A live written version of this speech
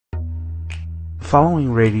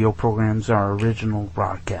following radio programs are original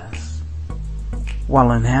broadcasts.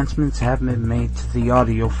 While enhancements have been made to the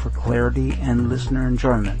audio for clarity and listener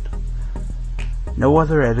enjoyment, no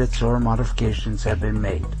other edits or modifications have been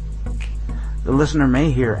made. The listener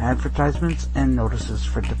may hear advertisements and notices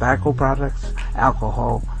for tobacco products,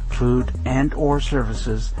 alcohol, food, and or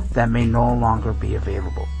services that may no longer be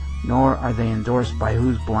available, nor are they endorsed by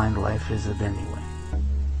Whose Blind Life Is It Anyway?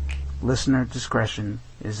 Listener discretion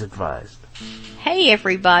is advised. Hey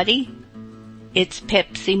everybody, it's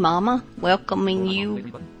Pepsi Mama welcoming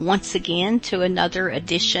you once again to another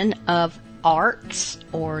edition of Arts,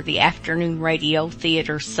 or the Afternoon Radio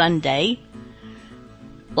Theater Sunday,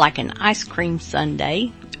 like an ice cream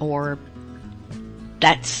sundae, or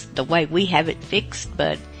that's the way we have it fixed,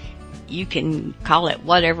 but you can call it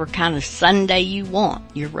whatever kind of Sunday you want.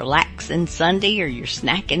 Your relaxing Sunday, or your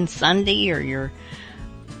snacking Sunday, or your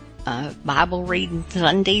Bible reading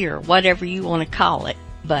Sunday, or whatever you want to call it.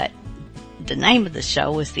 But the name of the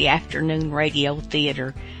show is the Afternoon Radio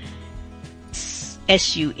Theater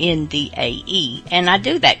Sundae, and I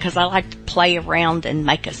do that because I like to play around and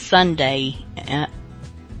make a sundae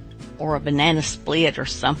or a banana split or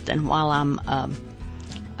something while I'm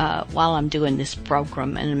doing this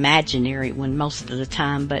program, an imaginary one most of the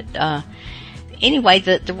time. But anyway,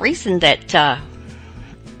 the reason that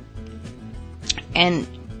and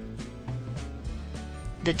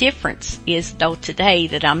the difference is, though, today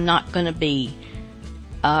that I'm not going to be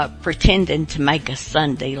pretending to make a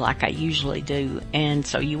sundae like I usually do, and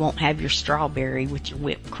so you won't have your strawberry with your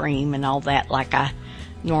whipped cream and all that like I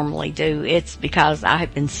normally do. It's because I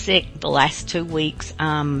have been sick the last 2 weeks.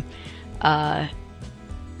 I'm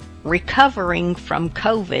recovering from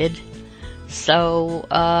COVID, so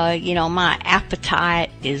my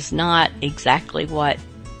appetite is not exactly what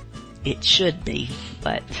it should be,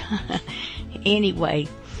 but anyway,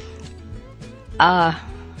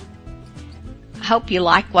 hope you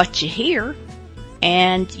like what you hear,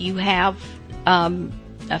 and you have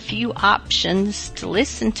a few options to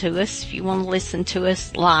listen to us. If you want to listen to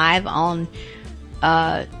us live on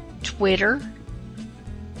Twitter,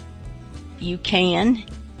 you can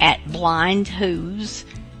at Blind Whose,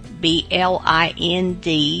 BLIND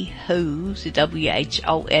Whose, WHOSE.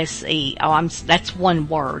 That's one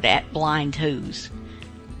word, at Blind Whose,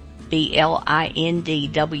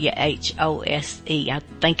 BLINDWHOSE. I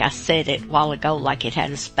think I said it a while ago like it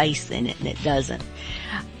had a space in it, and it doesn't.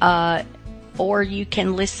 Or you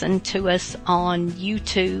can listen to us on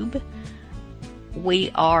YouTube.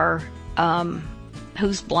 We are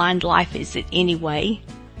Whose Blind Life Is It Anyway?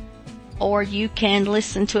 Or you can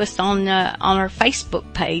listen to us on our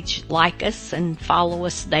Facebook page. Like us and follow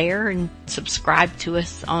us there, and subscribe to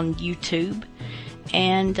us on YouTube.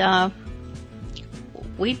 And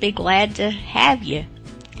we'd be glad to have you.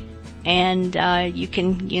 And you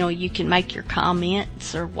can make your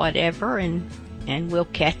comments or whatever, and we'll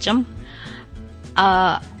catch them.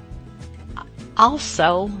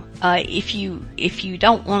 Also, if you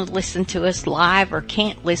don't want to listen to us live or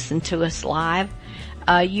can't listen to us live,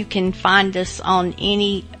 you can find us on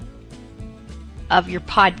any of your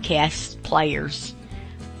podcast players.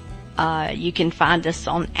 You can find us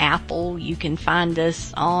on Apple. You can find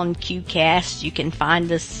us on QCast. You can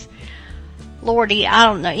find us, Lordy, I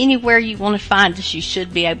don't know, anywhere you want to find us, you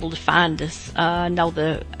should be able to find us. I know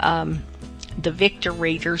the Victor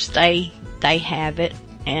readers, they have it,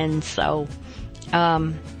 and so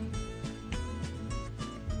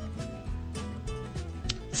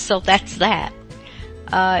that's that.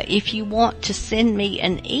 If you want to send me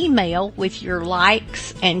an email with your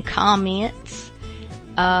likes and comments,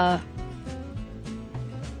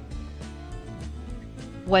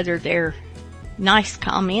 whether they're nice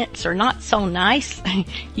comments or not so nice,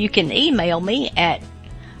 you can email me at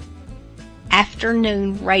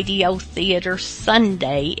Afternoon Radio Theater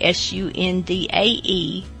Sundae,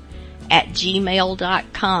 SUNDAE, at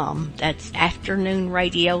gmail.com. That's Afternoon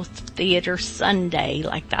Radio Theater Sundae,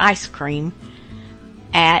 like the ice cream,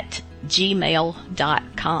 at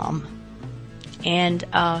gmail.com. And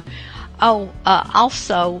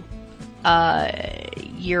also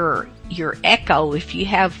your Echo, if you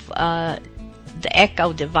have the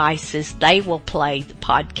Echo devices, they will play the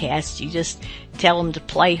podcast. You just tell them to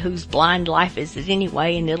play Whose Blind Life Is It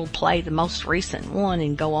Anyway, and it'll play the most recent one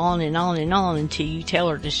and go on and on and on until you tell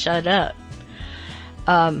her to shut up.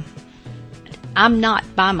 I'm not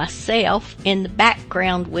by myself. In the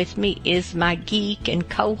background with me is my geek and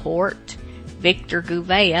cohort, Victor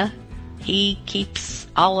Gouveia. He keeps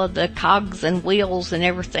all of the cogs and wheels and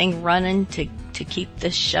everything running to keep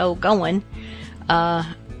this show going,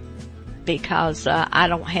 because I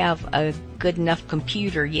don't have a good enough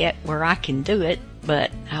computer yet where I can do it,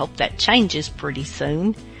 but I hope that changes pretty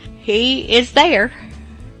soon. He is there,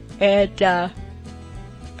 and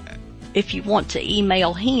if you want to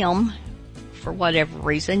email him for whatever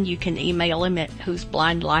reason, you can email him at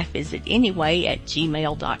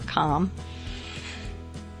whoseblindlifeisit@gmail.com.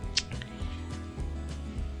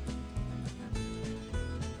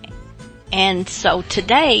 And so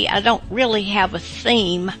today I don't really have a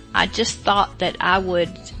theme. I just thought that I would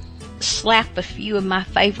slap a few of my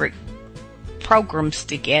favorite programs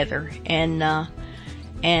together and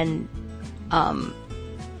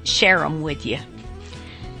share them with you.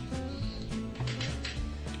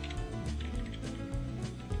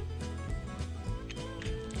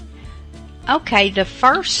 Okay, the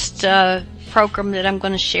first program that I'm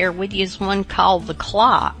going to share with you is one called The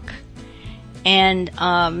Clock. And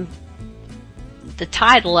the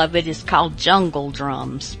title of it is called Jungle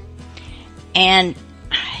Drums. And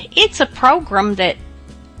it's a program that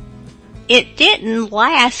it didn't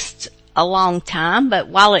last a long time, but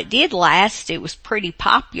while it did last, it was pretty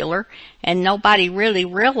popular, and nobody really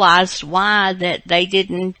realized why that they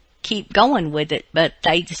didn't keep going with it, but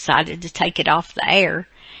they decided to take it off the air.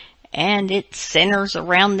 And it centers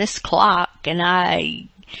around this clock, and I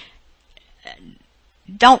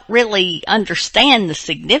don't really understand the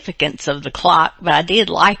significance of the clock, but I did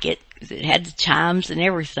like it because it had the chimes and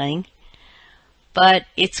everything. But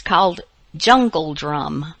it's called Jungle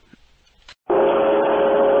Drum.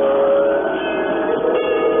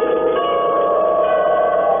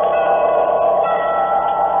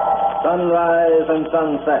 Sunrise and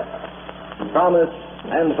sunset, promise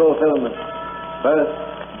and fulfillment, birth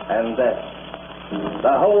and death.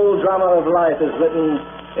 The whole drama of life is written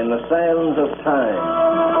in the sands of time.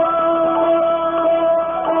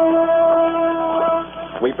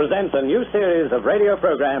 We present a new series of radio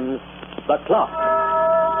programs, The Clock.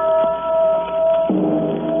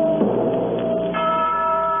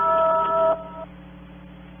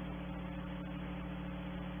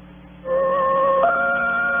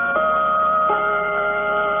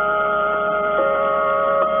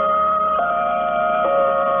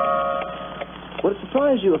 Would it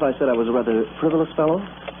surprise you if I said I was a rather frivolous fellow?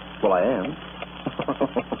 Well, I am.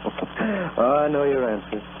 Oh, I know your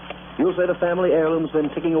answer. You'll say the family heirloom's been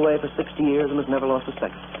ticking away for 60 years and has never lost a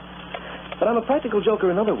second. But I'm a practical joker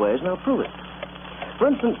in other ways, and I'll prove it. For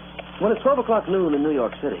instance, when it's 12 o'clock noon in New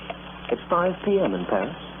York City, it's 5 p.m. in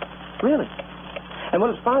Paris. Really? And when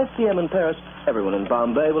it's 5 p.m. in Paris, everyone in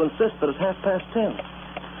Bombay will insist that it's 10:30.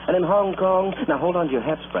 And in Hong Kong, now hold on to your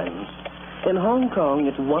hats, friends. In Hong Kong,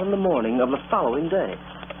 it's 1 in the morning of the following day.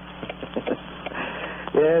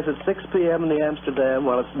 Yes, it's 6 p.m. in the Amsterdam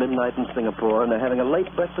while it's midnight in Singapore, and they're having a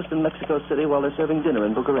late breakfast in Mexico City while they're serving dinner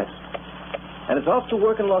in Bucharest. And it's off to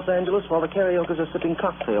work in Los Angeles while the karaokers are sipping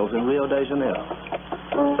cocktails in Rio de Janeiro.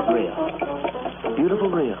 Rio. Beautiful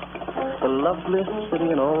Rio. The loveliest city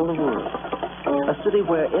in all the world. A city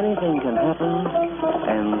where anything can happen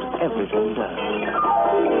and everything does.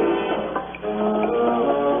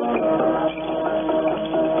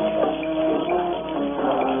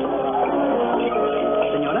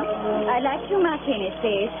 I'd like 2 martinis,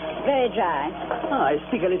 please. Very dry. Ah, I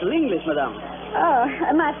speak a little English, madame. Oh,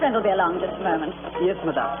 my friend will be along just a moment. Yes,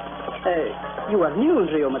 madame. You are new in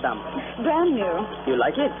Rio, madame. Brand new. You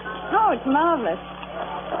like it? Oh, it's marvelous.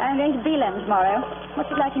 I'm going to Belem tomorrow.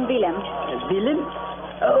 What's it like in Belem? Belem?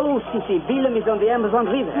 Oh, see, Belem is on the Amazon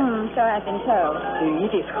River. So I've been told.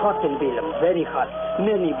 It is hot in Belem, very hot.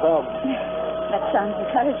 Many bugs. That sounds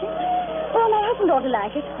encouraging. Well, my husband ought to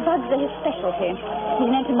like it. Bugs are his specialty. He's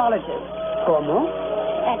an entomologist. Como?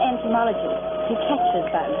 An entomologist. He catches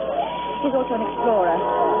bugs. He's also an explorer.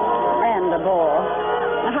 And a bore.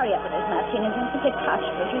 Now, hurry up with those martinis and get touched,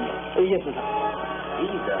 would you? Yes, madame.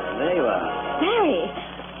 Eva, there you are. Barry!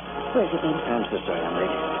 Where's he been? I'm so sorry, I'm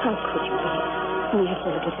late. How could you be? We have to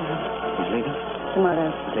look at him. He's leaving?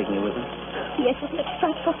 Tomorrow. Taking you with him? Yes, it's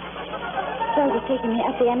frightful. Charles is taking me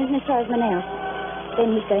up the Amazon as far as Manaus.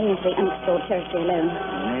 Then he's going into the unexplored territory alone.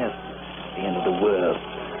 Yes. The end of the world.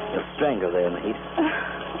 You'll strangle there in the heat.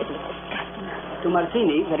 It was disgusting. 2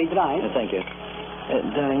 martini, very dry. Thank you.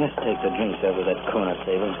 Darling, let's take the drinks over that corner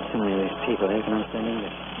table. Too many of these people here can understand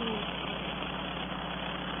English.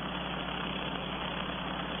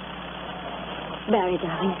 Barry,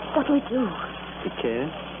 darling, what do we do? You care?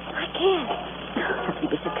 I care. How can you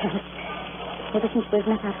be so careless? Ever since we've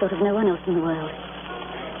met, I've thought of no one else in the world.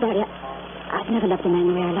 Barry, I've never loved a man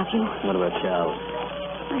the way I love you. What about Charles?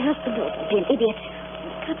 My husband ought to be an idiot. I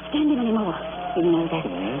can't stand him anymore. You know that.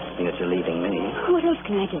 Yes, because you're leaving me. What else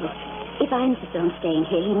can I do? If I insist on staying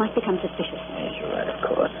here, he might become suspicious. Yes, you're right, of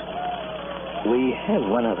course. We have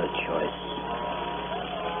one other choice.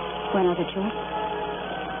 When are the tours?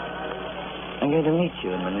 I'm going to meet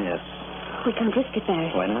you in Manaus. We can't risk it,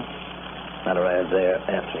 Barry. Why not? I'll arrive there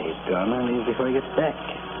after he's gone and leave before he gets back.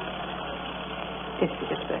 If he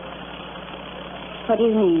gets back. What do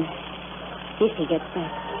you mean? If he gets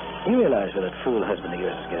back. You realize where that fool husband of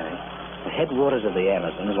yours is going? The headwaters of the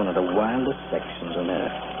Amazon is one of the wildest sections on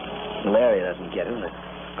Earth. Larry doesn't get him. The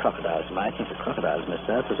crocodiles might. The crocodiles in the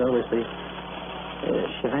south was always the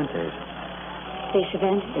Cervantes. The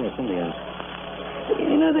Cervantes? Yes, Indians.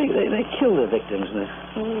 You know, they kill their victims in a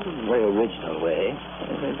very original way.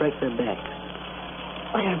 They break their backs.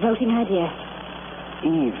 What a revolting idea.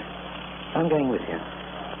 Eve, I'm going with you.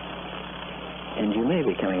 And you may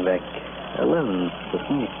be coming back alone with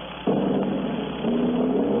me.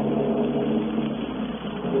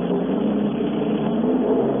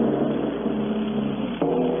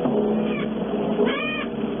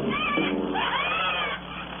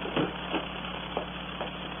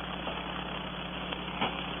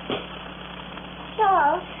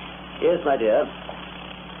 Charles, Yes, my dear.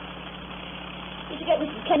 did you get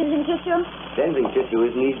Mrs. Kennedy's tissue? Fencing tissue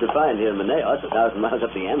isn't easy to find here in Manaus, 1,000 miles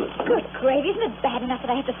up the Amazon. Good gravy, isn't it bad enough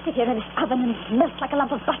that I have to sit here in this oven and melt like a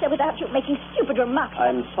lump of butter without you making stupid remarks?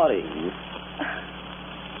 I'm sorry, Eve.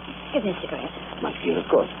 Give me a cigarette. My dear, of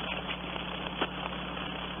course.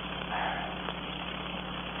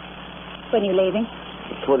 When are you leaving?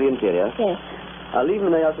 For the interior. Yes. I'll leave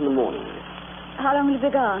Manaus in the morning. How long will you be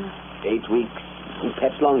gone? 8 weeks,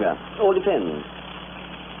 perhaps longer. All depends.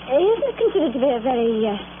 Isn't it considered to be a very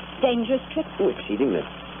dangerous trip? Oh, exceedingly.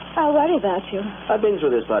 I'll worry about you. I've been through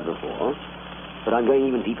this part before, but I'm going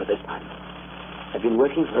even deeper this time. I've been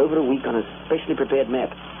working for over a week on a specially prepared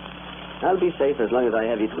map. I'll be safe as long as I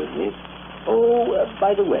have it with me. Oh,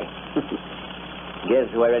 by the way, guess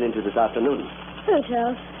who I ran into this afternoon? Who,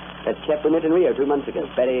 Charles? That chap we met in Rio 2 months ago,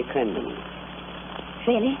 Barry Crandon.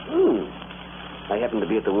 Really? I happened to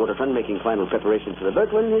be at the waterfront making final preparations for the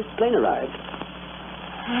boat when his plane arrived.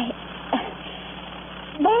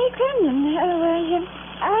 Barry Crandon.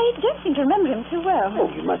 I don't seem to remember him too well. Oh,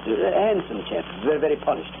 you must. A handsome chap, very, very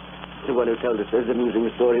polished. The one who told us those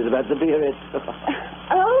amusing stories about the beards.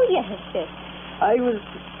 Oh, yes, yes. I was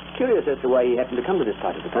curious as to why he happened to come to this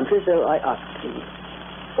part of the country, so I asked him.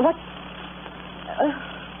 What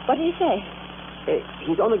did he say?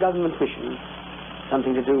 He's on a government mission.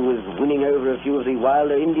 Something to do with winning over a few of the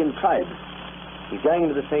wilder Indian tribes. He's going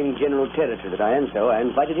into the same general territory that I am, so I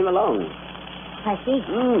invited him along. I see.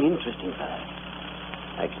 Interesting fellow.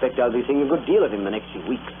 I expect I'll be seeing a good deal of him the next few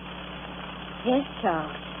weeks. Yes,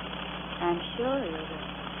 Charles. I'm sure you will.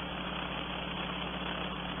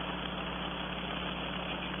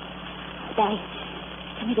 Barry,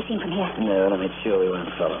 can we be seen from here? No, let me make sure we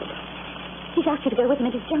weren't followed. He's asked you to go with him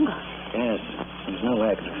into his jungle. Yes, there's no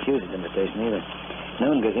way I could refuse his invitation either. No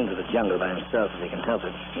one goes into the jungle by himself if he can help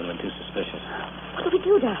it. He'll be too suspicious. What do we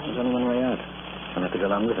do, darling? There's only one way out. I'll have to go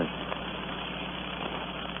along with him.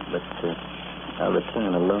 But I'll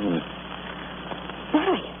return alone.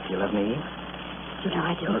 Barry. Do you love me? You know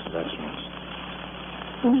I do. Of course, without change.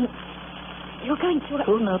 You mean you're going to...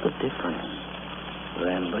 Who'll know the difference? We're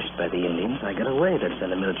ambushed by the Indians. I get away. They'd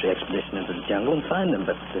send a military expedition into the jungle and find them,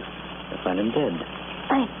 but they'll find him dead.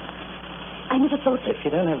 I never thought that... If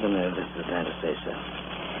you don't have the nerve, this is the time to say so.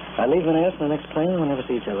 I'll leave Manaus in the next plane and we'll never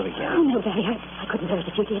see each other again. Oh, no, Barry, I couldn't bear it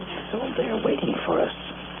if you did. It's all there waiting for us.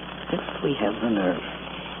 If we have the nerve.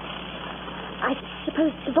 I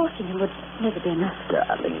suppose divorcing him would never be enough.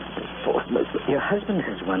 Darling, divorce. Your husband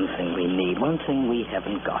has one thing we need, one thing we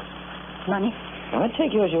haven't got. Money? Well, I'd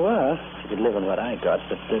take you as you are, if you could live on what I got.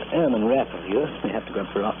 But the erm and wrap of you, we have to go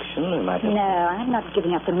up for auction. We might have No, I'm not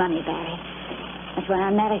giving up the money, Barry. That's why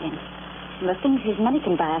I married him. And the things his money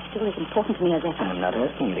can buy are still as important to me as ever. I'm not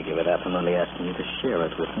asking you to give it up. I'm only asking you to share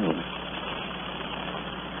it with me.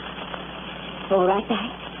 All right,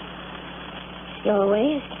 Barry. Your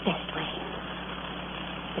way is the best way.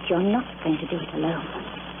 But you're not going to do it alone.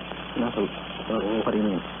 Not what do you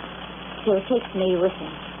mean? You'll take me with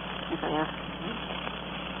him, if I ask you.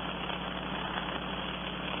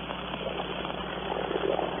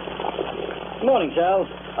 Good morning, Charles.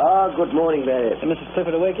 Good morning, Barry. Is Mrs.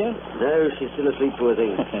 Clifford awake yet? No, she's still asleep, poor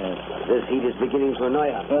thing. This heat is beginning to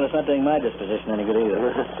annoy her. Well, it's not doing my disposition any good either.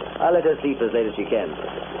 I'll let her sleep as late as she can.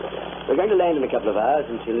 We're going to land in a couple of hours,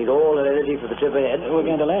 and she'll need all her energy for the trip ahead. We're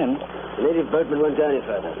going to land? The native boatmen won't go any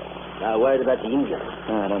further. Now, worried about the Indians.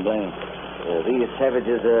 I don't blame them. These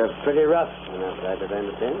savages are pretty rough, enough that I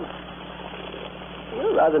understand.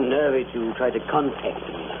 Well, rather nervy to try to contact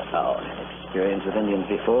them. Oh, experience with Indians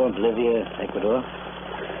before, Bolivia, Ecuador.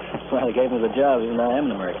 That's why they gave me the job, even though I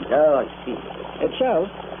am an American. Oh, I see. Charles,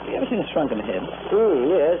 You ever seen a shrunken head?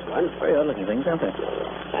 Yes, once. Very odd-looking things, aren't they?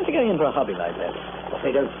 Fancy getting into a hobby like that.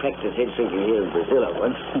 They don't practice head shrinking here in Brazil, I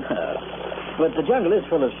once. But the jungle is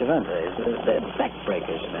full of Cervantes. They're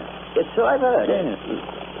backbreakers, you know. Yes, so I've heard. Yes.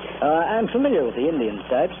 I'm familiar with the Indian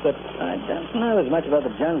types, but I don't know as much about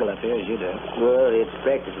the jungle up here as you do. Well, it's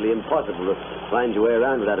practically impossible to find your way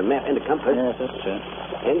around without a map and a compass. Yes, that's true.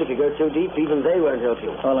 And if you go too deep, even they won't help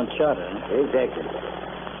you. All on charter, eh? Exactly.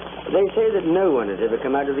 They say that no one has ever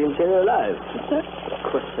come out of the interior alive. What's that? Of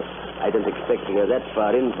course, I don't expect to go that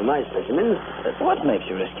far in for my specimens. What makes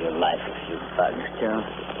you risk your life for a few bugs, Charles?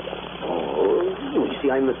 Oh, you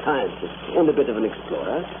see, I'm a scientist and a bit of an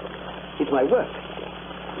explorer. It's my work,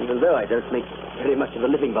 even though I don't make very much of a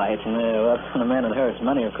living by it. No, well, when a man inherits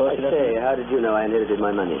money, of course. I say, how did you know I inherited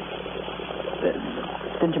my money?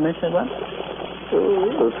 Didn't you mention it once?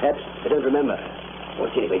 Oh, perhaps. I don't remember. Well,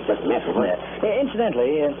 anyway, it doesn't matter.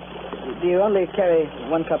 Incidentally, do you only carry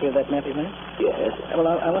one copy of that map, isn't it? Yes. Well,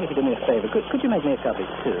 I wonder if you do me a favor. Could you make me a copy,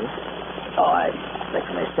 too? Oh, I expect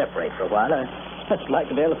we may separate for a while. I'd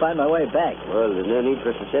like to be able to find my way back. Well, there's no need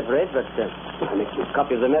for us to separate, but I'll make you a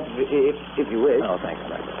copy of the map if you wish. Oh, thanks,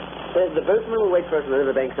 Mark. The boatman will wait for us on the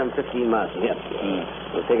riverbank some 15 miles from here.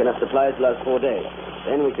 We'll take enough supplies to last 4 days.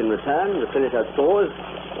 Then we can return, replenish our stores,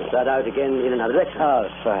 and start out again in another direction. Oh,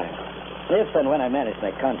 that's fine. If and when I manage to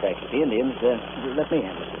make contact with the Indians, let me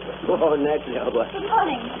handle it. Oh, naturally, old boy. Good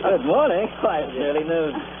morning. Good morning. Why, it's early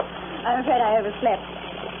noon. I'm afraid I overslept.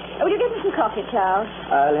 Will you get me some coffee, Charles?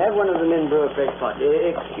 I'll have one of the men brew a fresh pot.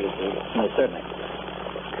 Excuse me. No, certainly.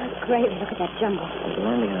 Great, look at that jungle. We're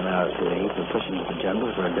landing in an hour or two, Eve. We're pushing into the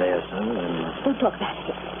jungle for a day or so, and... Don't talk about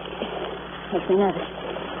it. It makes me nervous.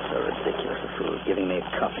 So ridiculous. The fool's giving me a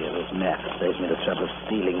copy of his map. Saves me the trouble of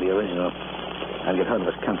stealing the original. I'll get hold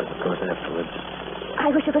of his compass, of course, afterwards.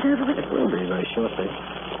 I wish it was over with. It will be very shortly.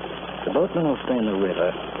 The boatman will stay in the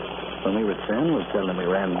river. When we return, we'll tell them we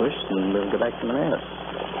were ambushed, and we'll go back to Manaus.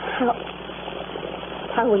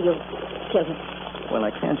 How will you kill him? Well,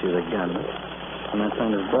 I can't use a gun. I might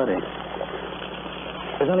find his body.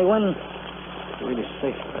 There's only one really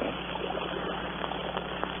safe way.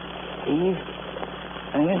 Eve,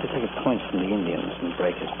 I'm going to take a point from the Indians and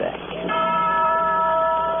break his back.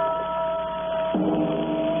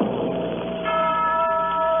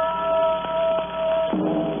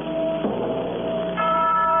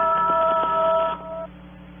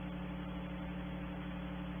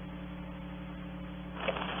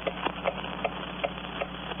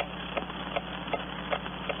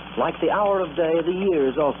 Like the hour of day, the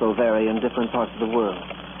years also vary in different parts of the world.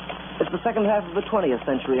 It's the second half of the 20th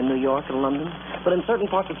century in New York and London, but in certain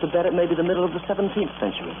parts of Tibet it may be the middle of the 17th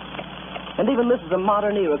century. And even this is a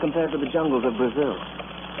modern era compared to the jungles of Brazil.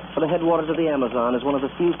 For the headwaters of the Amazon is one of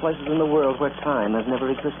the few places in the world where time has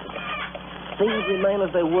never existed. Things remain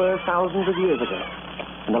as they were thousands of years ago,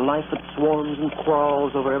 and the life that swarms and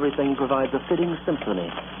crawls over everything provides a fitting symphony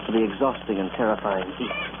to the exhausting and terrifying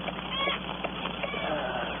heat.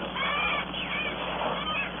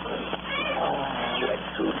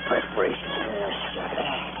 Perspiration.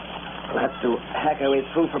 We'll have to hack our way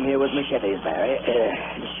through from here with machetes, Barry.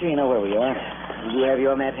 You sure you know where we are? You have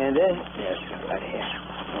your map handy? Yes, right here.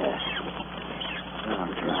 Yes. Oh,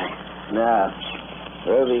 I'm dry. Now,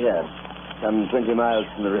 we're over here, some 20 miles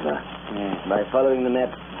from the river. By following the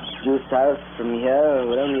map due south from here,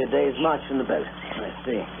 we're only a day's march from the boat. I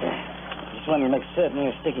see. Just wanted to make certain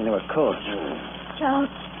we were sticking to a course.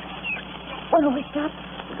 Charles, when will we stop?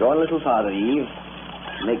 Go on a little farther, Eve.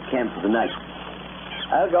 Make camp for the night.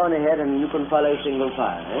 I'll go on ahead and you can follow single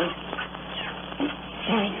file, eh?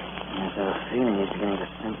 Harry. Yes, I have a feeling he's beginning to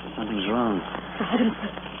sense that something's wrong. For heaven's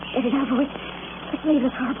sake, get it over with. Let's leave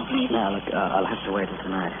this horrible place. Now, look, I'll have to wait till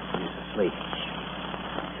tonight. He's asleep.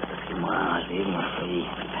 Just a few more hours, even if we be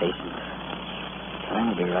patient. Time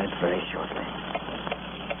will be right very shortly.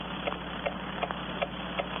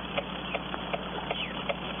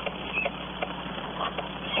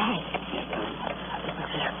 Harry.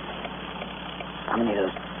 How many of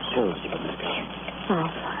those pills did you put in this gun?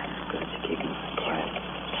 5. Good, you keep him quiet.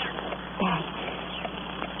 Barry,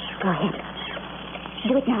 go ahead.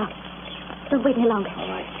 Do it now. Don't wait any longer. All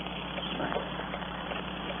right.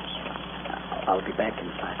 I'll be back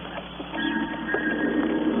in 5 minutes.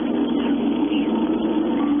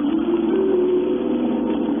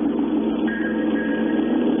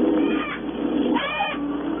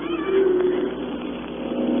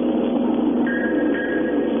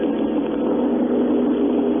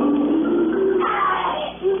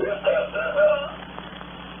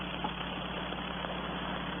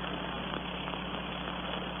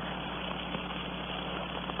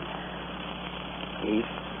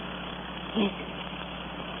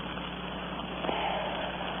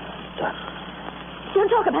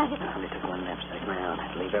 talk about it. I only took one knapsack, my own.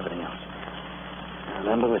 Leave everything else.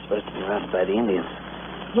 Remember, we're supposed to be routed by the Indians.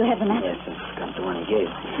 You have the map? Yes, I forgot the one he gave.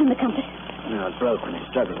 And the compass? No, it broke when he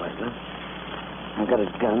struggled last night. I've got a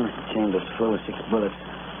gun. The chamber's full with 6 bullets.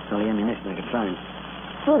 It's all the ammunition I could find.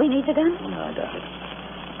 All we need's a gun? No, I doubt it.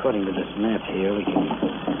 According to this map here, we can...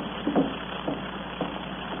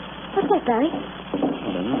 What's that, Barry? I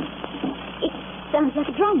don't know. It sounds like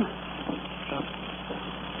a drum.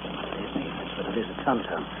 That's what it is, a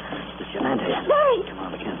tom-tom. It's Shenandoah. Barry! Come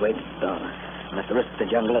on, we can't wait. No, we'll have to risk the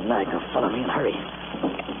jungle at night. Now, follow me and hurry.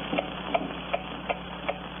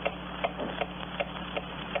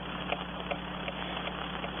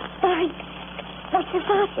 Barry, not so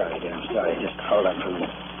fast. Sorry, dear, I'm sorry. Just hold on for a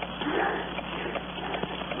minute.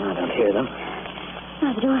 No, I don't hear them.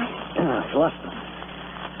 Neither do I. Oh, I've lost them.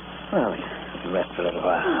 Well, we can rest for a little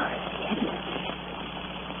while.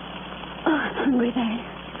 Oh, I'm hungry, Barry.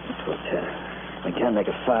 But we can make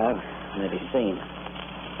a fire and they'll be seen.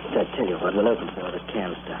 I tell you what, we'll open some of the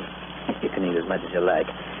canned stuff. You can eat as much as you like.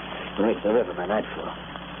 We'll reach the river by nightfall.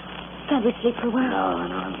 Can't we sleep for a while?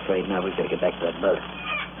 No, I'm afraid not. We've got to get back to that boat.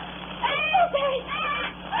 Oh, Barry!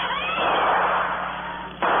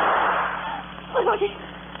 What was it?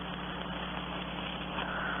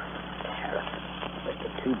 Tara, there's the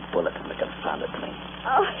 2 bullets in the confounded thing.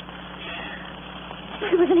 Oh,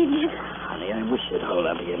 it was an Indian. Honey, I wish you'd hold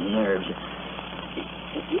on to your nerves.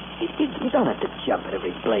 You don't have to jump at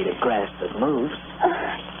every blade of grass that moves.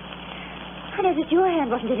 I noticed your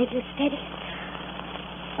hand wasn't any too steady.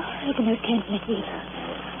 Oh, look in those cans, Miss Reed.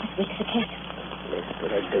 As weak as a cat. Yes,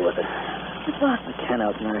 what I do with it. What's what? The can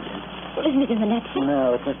opener. Well, isn't it in the knapsack?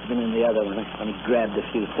 No, it must have been in the other one. I grabbed a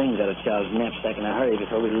few things out of Charles' knapsack in a hurry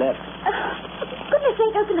before we left. For goodness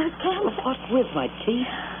sake, open those cans. What with my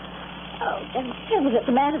teeth? Oh, don't tell me that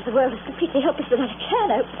the man of the world is completely helpless without a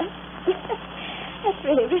can opener. That's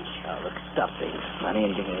really rich. Oh, look, stop these, honey,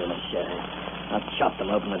 and give me a little share. I'll chop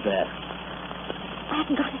them open with that. I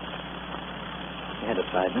haven't got it. You had it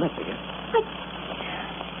 5 minutes ago.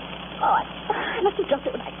 I must have dropped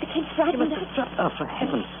it when I became frightened. Oh, for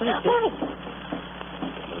heaven's sake. Barry!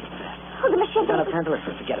 Oh, the machine. Don't have time to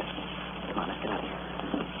refer. Forget it. Come on, let's get out of here.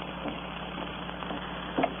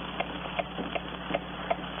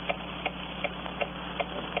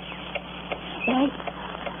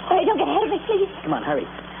 Barry, don't get ahead of me, please. Come on, hurry.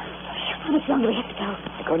 How much longer do we have to go?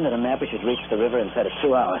 According to the map, we should reach the river inside of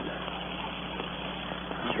 2 hours.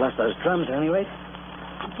 We've lost those drums, at any rate.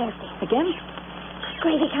 I'm thirsty. Again?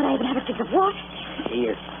 Gravy, can't I even have a drink of water?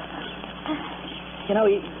 Here. You know,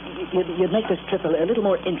 you'd make this trip a little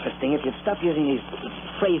more interesting if you'd stop using these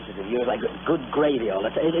phrases of yours like good gravy all the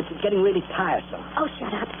time. It's getting really tiresome. Oh,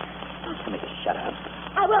 shut up. Don't tell me to shut up.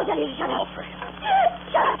 I will tell you to shut up. Alfred.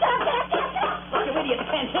 Shut up, shut up, shut up, shut up. Look, you idiot,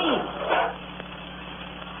 canteen.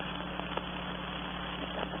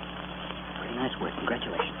 Very nice work.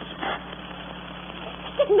 Congratulations.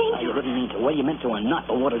 Didn't mean to. You didn't mean to. Well, you meant to or not.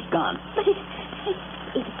 The water's gone. But it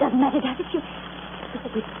doesn't matter, does it? You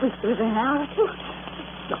said we'd reach the river in an hour or 2.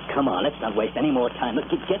 Look, come on. Let's not waste any more time. Look,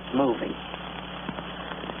 get moving.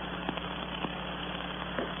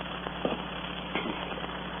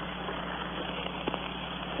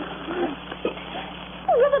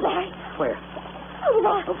 The river, Barry. Where? Over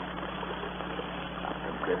there. Oh.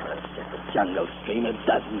 The river. It's just a jungle stream. There are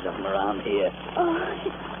dozens of them around here. Oh,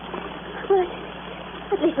 well,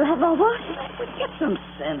 at least we'll have more water. Get some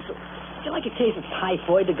sense. Would you like a case of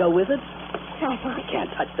typhoid to go with it? Typhoid? You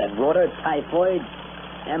can't touch that water. Typhoid,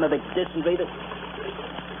 amoebic dysentery.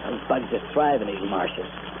 Those bugs just thrive in these marshes.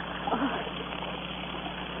 Oh.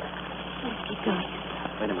 Let's keep going.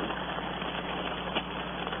 Wait a minute.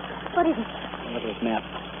 What is it? Look at this map.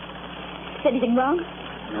 Is anything wrong?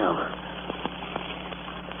 No.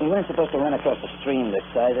 We weren't supposed to run across the stream this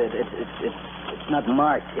side. It's not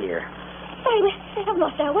marked here. Barry, we have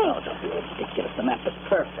lost our way. Oh, don't be ridiculous. The map is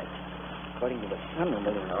perfect. According to the sun, we're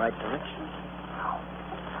moving in the right direction.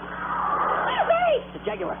 Barry! It's a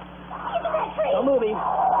jaguar. Into that tree! Don't move him.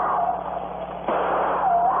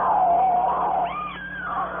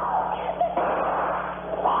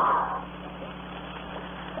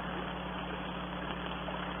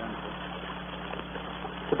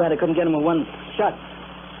 Too bad I couldn't get him with one shot.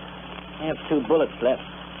 I have 2 bullets left.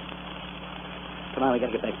 Come on, we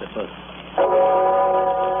gotta get back to the boat.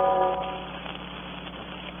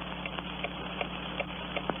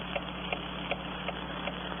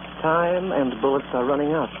 Time and bullets are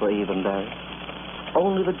running out for Eve and Barry.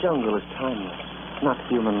 Only the jungle is timeless, not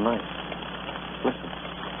human life. Listen.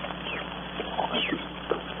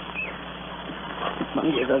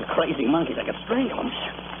 Monkeys, those crazy monkeys. I could strangle them.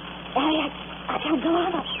 Barry, I can't go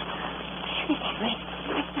on.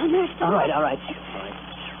 Rest. All right. Aren't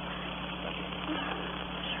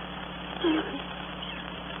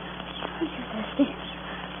you thirsty?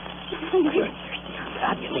 You're thirsty.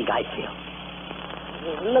 How do you think I feel?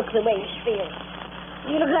 You look the way you feel.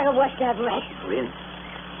 You look like a washed-out rat. Really?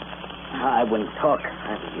 I wouldn't talk,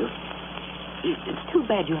 I you. It's too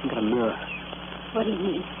bad you haven't got a mirror. What do you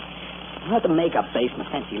mean? Not the makeup base and the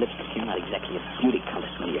fancy lipstick. You're not exactly a beauty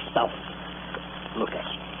contest with yourself. Look at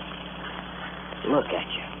you.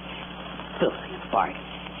 Filthy bargain.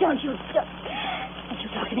 Don't you talk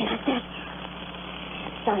to me like that.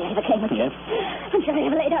 Sorry I ever came with you. Yes? I'm sorry I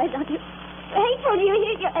ever laid eyes on you. Hateful, you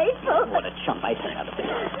hear? You're hateful. What a chump I turned out to be.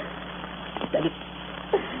 Instead of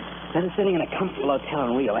sitting in a comfortable hotel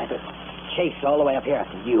in Rio, I had to chase all the way up here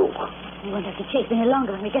after you. You won't have to chase me any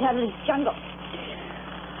longer when we get out of this jungle.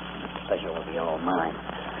 The pleasure will be all mine.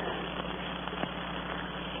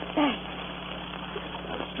 There.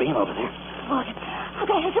 The stream over there. Water.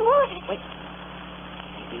 Okay, have some water. Wait.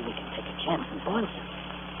 Maybe we can take a chance and boil some.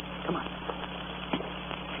 Come on.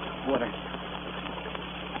 Water.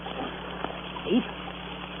 Eat.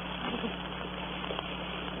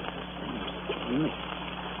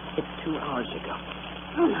 It's 2 hours ago.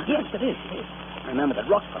 Oh, no. Yes, it is. Remember the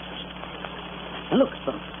rock busters. And look,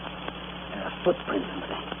 there are footprints in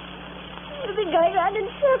there. You've been going around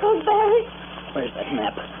in circles, Barry. Where's that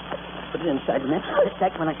map? Put it inside the map. A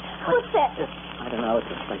sec when I... What's that? I don't know.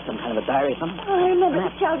 It's like some kind of a diary or something. Oh, I remember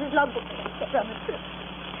Map. the Charles's logbook. From the trip.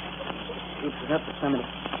 Oops, it up with some of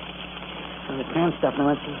the grand stuff.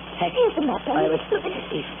 Now let's see. Heck. Here's the map, Barry. Look at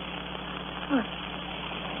it. What?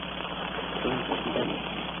 Oh.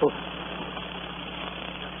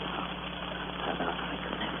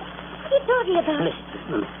 What are you talking about?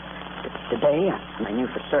 Listen. Today, I knew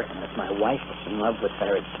for certain that my wife was in love with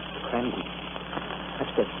Barry Cranston.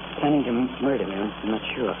 That's the planning to murder me. I'm not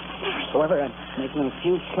sure. However, I'm making a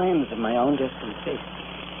few claims of my own just in case.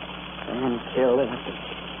 And killed.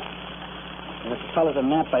 Let's follow the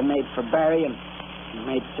map I made for Barry and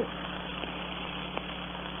made to.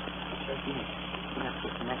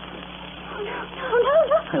 No.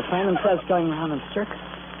 They'll find themselves going around in circles.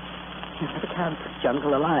 Never count the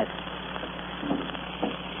jungle alive.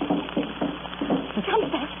 Come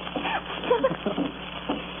back.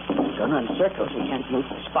 Going around in circles, we can't move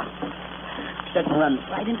the spot. Start to run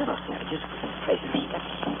right into those savages. Trace their steps.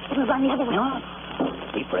 We'll run the other way. No.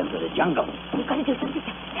 Deeper into the jungle. We've got to do something.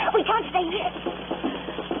 We can't stay here.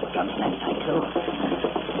 Guns that side, too.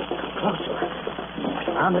 Come closer.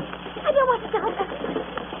 Found it. I don't want to die.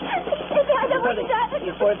 I don't want to die.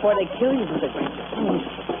 Before they kill you with the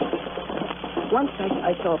once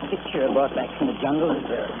I saw a picture brought back from the jungle with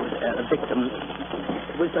a victim.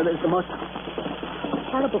 It was the most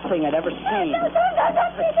horrible thing I'd ever seen. No,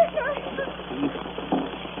 please.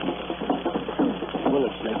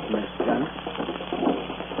 Bullets left from this gun.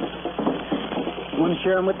 You want to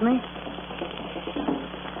share them with me?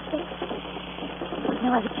 No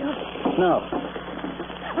other choice. No.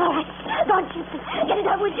 All right. Go on, Houston. Get it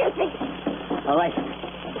over with, Houston. All right.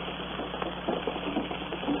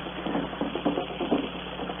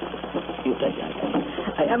 You said I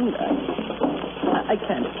haven't. I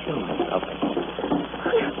can't kill myself.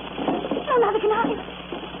 No, neither can I.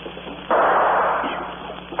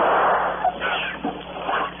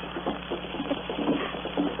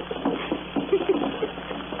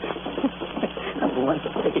 I want to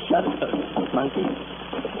take a shot at those monkeys.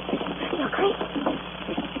 You're crazy.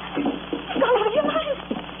 You're out of your mind.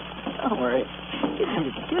 Don't worry.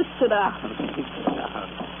 Just sit down.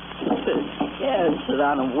 Sit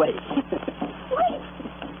down and wait. Wait.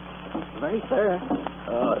 Very third.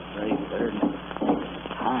 Oh, it's very third.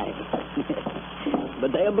 Time.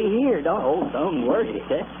 But they'll be here. Don't worry.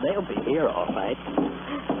 They'll be here all right.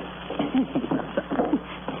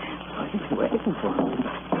 What are you waiting for?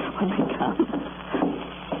 When they come.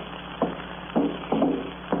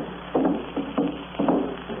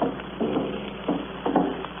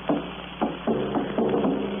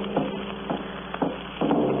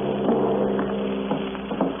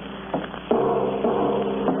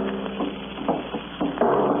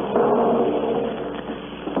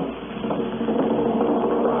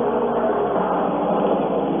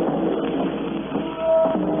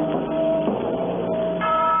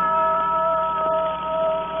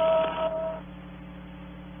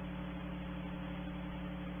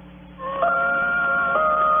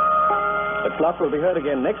 The Clock will be heard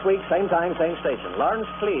again next week, same time, same station. Lawrence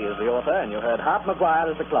Clee is the author, and you heard Hart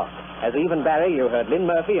McGuire as the Clock. As Eve and Barry, you heard Lynn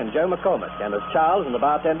Murphy and Joe McCormick, and as Charles and the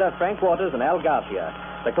bartender, Frank Waters and Al Garcia.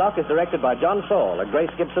 The Clock is directed by John Saul, a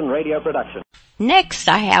Grace Gibson radio production. Next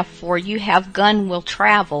I have for you, Have Gun Will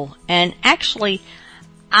Travel. And actually,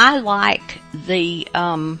 I like the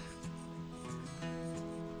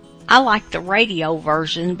radio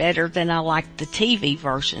version better than I like the TV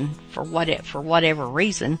version for whatever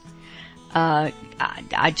reason. I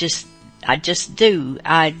just do.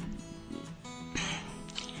 I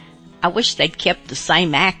wish they'd kept the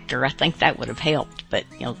same actor. I think that would have helped, but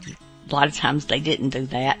a lot of times they didn't do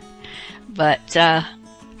that.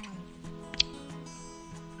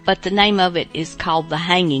 But the name of it is called The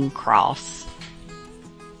Hanging Cross,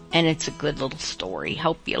 and it's a good little story.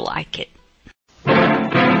 Hope you like it.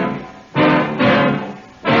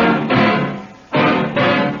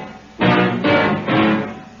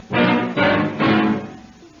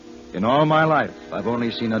 In all my life, I've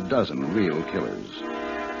only seen a dozen real killers.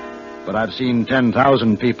 But I've seen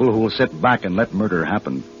 10,000 people who will sit back and let murder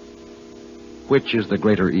happen. Which is the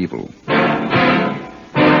greater evil?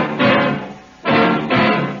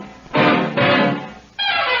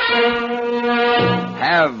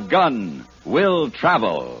 Have Gun Will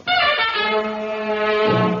Travel.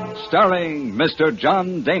 Starring Mr.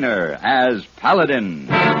 John Dehner as Paladin.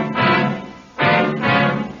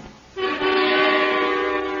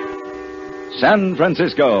 San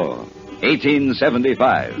Francisco,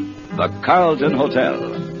 1875. The Carlton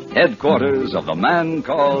Hotel, headquarters of the man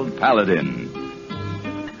called Paladin.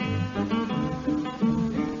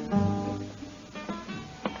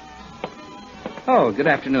 Oh, good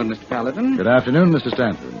afternoon, Mr. Paladin. Good afternoon, Mr.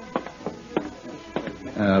 Stanford.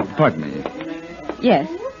 Pardon me. Yes.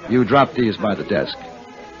 You dropped these by the desk.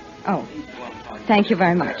 Oh, thank you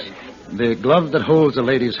very much. The glove that holds a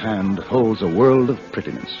lady's hand holds a world of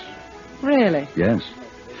prettiness. Really? Yes.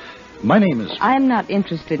 My name is... I'm not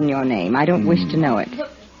interested in your name. I don't wish to know it.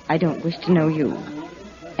 I don't wish to know you.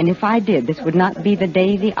 And if I did, this would not be the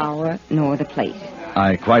day, the hour, nor the place.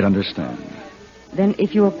 I quite understand. Then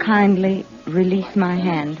if you will kindly release my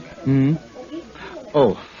hand.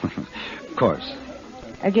 Oh, of course.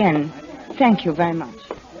 Again, thank you very much.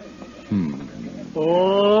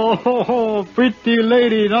 Oh, pretty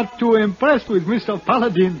lady, not too impressed with Mr.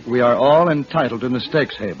 Paladin. We are all entitled to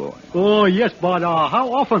mistakes, hey boy. Oh, yes, but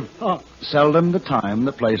how often? Seldom, the time,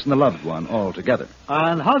 the place, and the loved one all together.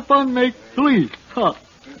 And husband make 3.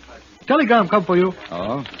 Telegram come for you.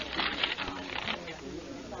 Oh?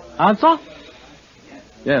 Answer?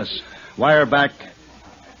 Yes. Wire back.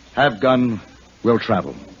 Have Gun Will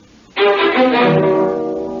Travel.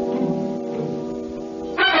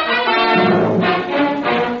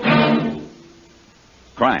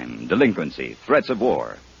 Crime, delinquency, threats of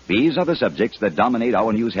war. These are the subjects that dominate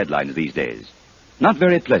our news headlines these days. Not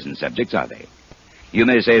very pleasant subjects, are they? You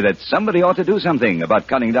may say that somebody ought to do something about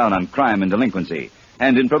cutting down on crime and delinquency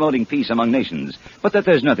and in promoting peace among nations, but that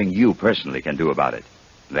there's nothing you personally can do about it.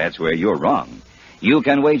 That's where you're wrong. You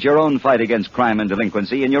can wage your own fight against crime and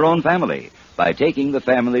delinquency in your own family by taking the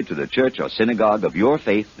family to the church or synagogue of your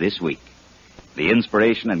faith this week. The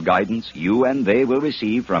inspiration and guidance you and they will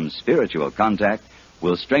receive from spiritual contact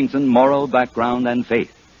will strengthen moral background and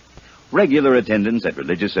faith. Regular attendance at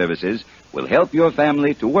religious services will help your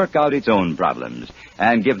family to work out its own problems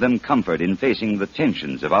and give them comfort in facing the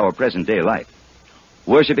tensions of our present-day life.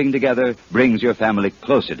 Worshipping together brings your family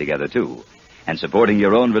closer together, too. And supporting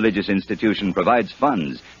your own religious institution provides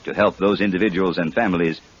funds to help those individuals and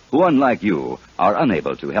families who, unlike you, are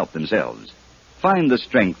unable to help themselves. Find the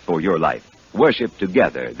strength for your life. Worship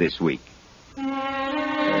together this week.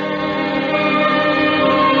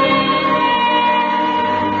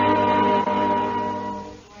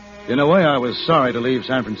 In a way, I was sorry to leave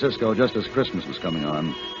San Francisco just as Christmas was coming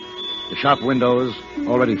on. The shop windows,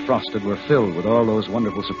 already frosted, were filled with all those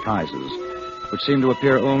wonderful surprises which seemed to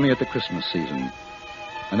appear only at the Christmas season.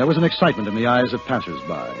 And there was an excitement in the eyes of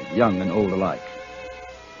passers-by, young and old alike.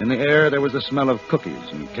 In the air, there was the smell of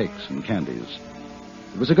cookies and cakes and candies.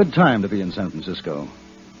 It was a good time to be in San Francisco.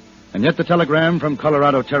 And yet the telegram from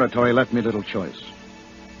Colorado Territory left me little choice.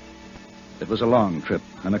 It was a long trip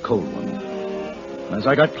and a cold one. And as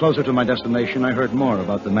I got closer to my destination, I heard more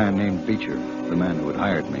about the man named Beecher, the man who had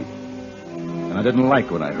hired me. And I didn't like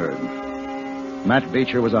what I heard. Matt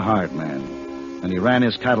Beecher was a hard man, and he ran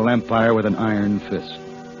his cattle empire with an iron fist.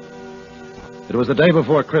 It was the day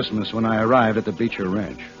before Christmas when I arrived at the Beecher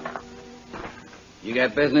Ranch. You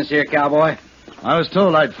got business here, cowboy? I was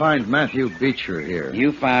told I'd find Matthew Beecher here.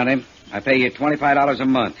 You found him. I pay you $25 a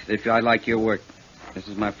month if I like your work. This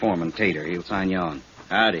is my foreman, Tater. He'll sign you on.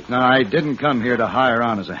 Howdy. No, I didn't come here to hire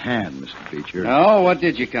on as a hand, Mr. Beecher. No? What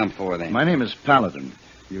did you come for, then? My name is Paladin.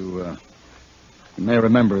 You may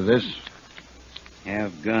remember this.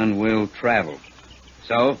 Have Gun Will Travel.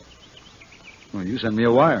 So? Well, you sent me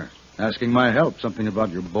a wire. Asking my help, something about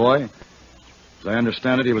your boy. As I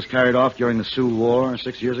understand it, he was carried off during the Sioux War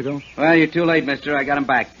 6 years ago. Well, you're too late, mister. I got him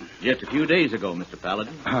back. Just a few days ago, Mr.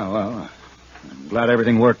 Paladin. Oh, well, I'm glad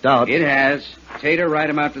everything worked out. It has. Tater, ride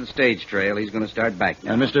him out to the stage trail. He's going to start back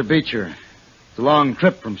now. And Mr. Beecher, it's a long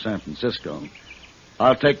trip from San Francisco.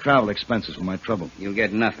 I'll take travel expenses for my trouble. You'll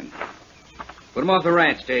get nothing. Put him off the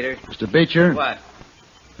ranch, Tater. Mr. Beecher? What?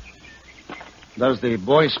 Does the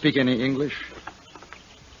boy speak any English?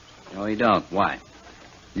 No, he don't. Why?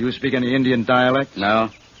 You speak any Indian dialect? No.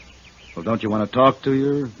 Well, don't you want to talk to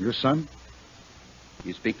your son?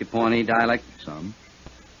 You speak the Pawnee dialect? Some.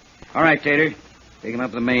 All right, Tater. Take him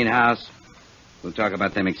up to the main house. We'll talk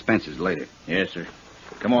about them expenses later. Yes, sir.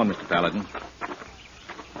 Come on, Mr. Paladin.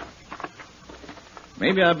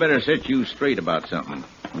 Maybe I better set you straight about something.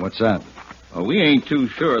 What's that? Well, we ain't too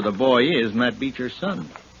sure the boy is Matt Beecher's son.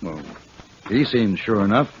 Well, he seems sure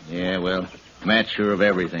enough. Yeah, well, Matt's sure of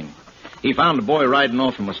everything. He found the boy riding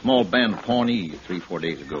off from a small band of Pawnees 3-4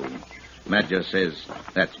 days ago. Matt just says,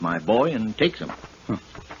 "That's my boy," and takes him. Huh.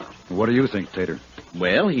 What do you think, Tater?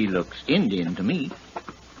 Well, he looks Indian to me.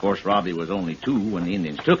 Of course, Robbie was only 2 when the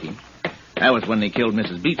Indians took him. That was when they killed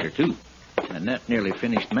Mrs. Beecher, too. And that nearly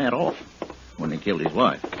finished Matt off when they killed his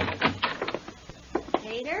wife.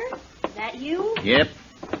 Tater, is that you? Yep.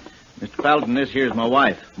 Mr. Paladin, this here's my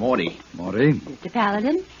wife, Maudie. Maudie? Mr.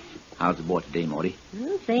 Paladin? How's the boy today, Maudie?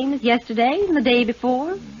 Well, same as yesterday and the day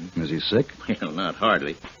before. Is he sick? Well, not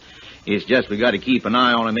hardly. It's just we got to keep an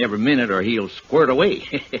eye on him every minute or he'll squirt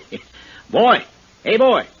away. Boy! Hey,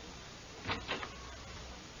 boy!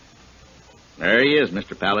 There he is,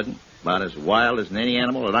 Mr. Paladin. About as wild as any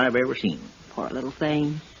animal that I've ever seen. Poor little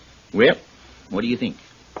thing. Well, what do you think?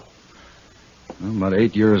 Well, about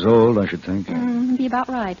 8 years old, I should think. Be about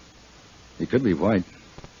right. He could be white.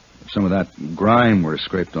 If some of that grime were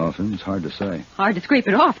scraped off him, it's hard to say. Hard to scrape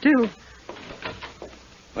it off, too.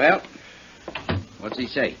 Well, what's he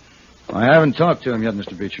say? I haven't talked to him yet,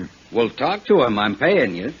 Mr. Beecher. Well, talk to him. I'm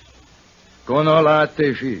paying you. Kono la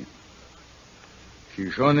teshi.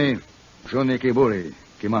 Shishoni, shoni kiburi,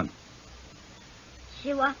 kiman.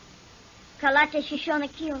 Shiwa, Kalate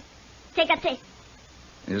Shishona Kyo. Tekate.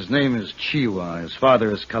 His name is Chiwa. His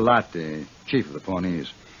father is Kalate, chief of the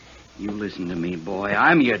Pawnees. You listen to me, boy.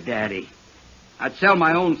 I'm your daddy. I'd sell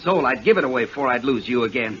my own soul. I'd give it away before I'd lose you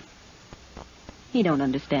again. He don't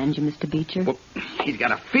understand you, Mr. Beecher. Well, he's got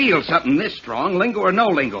to feel something this strong, lingo or no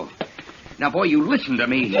lingo. Now, boy, you listen to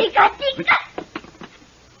me. Tika, tika.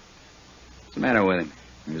 What's the matter with him?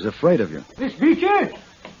 He's afraid of you. Miss Beecher!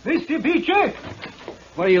 Mr. Beecher!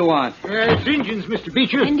 What do you want? It's Indians, Mr.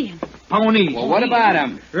 Beecher. Indians. Pawnees. Well, what about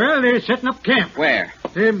them? Well, they're setting up camp. Where?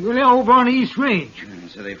 They're over on the East Range.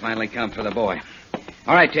 So they finally come for the boy.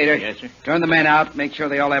 All right, Tater. Yes, sir. Turn the men out. Make sure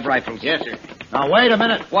they all have rifles. Yes, sir. Now, wait a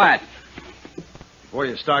minute. What? Before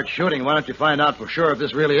you start shooting, why don't you find out for sure if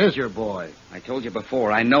this really is your boy? I told you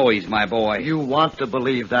before, I know he's my boy. You want to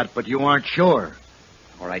believe that, but you aren't sure.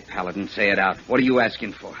 All right, Paladin, say it out. What are you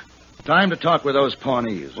asking for? Time to talk with those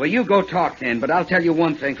Pawnees. Well, you go talk then, but I'll tell you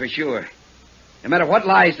one thing for sure. No matter what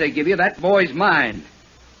lies they give you, that boy's mine.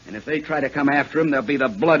 And if they try to come after him, there'll be the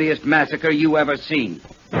bloodiest massacre you ever seen.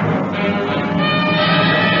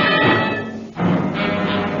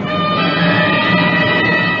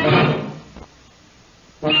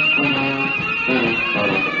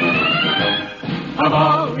 Of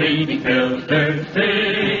all leading filters,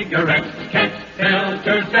 cigarettes, Kent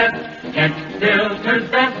Filter's best. Kent Filter's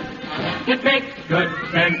best. It makes good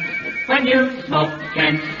sense when you smoke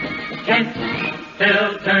Kent. Kent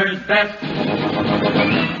Filter's best.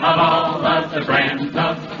 Of all of the brands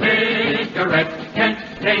of cigarettes, Kent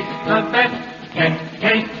tastes the best. Kent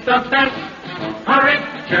tastes the best. A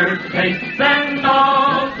richer taste than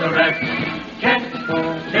all the rest. Kent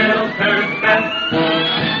Filter's best.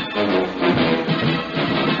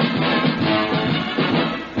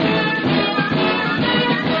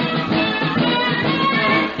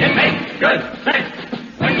 It makes good sense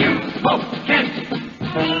when you smoke Kent.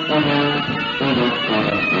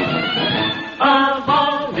 Of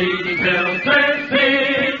all leading filter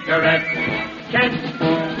cigarettes, Kent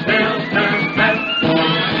Filter's best.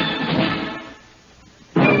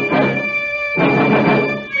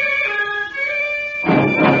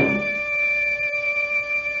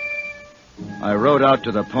 I rode out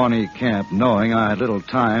to the Pawnee camp knowing I had little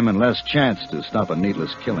time and less chance to stop a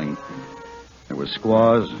needless killing. There were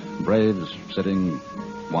squaws, braves, sitting,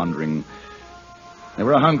 wandering. They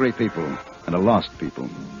were a hungry people and a lost people.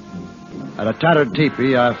 At a tattered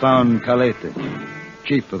teepee, I found Kalete,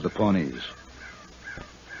 chief of the Pawnees.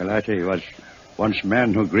 Kalete was once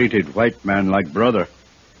man who greeted white man like brother.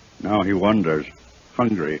 Now he wanders,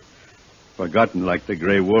 hungry, Forgotten like the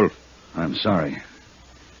gray wolf. I'm sorry.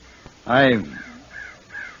 I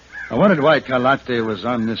wondered why Kalate was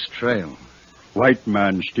on this trail. White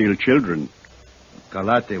man steal children.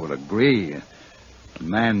 Kalate will agree. A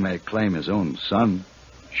man may claim his own son.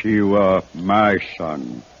 She was my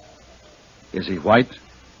son. Is he white?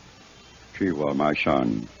 She was my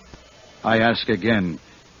son. I ask again,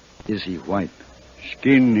 is he white?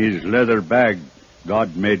 Skin is leather bag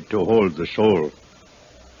God made to hold the soul.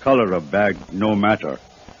 Color of bag no matter.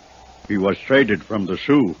 He was traded from the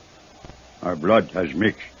Sioux. Our blood has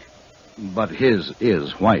mixed. But his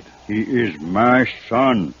is white. He is my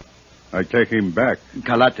son. I take him back.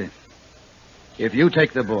 Kalate, if you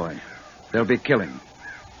take the boy, there'll be killing.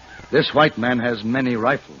 This white man has many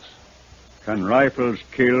rifles. Can rifles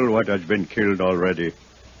kill what has been killed already?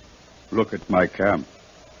 Look at my camp.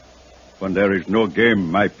 When there is no game,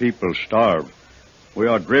 my people starve. We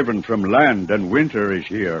are driven from land, and winter is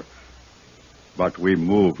here. But we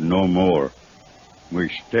move no more. We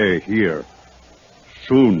stay here.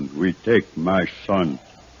 Soon we take my son.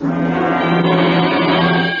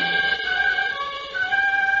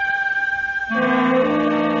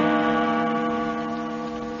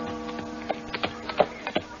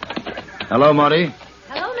 Hello, Marty.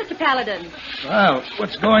 Hello, Mr. Paladin. Well,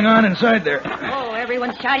 what's going on inside there? Oh,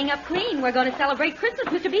 everyone's shining up clean. We're going to celebrate Christmas,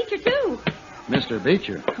 Mr. Beecher, too. Mr.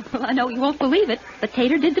 Beecher? Well, I know you won't believe it, but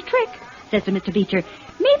Tater did the trick. Says to Mr. Beecher,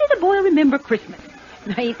 maybe the boy will remember Christmas.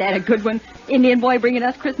 Ain't that a good one? Indian boy bringing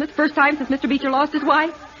us Christmas. First time since Mr. Beecher lost his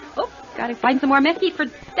wife. Oh, gotta find some more mesquite for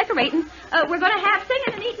decorating. We're going to have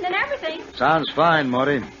singing and eating and everything. Sounds fine,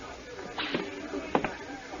 Marty.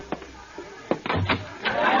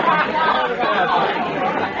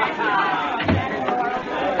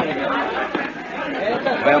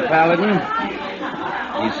 Well, Paladin,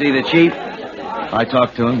 you see the chief? I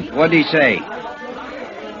talked to him. What'd he say?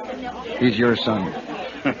 He's your son.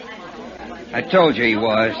 I told you he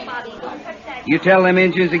was. You tell them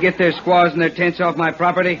Indians to get their squaws and their tents off my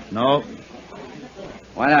property? No.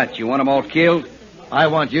 Why not? You want them all killed? I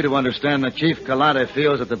want you to understand that Chief Kalate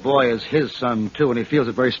feels that the boy is his son, too, and he feels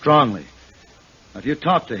it very strongly. If you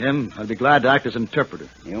talk to him, I'd be glad to act as interpreter.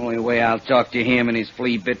 The only way I'll talk to him and his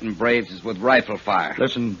flea-bitten braves is with rifle fire.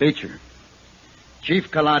 Listen, Beecher.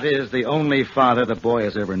 Chief Kalate is the only father the boy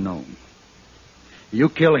has ever known. You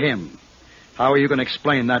kill him. How are you going to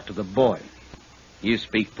explain that to the boy? You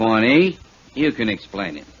speak Pawnee. You can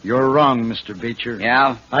explain it. You're wrong, Mr. Beecher.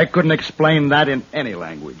 Yeah? I couldn't explain that in any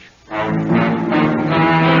language.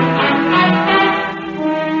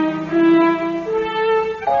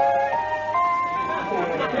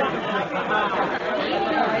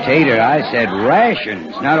 Tater, I said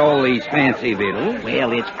rations, not all these fancy victuals.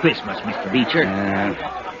 Well, it's Christmas, Mr. Beecher.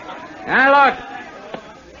 Now,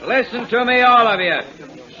 look. Listen to me, all of you.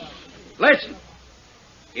 Listen.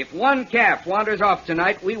 If one calf wanders off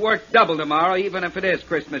tonight, we work double tomorrow, even if it is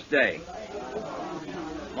Christmas Day.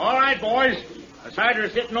 All right, boys. The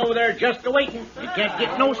cider's sitting over there just a-waiting. You can't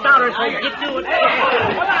get no stouter, so get to it.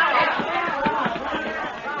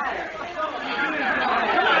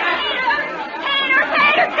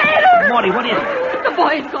 Tater! Marty, what is it? The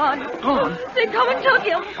boy's gone. Gone? They come and took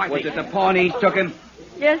him. Was it the Pawnees took him?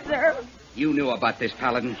 Yes, sir. You knew about this,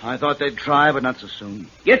 Paladin. I thought they'd try, but not so soon.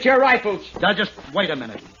 Get your rifles. Now, just wait a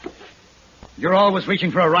minute. You're always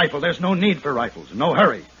reaching for a rifle. There's no need for rifles. No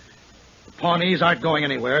hurry. The Pawnees aren't going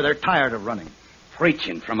anywhere. They're tired of running.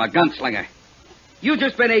 Preaching from a gunslinger. You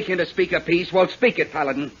just been aching to speak a piece. Well, speak it,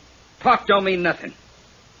 Paladin. Talk don't mean nothing.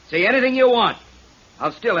 Say anything you want.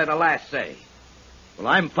 I'll still have the last say. Well,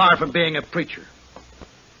 I'm far from being a preacher.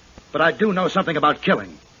 But I do know something about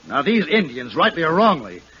killing. Now, these Indians, rightly or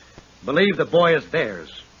wrongly, believe the boy is theirs.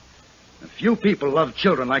 A few people love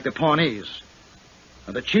children like the Pawnees.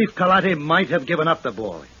 Now, the Chief Kalate might have given up the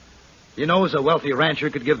boy. He knows a wealthy rancher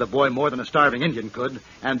could give the boy more than a starving Indian could,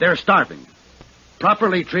 and they're starving.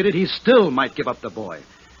 Properly treated, he still might give up the boy.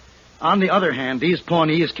 On the other hand, these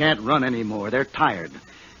Pawnees can't run anymore. They're tired.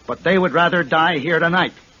 But they would rather die here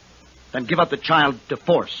tonight than give up the child to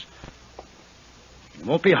force. It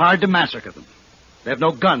won't be hard to massacre them. They have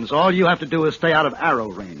no guns. All you have to do is stay out of arrow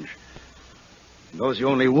range. And those you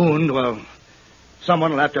only wound, well,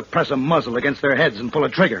 someone will have to press a muzzle against their heads and pull a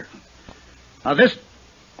trigger. Now, this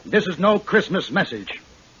is no Christmas message.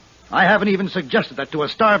 I haven't even suggested that to a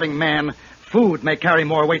starving man, food may carry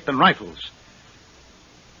more weight than rifles.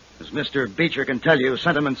 As Mr. Beecher can tell you,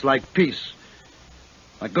 sentiments like peace,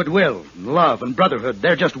 like goodwill, and love, and brotherhood,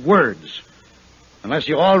 they're just words. Unless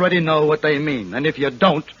you already know what they mean. And if you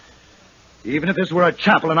don't, even if this were a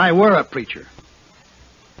chapel and I were a preacher,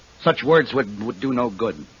 such words would do no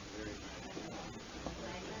good.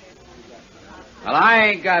 Well, I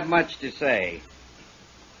ain't got much to say.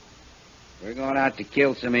 We're going out to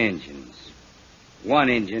kill some Injuns. One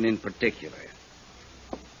Injun in particular.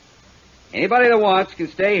 Anybody that wants can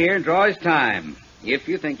stay here and draw his time, if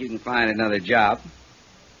you think you can find another job.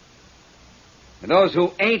 For those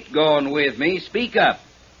who ain't going with me, speak up.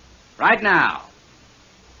 Right now.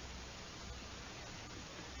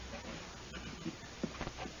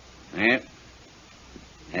 Yep.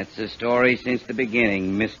 That's the story since the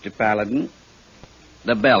beginning, Mr. Paladin.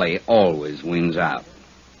 The belly always wins out.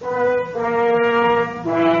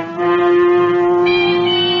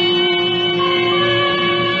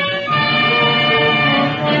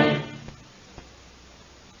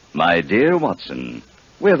 My dear Watson,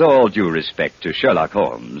 with all due respect to Sherlock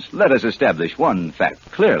Holmes, let us establish one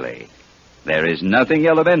fact clearly. There is nothing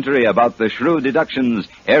elementary about the shrewd deductions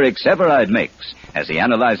Eric Sevareid makes as he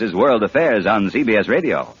analyzes world affairs on CBS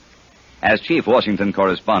Radio. As chief Washington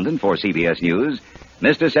correspondent for CBS News,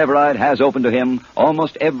 Mr. Sevareid has open to him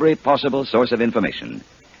almost every possible source of information.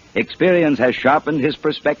 Experience has sharpened his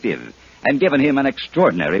perspective and given him an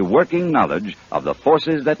extraordinary working knowledge of the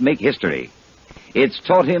forces that make history. It's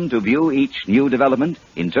taught him to view each new development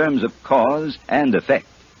in terms of cause and effect.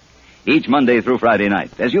 Each Monday through Friday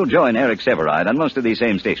night, as you join Eric Sevareid on most of these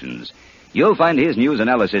same stations, you'll find his news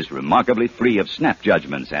analysis remarkably free of snap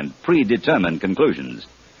judgments and predetermined conclusions.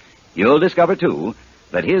 You'll discover, too,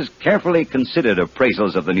 that his carefully considered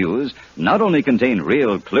appraisals of the news not only contain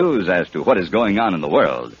real clues as to what is going on in the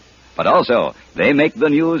world, but also they make the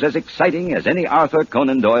news as exciting as any Arthur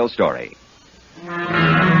Conan Doyle story.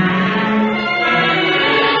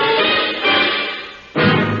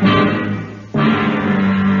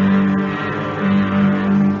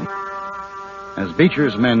 As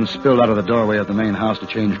Beecher's men spilled out of the doorway of the main house to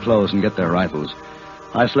change clothes and get their rifles,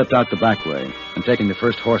 I slipped out the back way and, taking the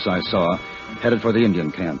first horse I saw, headed for the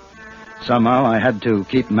Indian camp. Somehow I had to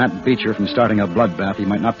keep Matt Beecher from starting a bloodbath he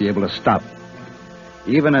might not be able to stop.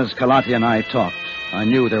 Even as Kalati and I talked, I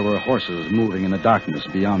knew there were horses moving in the darkness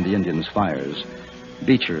beyond the Indians' fires.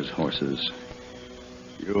 Beecher's horses.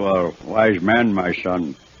 You are a wise man, my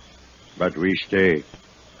son, but we stay.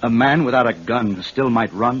 A man without a gun still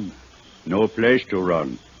might run? No place to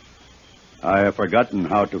run. I have forgotten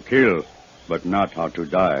how to kill, but not how to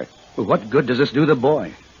die. Well, what good does this do the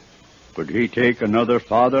boy? Could he take another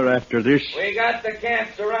father after this? We got the camp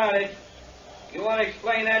surrounded. You want to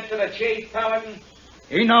explain that to the chief, Paladin?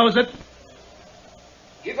 He knows it.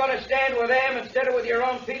 You going to stand with them instead of with your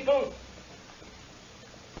own people?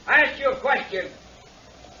 I asked you a question.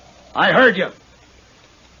 I heard you.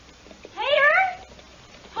 Tater?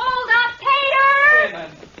 Hold up, Tater!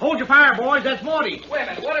 Women. Hold your fire, boys. That's Morty.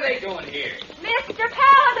 Women, what are they doing here? Mr.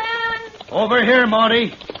 Paladin! Over here,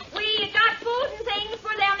 Morty. We got food and things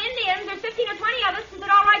for them Indians. There's 15 or 20 of us. Is it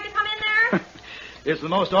all right to come in there? It's the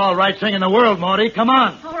most all right thing in the world, Morty. Come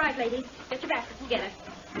on. All right, ladies. Get your baskets and get it.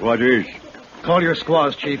 What is? Call your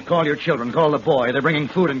squaws, Chief. Call your children. Call the boy. They're bringing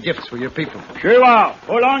food and gifts for your people. Shiva,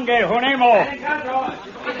 Holonge, Honemo.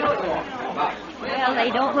 Well, they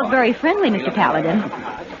don't look very friendly, Mr. Paladin.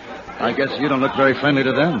 I guess you don't look very friendly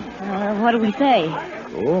to them. What do we say?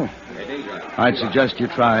 Oh. I'd suggest you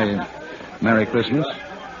try Merry Christmas.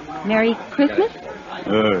 Merry Christmas?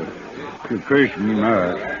 Christmas.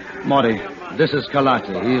 Morty, this is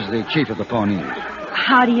Kalati. He's the chief of the Pawnees.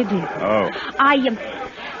 How do you do? Oh. I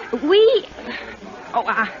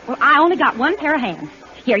only got one pair of hands.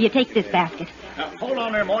 Here, you take this basket. Hold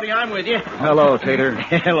on there, Morty. I'm with you. Hello, Tater.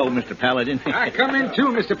 Hello, Mr. Paladin. I come in too,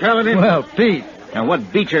 Mr. Paladin. Well, Pete. Now,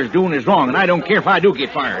 what Beecher's doing is wrong, and I don't care if I do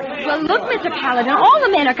get fired. Well, look, Mr. Paladin, all the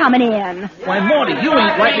men are coming in. Why, Morty, you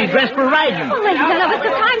ain't rightly dressed for riding. Well, ladies, none of us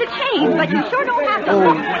have time to change, but you sure don't have to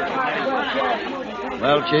look.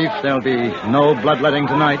 Well, Chief, there'll be no bloodletting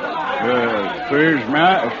tonight.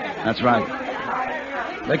 Christmas? That's right.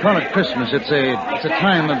 They call it Christmas. It's a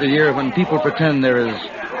time of the year when people pretend there is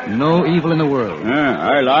no evil in the world. Yeah,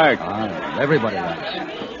 I like. Everybody likes.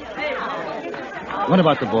 What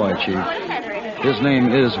about the boy, Chief? His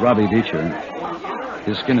name is Robbie Beecher.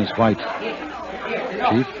 His skin is white.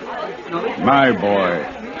 Chief? My boy.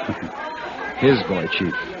 His boy,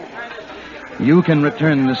 Chief. You can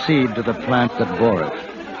return the seed to the plant that bore it.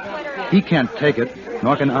 He can't take it,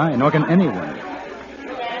 nor can I, nor can anyone.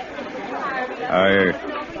 I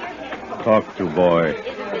talk to boy.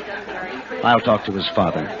 I'll talk to his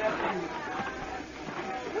father.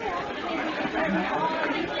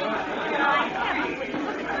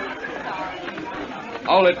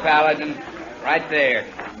 Hold it, Paladin. Right there.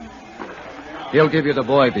 He'll give you the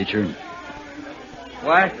boy, Beecher.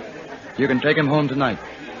 What? You can take him home tonight.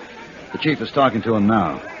 The chief is talking to him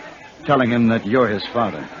now, telling him that you're his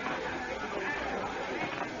father.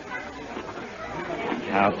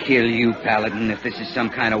 I'll kill you, Paladin, if this is some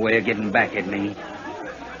kind of way of getting back at me.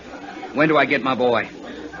 When do I get my boy?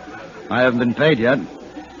 I haven't been paid yet.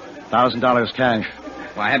 $1,000 cash.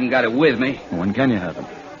 Well, I haven't got it with me. Well, when can you have it?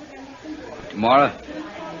 Tomorrow?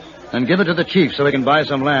 Then give it to the chief so he can buy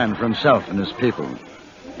some land for himself and his people.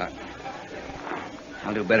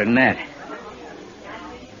 I'll do better than that.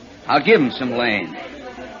 I'll give him some land.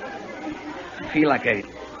 I feel like I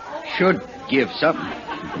should give something.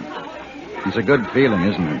 It's a good feeling,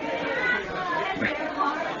 isn't it?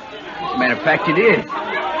 As a matter of fact, it is.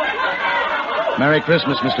 Merry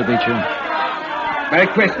Christmas, Mr. Beecher. Merry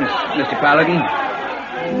Christmas, Mr. Paladin.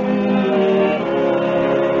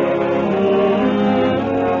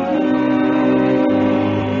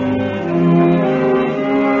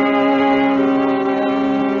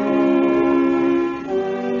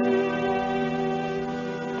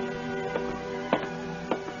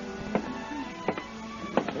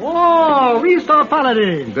 Oh, Mr.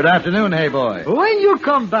 Paladin. Good afternoon, hey boy. When you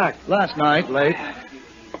come back? Last night, late.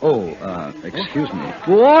 Oh, excuse me.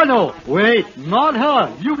 Oh, no. Wait, not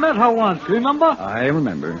her. You met her once, remember? I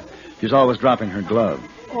remember. She's always dropping her glove.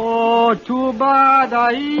 Oh, too bad.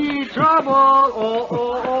 I eat trouble.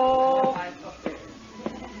 Oh.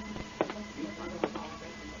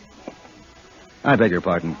 I beg your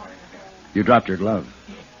pardon. You dropped your glove.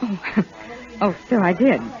 Oh, sir, I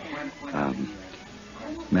did.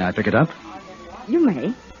 May I pick it up? You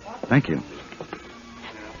may. Thank you.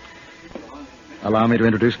 Allow me to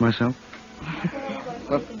introduce myself?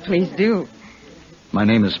 Well, please do. My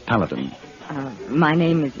name is Paladin. My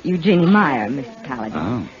name is Eugenie Meyer, Mr. Paladin.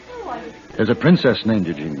 Oh. There's a princess named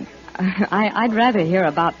Eugenie. I'd rather hear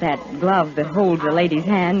about that glove that holds a lady's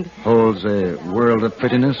hand. Holds a world of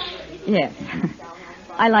prettiness? Yes.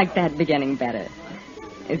 I like that beginning better.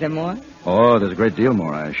 Is there more? Oh, there's a great deal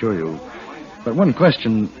more, I assure you. But one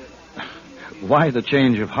question, why the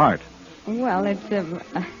change of heart? Well,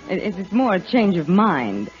 it's more a change of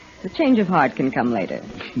mind. The change of heart can come later.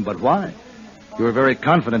 But why? You were very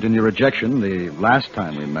confident in your rejection the last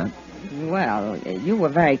time we met. Well, you were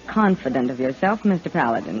very confident of yourself, Mr.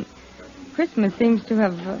 Paladin. Christmas seems to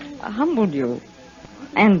have humbled you.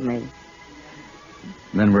 And me.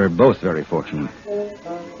 Then we're both very fortunate.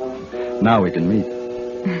 Now we can meet.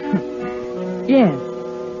 Yes.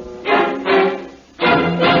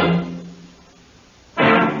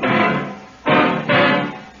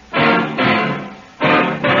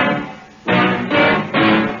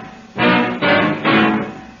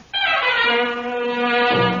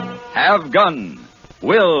 Have Gun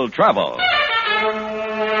Will Travel.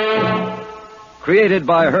 Created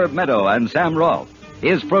by Herb Meadow and Sam Rolfe,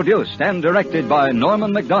 is produced and directed by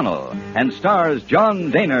Norman McDonnell and stars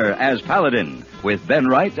John Daner as Paladin with Ben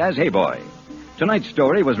Wright as Hayboy. Tonight's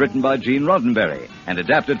story was written by Gene Roddenberry and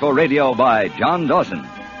adapted for radio by John Dawson.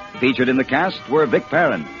 Featured in the cast were Vic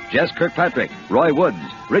Perrin, Jess Kirkpatrick, Roy Woods,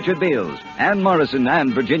 Richard Beals, Ann Morrison,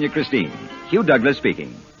 and Virginia Christine. Hugh Douglas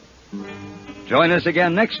speaking. Join us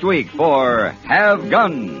again next week for Have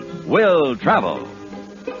Gun Will Travel.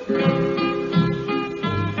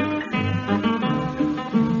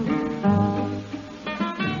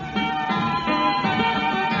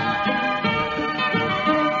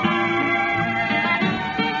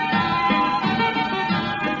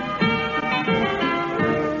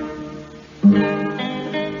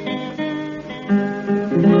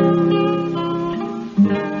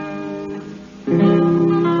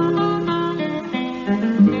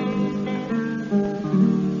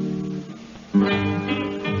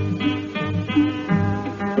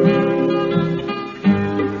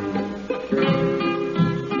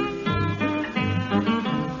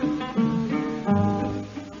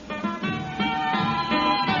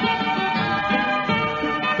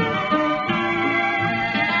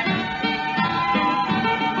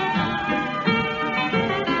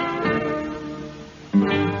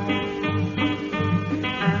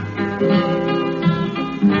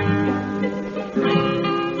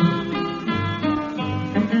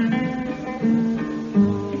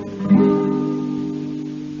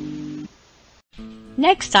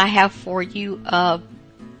 Next I have for you,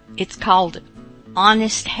 it's called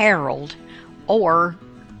Honest Harold, or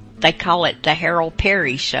they call it the Harold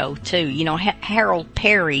Perry Show, too. You know, Harold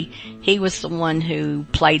Perry, he was the one who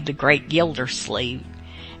played the Great Gildersleeve.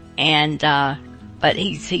 And, but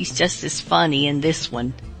he's just as funny in this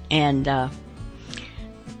one. And,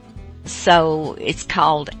 so it's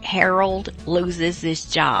called Harold Loses His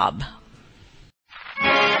Job.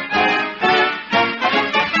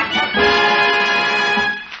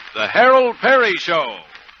 The Harold Perry Show.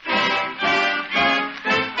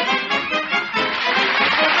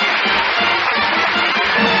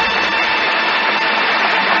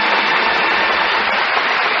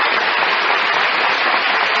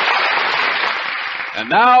 And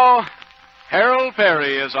now, Harold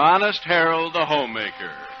Perry as Honest Harold the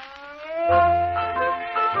Homemaker.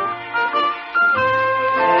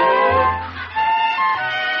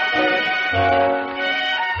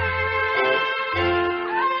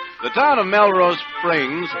 The town of Melrose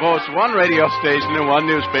Springs boasts one radio station and one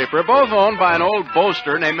newspaper, both owned by an old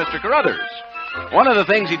boaster named Mr. Carruthers. One of the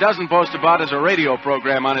things he doesn't boast about is a radio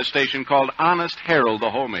program on his station called Honest Harold the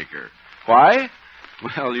Homemaker. Why?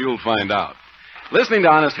 Well, you'll find out. Listening to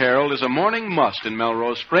Honest Harold is a morning must in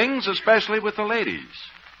Melrose Springs, especially with the ladies.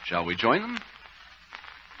 Shall we join them?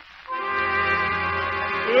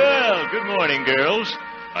 Well, good morning, girls.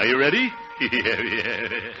 Are you ready?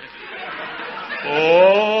 Yeah.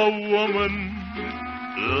 Oh, woman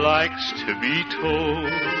likes to be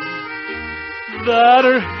told that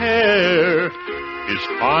her hair is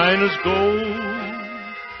fine as gold.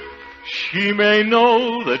 She may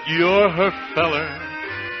know that you're her feller,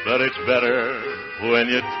 but it's better when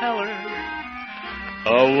you tell her.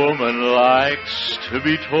 A woman likes to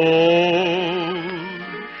be told.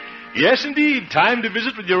 Yes, indeed. Time to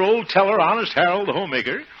visit with your old teller, Honest Harold the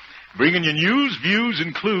Homemaker, bringing you news, views,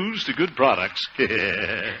 and clues to good products. By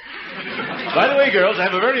the way, girls, I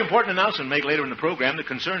have a very important announcement to make later in the program that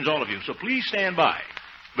concerns all of you, so please stand by.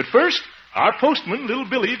 But first, our postman, Little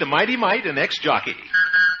Billy, the mighty mite, and ex-jockey.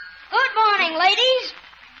 Good morning, ladies.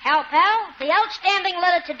 Hal Pal, the outstanding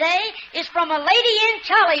letter today is from a lady in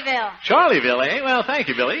Charlieville. Charlieville, eh? Well, thank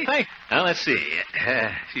you, Billy. Now, let's see.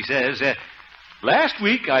 She says, last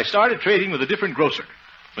week I started trading with a different grocer.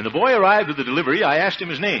 When the boy arrived with the delivery, I asked him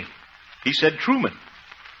his name. He said Truman.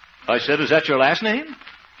 I said, is that your last name?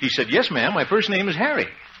 He said, yes, ma'am, my first name is Harry.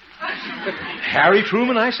 Harry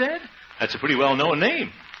Truman, I said? That's a pretty well-known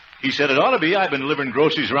name. He said, it ought to be. I've been delivering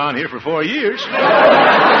groceries around here for 4 years.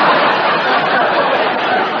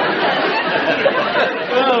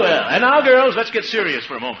 Well, and now, girls, let's get serious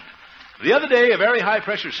for a moment. The other day, a very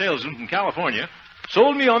high-pressure salesman from California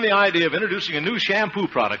sold me on the idea of introducing a new shampoo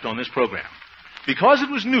product on this program. Because it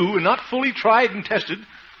was new and not fully tried and tested,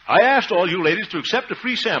 I asked all you ladies to accept a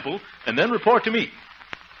free sample and then report to me.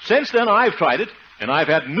 Since then, I've tried it, and I've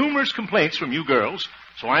had numerous complaints from you girls,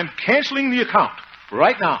 so I'm canceling the account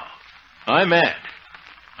right now. I'm mad.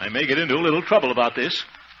 I may get into a little trouble about this,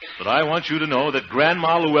 but I want you to know that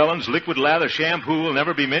Grandma Llewellyn's liquid lather shampoo will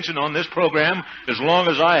never be mentioned on this program as long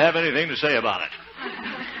as I have anything to say about it.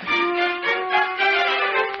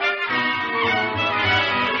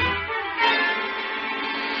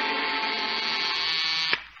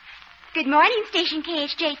 Good morning, Station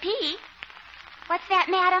KHJP. What's that,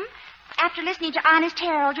 madam? After listening to Honest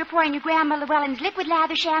Harold, you're pouring your Grandma Llewellyn's liquid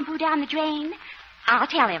lather shampoo down the drain? I'll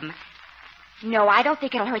tell him. No, I don't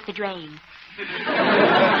think it'll hurt the drain.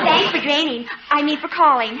 Thanks for draining. I mean for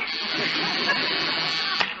calling.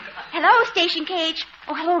 Hello, Station KH.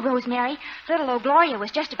 Oh, hello, Rosemary. Little old Gloria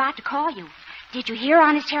was just about to call you. Did you hear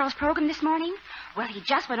Honest Harold's program this morning? Well, he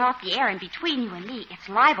just went off the air, and between you and me, it's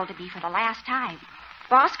liable to be for the last time.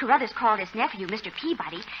 Boss Carruthers called his nephew, Mr.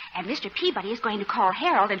 Peabody, and Mr. Peabody is going to call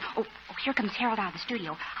Harold, and... Oh, here comes Harold out of the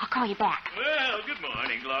studio. I'll call you back. Well, good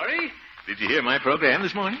morning, Glory. Did you hear my program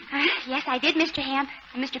this morning? Yes, I did, Mr. Hamp.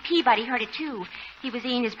 And Mr. Peabody heard it, too. He was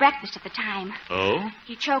eating his breakfast at the time. Oh?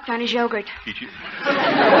 He choked on his yogurt. He did,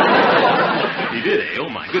 eh? Oh,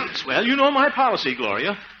 my goodness. Well, you know my policy,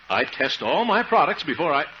 Gloria. I test all my products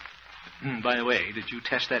before I... By the way, did you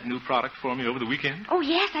test that new product for me over the weekend? Oh,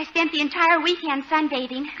 yes, I spent the entire weekend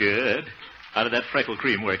sunbathing. Good. How did that freckle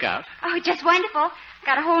cream work out? Oh, just wonderful.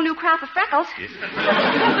 Got a whole new crop of freckles.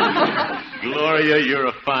 Yeah. Gloria, you're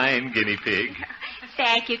a fine guinea pig.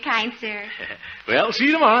 Thank you, kind sir. Well, see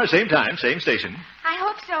you tomorrow, same time, same station. I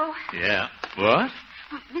hope so. Yeah. What?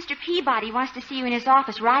 Mr. Peabody wants to see you in his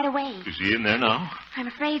office right away. Is he in there now? I'm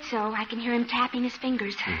afraid so. I can hear him tapping his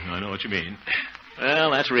fingers. I know what you mean.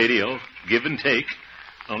 Well, that's radio. Give and take.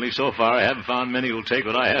 Only so far I haven't found many who'll take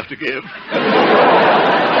what I have to give.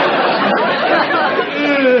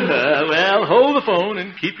 Well, hold the phone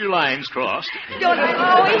and keep your lines crossed. Don't I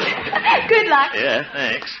always? Good luck. Yeah,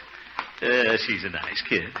 thanks. She's a nice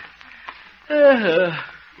kid.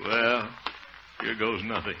 Well, here goes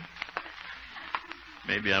nothing.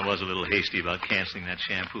 Maybe I was a little hasty about canceling that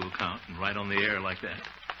shampoo account and right on the air like that.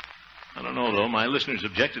 I don't know, though. My listeners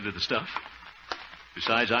objected to the stuff.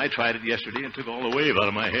 Besides, I tried it yesterday and took all the wave out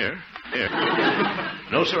of my hair. Here.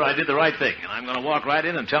 No, sir, I did the right thing, and I'm going to walk right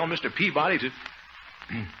in and tell Mr. Peabody to...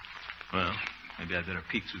 Well, maybe I'd better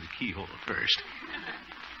peek through the keyhole first.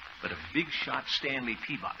 But if big shot Stanley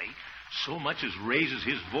Peabody so much as raises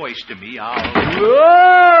his voice to me, I'll...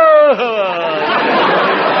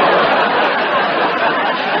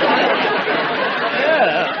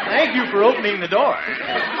 Yeah, thank you for opening don't mean the door.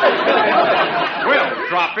 Will,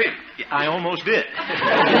 drop in. I almost did.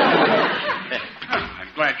 I'm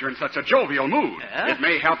glad you're in such a jovial mood. It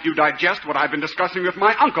may help you digest what I've been discussing with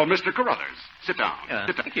my uncle, Mr. Carruthers. Sit down.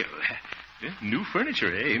 Sit down. Thank you. New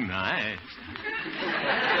furniture, eh? Nice.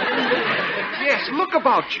 Yes, look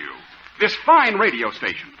about you. This fine radio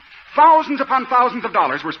station. Thousands upon thousands of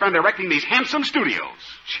dollars were spent erecting these handsome studios.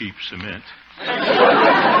 Cheap cement.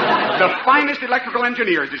 The finest electrical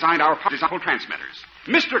engineers designed our powerful transmitters.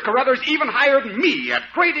 Mr. Carruthers even hired me at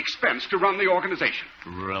great expense to run the organization.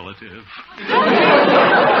 Relative.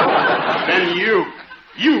 Then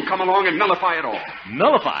you come along and nullify it all.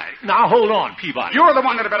 Nullify? Now hold on, Peabody. You're the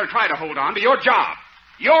one that had better try to hold on to your job.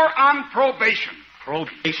 You're on probation.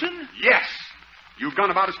 Probation? Yes. You've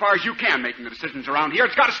gone about as far as you can making the decisions around here.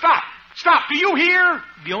 It's got to stop. Stop. Do you hear?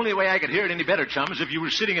 The only way I could hear it any better, chum, is if you were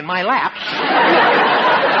sitting in my lap.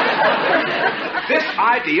 This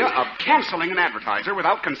idea of canceling an advertiser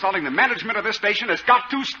without consulting the management of this station has got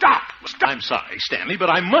to stop. I'm sorry, Stanley, but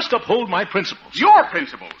I must uphold my principles. Your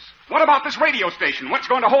principles? What about this radio station? What's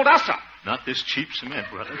going to hold us up? Not this cheap cement,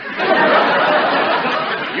 brother.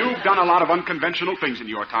 You've done a lot of unconventional things in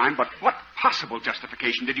your time, but what possible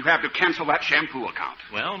justification did you have to cancel that shampoo account?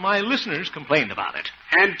 Well, my listeners complained about it.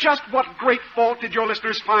 And just what great fault did your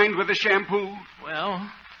listeners find with the shampoo? Well,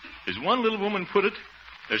 as one little woman put it,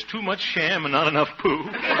 there's too much sham and not enough poo.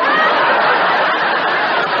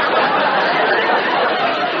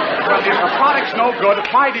 Well, if the product's no good,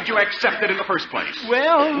 why did you accept it in the first place?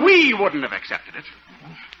 Well, we wouldn't have accepted it.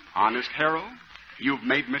 Honest Harold, you've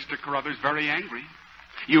made Mr. Carruthers very angry.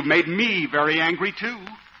 You've made me very angry, too.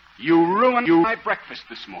 You ruined my breakfast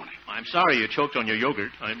this morning. I'm sorry you choked on your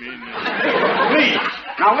yogurt. Please,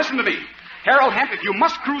 now listen to me. Harold Hemp, if you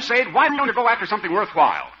must crusade, why don't you go after something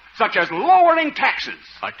worthwhile, such as lowering taxes?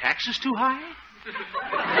 Are taxes too high?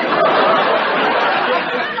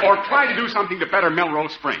 Or try to do something to better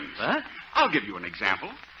Melrose Springs. Huh? I'll give you an example.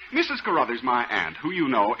 Mrs. Carruthers, my aunt, who you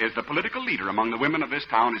know is the political leader among the women of this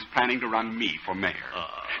town, is planning to run me for mayor.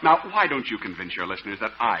 Now, why don't you convince your listeners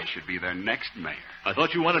that I should be their next mayor? I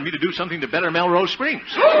thought you wanted me to do something to better Melrose Springs.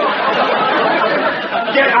 Get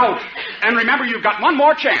out! And remember, you've got one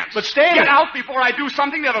more chance. But Stan... Get out before I do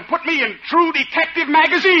something that'll put me in True Detective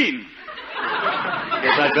magazine.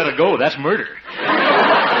 Guess I'd better go. That's murder.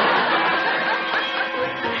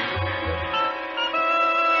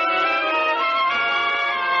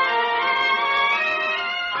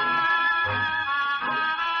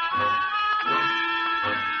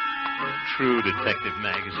 True Detective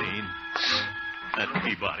magazine. That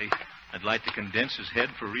Peabody. I'd like to condense his head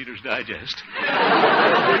for Reader's Digest.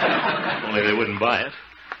 Only they wouldn't buy it.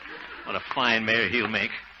 What a fine mayor he'll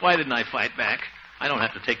make. Why didn't I fight back? I don't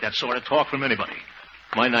have to take that sort of talk from anybody.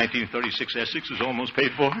 My 1936 Essex is almost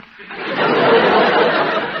paid for.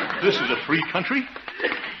 This is a free country. Of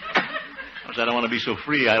course, I don't want to be so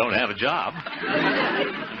free I don't have a job.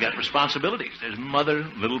 I've got responsibilities. There's Mother,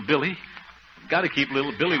 little Billy. Got to keep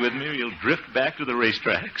little Billy with me or he'll drift back to the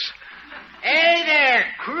racetracks. Hey there,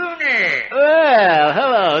 crooner. Well,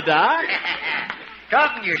 hello, Doc.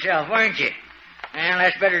 Talking to yourself, weren't you? Well,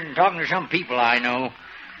 that's better than talking to some people I know.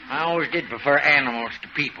 I always did prefer animals to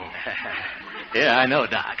people. Yeah, I know,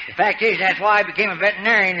 Doc. The fact is, that's why I became a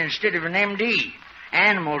veterinarian instead of an M.D.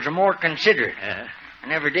 Animals are more considerate. I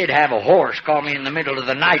never did have a horse call me in the middle of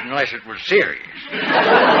the night unless it was serious.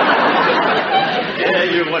 Yeah,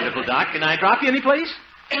 you're wonderful, Doc. Can I drop you any place?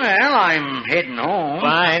 Well, I'm heading home.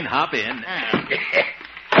 Fine, hop in.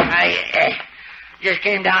 I just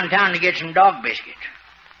came downtown to get some dog biscuits.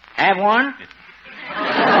 Have one?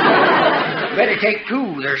 Better take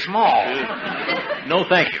two. They're small. No,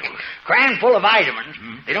 thank you. Crammed full of vitamins.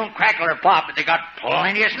 They don't crackle or pop, but they got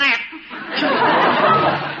plenty of snap.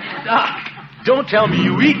 Doc, don't tell me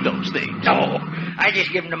you eat those things. No, I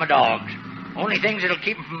just give them to my dogs. Only things that'll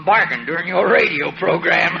keep them from barking during your radio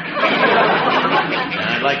program.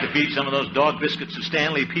 I'd like to feed some of those dog biscuits to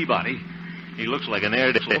Stanley Peabody. He looks like an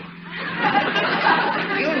heir to... You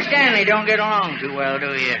and Stanley don't get along too well,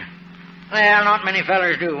 do you? Well, not many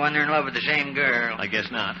fellers do when they're in love with the same girl. I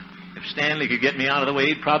guess not. If Stanley could get me out of the way,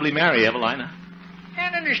 he'd probably marry Evelina.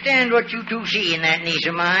 Can't understand what you two see in that niece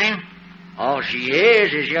of mine. All she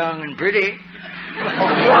is young and pretty.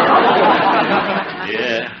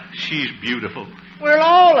 Yeah, she's beautiful. Well,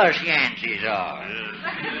 all us Yanceys are.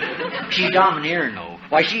 She's domineering, though.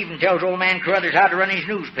 Why, she even tells old man Carruthers how to run his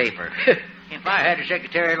newspaper. If I had a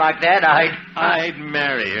secretary like that, I'd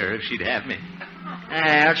marry her if she'd have me.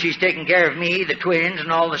 Well, she's taking care of me, the twins,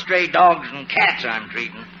 and all the stray dogs and cats I'm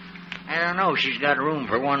treating. I don't know. She's got room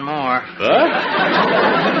for one more. What?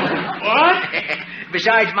 What?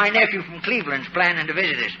 Besides, my nephew from Cleveland's planning to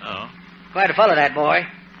visit us. Oh? Quite a fellow, that boy.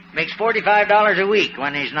 Makes $45 a week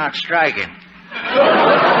when he's not striking.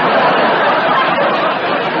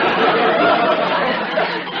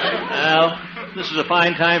 Well, this is a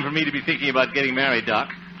fine time for me to be thinking about getting married, Doc.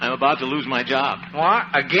 I'm about to lose my job. What?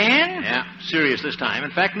 Again? Yeah, serious this time.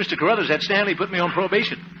 In fact, Mr. Carruthers had Stanley put me on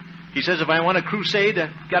probation. He says if I want a crusade,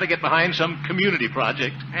 I've got to get behind some community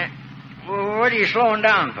project. Well, what are you slowing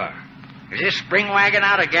down for? Is this spring wagon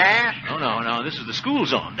out of gas? No. This is the school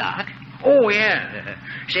zone, Doc. Oh, yeah.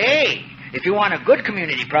 Say, if you want a good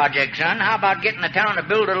community project, son, how about getting the town to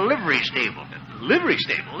build a livery stable? Livery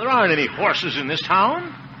stable? There aren't any horses in this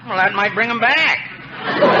town. Well, that might bring them back.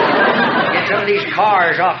 Get some of these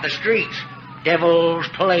cars off the streets. Devil's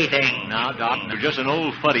plaything. Now, Doc, they're just an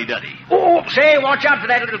old fuddy-duddy. Oh, say, watch out for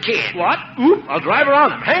that little kid. What? Oop, I'll drive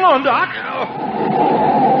around him. Hang on, Doc.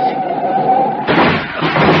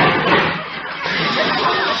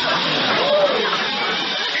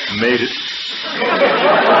 Made it.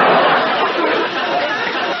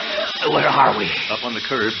 Where are we? Up on the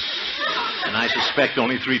curb. And I suspect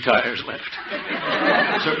only 3 tires left.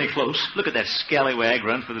 Certainly close. Look at that scallywag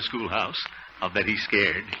run for the schoolhouse. I'll bet he's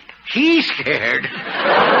scared. He's scared? There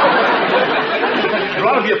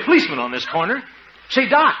ought to be a policeman on this corner. Say,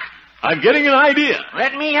 Doc, I'm getting an idea.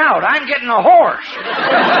 Let me out. I'm getting a horse.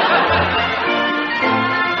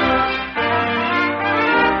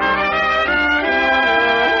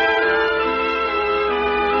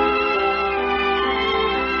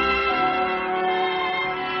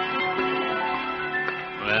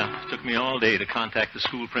 Took me all day to contact the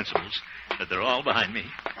school principals, but they're all behind me.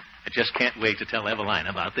 I just can't wait to tell Evelina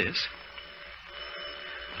about this.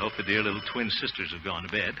 I hope the dear little twin sisters have gone to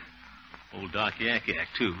bed. Old Doc Yak,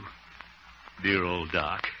 too. Dear old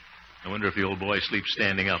Doc. I wonder if the old boy sleeps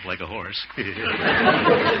standing up like a horse.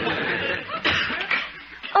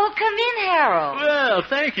 Oh, come in, Harold. Well,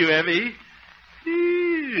 thank you, Evie.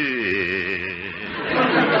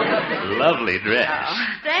 Lovely dress. Oh,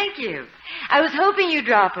 thank you. I was hoping you'd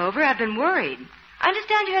drop over. I've been worried. I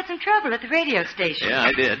understand you had some trouble at the radio station. Yeah,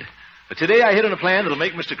 I did. But today I hit on a plan that'll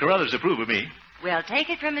make Mr. Carruthers approve of me. Well, take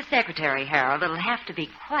it from the secretary, Harold. It'll have to be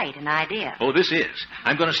quite an idea. Oh, this is.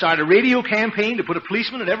 I'm going to start a radio campaign to put a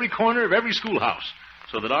policeman at every corner of every schoolhouse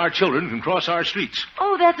so that our children can cross our streets.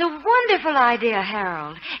 Oh, that's a wonderful idea,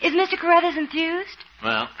 Harold. Is Mr. Carruthers enthused?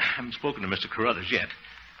 Well, I haven't spoken to Mr. Carruthers yet.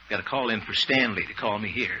 Got to call in for Stanley to call me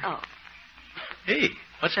here. Oh. Hey,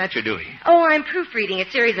 what's that you're doing? Oh, I'm proofreading a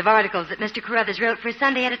series of articles that Mr. Carruthers wrote for a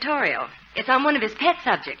Sunday editorial. It's on one of his pet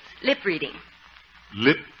subjects, lip reading.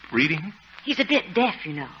 Lip reading? He's a bit deaf,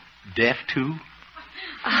 you know. Deaf, too?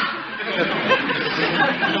 Well,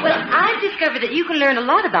 I've discovered that you can learn a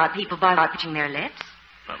lot about people by watching their lips.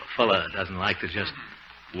 Well, a fella doesn't like to just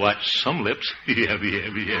watch some lips. Yeah.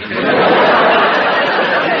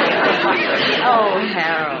 Oh,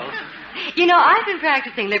 Harold. You know, I've been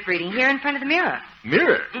practicing lip reading here in front of the mirror.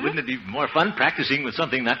 Mirror? Mm-hmm. Wouldn't it be more fun practicing with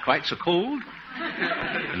something not quite so cold?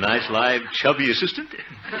 A nice, live, chubby assistant?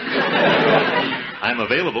 I'm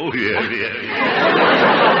available. Yeah.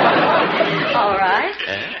 All right.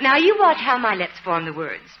 Now, you watch how my lips form the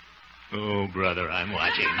words. Oh, brother, I'm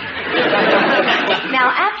watching. Now,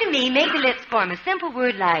 after me, make the lips form a simple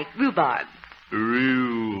word like rhubarb.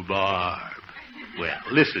 Rhubarb. Well,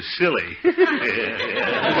 this is silly. No,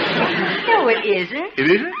 it isn't. It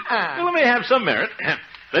isn't? Well, it may have some merit.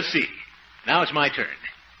 Let's see. Now it's my turn.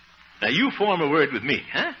 Now, you form a word with me,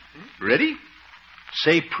 huh? Ready?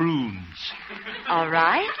 Say prunes. All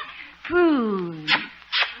right. Prunes.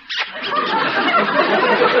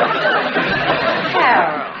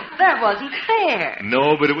 Harold, that wasn't fair.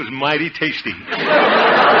 No, but it was mighty tasty.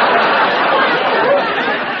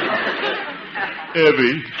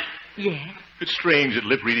 Evie. Yes? It's strange that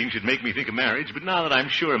lip reading should make me think of marriage, but now that I'm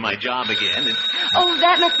sure of my job again... Oh,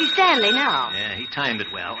 that must be Stanley now. Yeah, he timed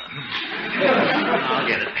it well. I'll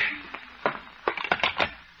get it.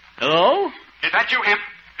 Hello? Is that you, Hemp?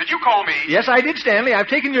 Did you call me? Yes, I did, Stanley. I've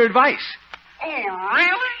taken your advice. Oh,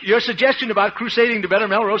 really? Your suggestion about crusading to better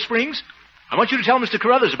Melrose Springs? I want you to tell Mr.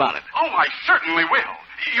 Carruthers about it. Oh, I certainly will.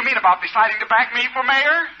 You mean about deciding to back me for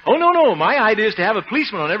mayor? Oh, no. My idea is to have a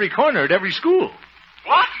policeman on every corner at every school.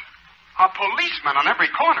 What? A policeman on every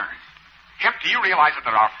corner? Hemp, do you realize that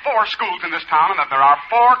there are 4 schools in this town and that there are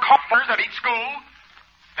 4 corners at each school?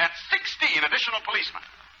 That's 16 additional policemen.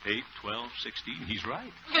 8, 12, 16. He's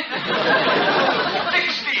right. 16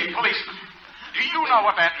 policemen. Do you know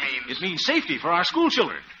what that means? It means safety for our school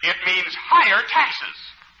children. It means higher taxes.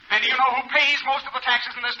 And do you know who pays most of the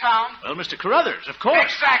taxes in this town? Well, Mr. Carruthers, of course.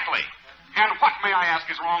 Exactly. And what, may I ask,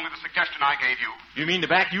 is wrong with the suggestion I gave you? You mean to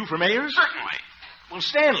back you for mayor? Certainly. Well,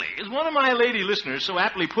 Stanley, as one of my lady listeners so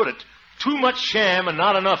aptly put it, too much sham and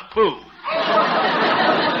not enough poo.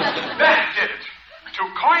 That did it. To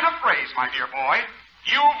coin a phrase, my dear boy,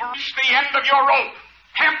 you've reached the end of your rope.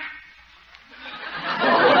 Hemp.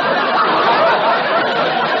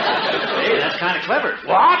 Hey, that's kind of clever.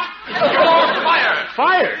 What? You're fired.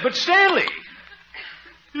 Fired? But Stanley!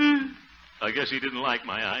 I guess he didn't like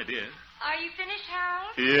my idea. Are you finished,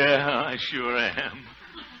 Harold? Yeah, I sure am.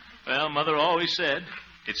 Well, Mother always said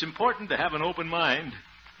it's important to have an open mind,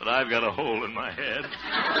 but I've got a hole in my head.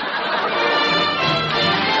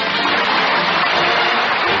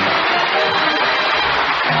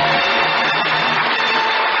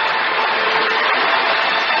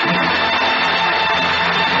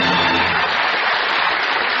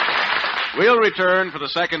 We'll return for the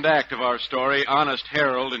second act of our story, Honest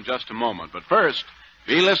Harold, in just a moment. But first,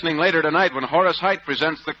 be listening later tonight when Horace Heidt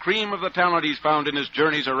presents the cream of the talent he's found in his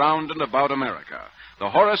journeys around and about America. The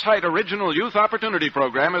Horace Heidt Original Youth Opportunity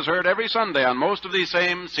Program is heard every Sunday on most of these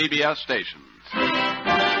same CBS stations.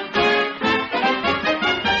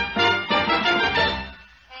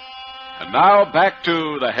 And now, back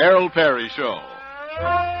to the Harold Perry Show.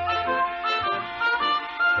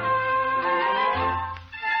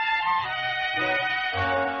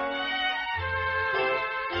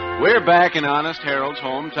 We're back in Honest Harold's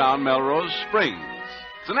hometown, Melrose Springs.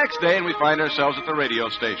 It's the next day, and we find ourselves at the radio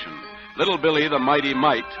station. Little Billy, the mighty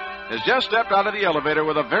mite, has just stepped out of the elevator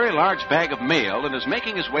with a very large bag of mail and is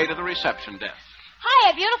making his way to the reception desk.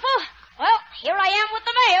 Hiya, beautiful. Well, here I am with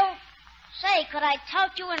the mail. Say, could I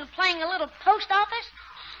tout you in playing a little post office?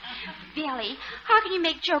 Billy, how can you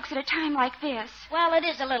make jokes at a time like this? Well, it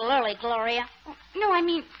is a little early, Gloria. No, I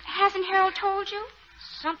mean, hasn't Harold told you?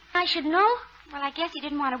 Something I should know? Well, I guess he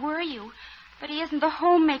didn't want to worry you, but he isn't the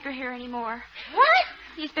homemaker here anymore. What?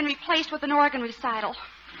 He's been replaced with an organ recital.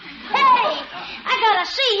 Hey, I gotta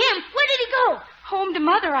see him. Where did he go? Home to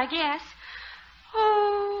Mother, I guess.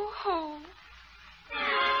 Ho, ho.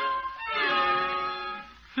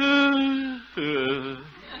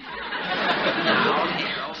 Now,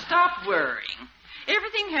 Harold, stop worrying.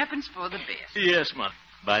 Everything happens for the best. Yes, Mother.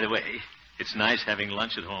 By the way, it's nice having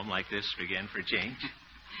lunch at home like this again for a change.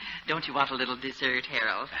 Don't you want a little dessert,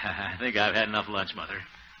 Harold? I think I've had enough lunch, Mother.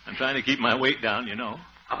 I'm trying to keep my weight down, you know.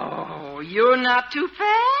 Oh, you're not too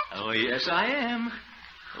fat? Oh, yes, I am.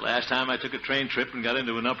 The last time I took a train trip and got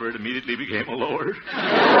into an upper, it immediately became a lower.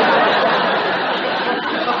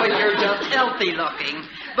 Oh, you're just healthy looking.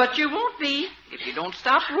 But you won't be if you don't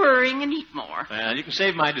stop worrying and eat more. Well, you can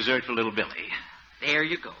save my dessert for little Billy. There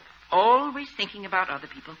you go. Always thinking about other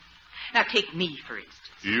people. Now, take me, for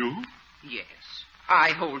instance. You? Yes.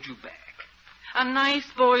 I hold you back. A nice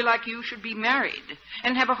boy like you should be married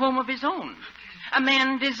and have a home of his own. A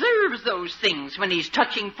man deserves those things when he's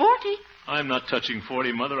touching 40. I'm not touching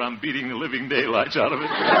 40, Mother. I'm beating the living daylights out of it.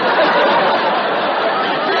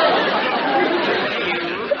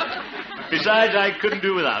 Besides, I couldn't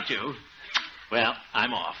do without you. Well,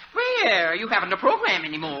 I'm off. Where? You haven't a program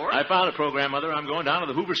anymore. I found a program, Mother. I'm going down to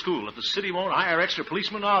the Hoover School. If the city won't hire extra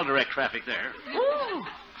policemen, I'll direct traffic there.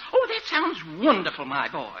 Oh, that sounds wonderful, my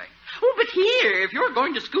boy. Oh, but here, if you're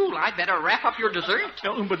going to school, I'd better wrap up your dessert.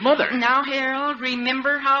 No, but, Mother... Now, Harold,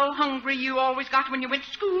 remember how hungry you always got when you went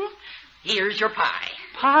to school? Here's your pie.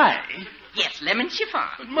 Pie? Yes, lemon chiffon.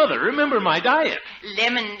 But, Mother, remember my diet.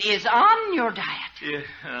 Lemon is on your diet. Yeah,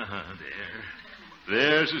 there.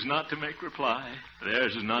 Theirs is not to make reply.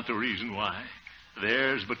 Theirs is not to reason why.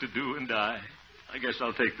 Theirs but to do and die. I guess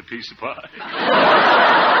I'll take the piece of pie.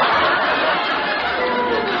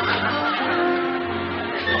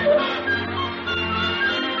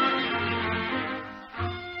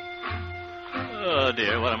 Oh,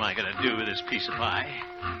 dear, what am I going to do with this piece of pie?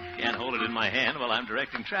 Can't hold it in my hand while I'm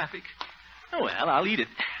directing traffic. Oh, well, I'll eat it.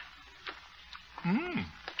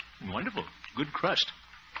 Wonderful. Good crust.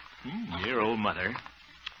 Dear old Mother.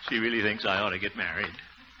 She really thinks I ought to get married.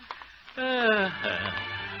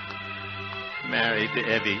 Married to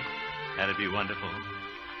Evie. That'd be wonderful.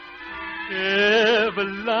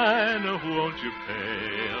 Evelina, won't you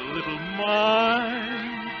pay a little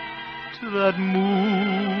mind to that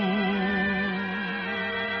moon?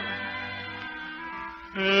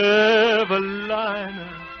 Evelina,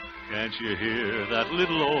 can't you hear that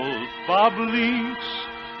little old bobolink's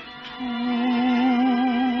tune?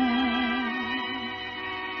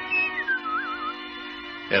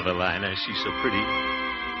 Evelina, she's so pretty.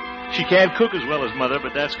 She can't cook as well as Mother,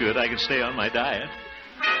 but that's good. I can stay on my diet.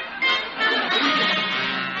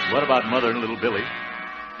 What about Mother and little Billy?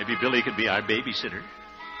 Maybe Billy could be our babysitter.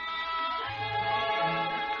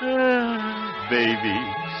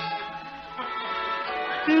 Babies.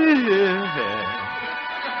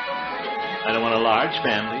 I don't want a large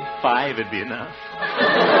family. 5 would be enough.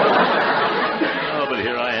 Oh, but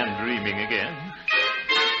here I am dreaming again.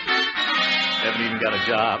 Haven't even got a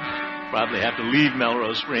job. Probably have to leave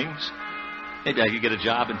Melrose Springs. Maybe I could get a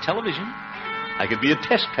job in television. I could be a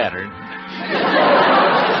test pattern.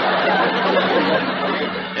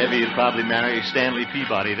 Evie would probably marry Stanley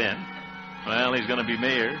Peabody then. Well, he's going to be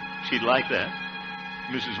mayor. She'd like that.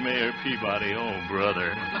 Mrs. Mayor Peabody, oh,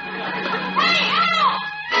 brother.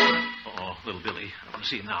 Oh, little Billy. I want to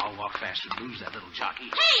see him now. I'll walk faster and lose that little jockey.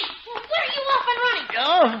 Hey, where are you off and running?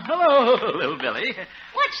 Oh, hello, little Billy.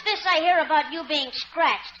 What's this I hear about you being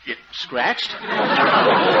scratched? Scratched?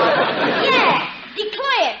 Yeah,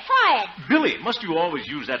 declared, fired. Billy, must you always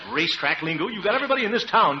use that racetrack lingo? You got everybody in this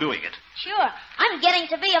town doing it. Sure, I'm getting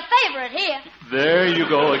to be a favorite here. There you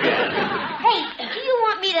go again. Hey, do you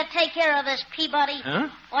want me to take care of this Peabody? Huh?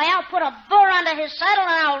 Why, I'll put a burr under his saddle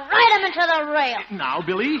and I'll ride him into the rail. Now,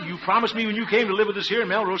 Billy, you promised me when you came to live with us here in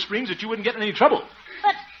Melrose Springs that you wouldn't get in any trouble.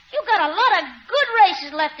 But you got a lot of good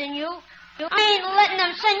races left in you. I ain't letting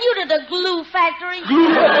them send you to the glue factory.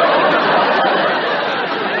 Glue?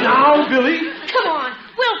 Now, Billy. Come on,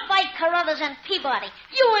 we'll fight Carruthers and Peabody.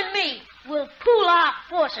 You and me. We'll pool our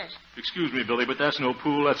forces. Excuse me, Billy, but that's no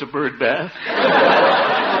pool. That's a bird bath.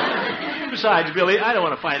 Besides, Billy, I don't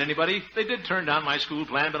want to fight anybody. They did turn down my school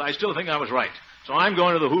plan, but I still think I was right. So I'm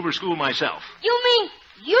going to the Hoover School myself. You mean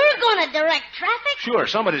you're going to direct traffic? Sure,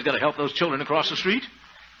 somebody's got to help those children across the street.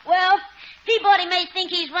 Well, Peabody may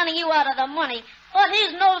think he's running you out of the money, but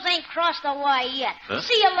his nose ain't crossed the Y yet. Huh?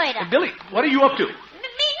 See you later. Billy, what are you up to? Me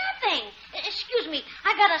nothing. Excuse me,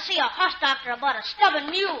 I gotta see a horse doctor about a stubborn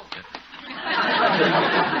mule.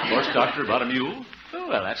 Horse doctor about a mule? Oh,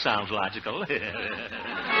 well, that sounds logical.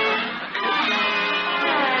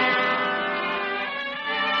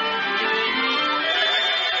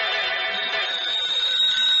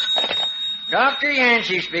 Dr.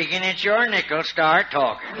 Yancey speaking. It's your nickel. Start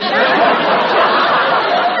talking. Doc,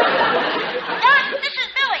 this is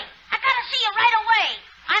Billy. I gotta see you right away.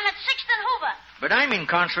 I'm at 6th and Hoover. But I'm in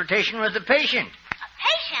consultation with the patient. A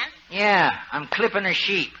patient? Yeah, I'm clipping a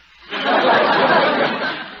sheep.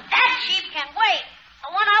 That sheep can wait. The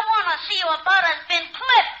one I want to see you about has been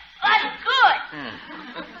clipped. That's good.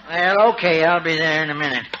 Well, okay, I'll be there in a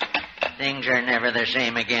minute. Things are never the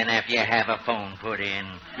same again after you have a phone put in.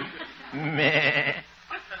 Meh.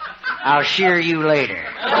 I'll shear you later.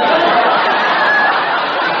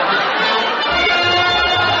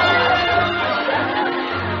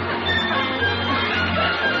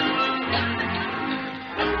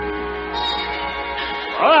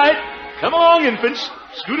 All right. Come along, infants.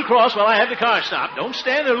 Scoot across while I have the car stopped. Don't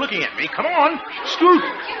stand there looking at me. Come on. Scoot.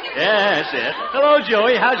 Yeah, that's it. Hello,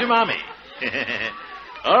 Joey. How's your mommy?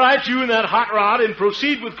 All right, you and that hot rod, and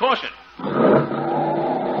proceed with caution.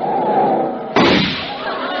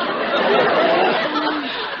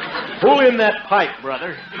 Pull in that pipe,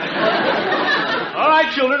 brother. All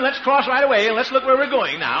right, children, let's cross right away, and let's look where we're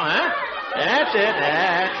going now, huh? That's it,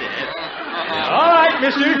 that's it. All right,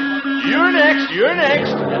 mister. You're next, you're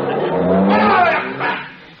next.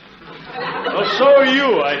 Well, so are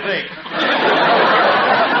you, I think.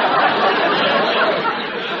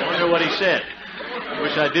 I wonder what he said. I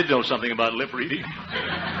wish I did know something about lip reading.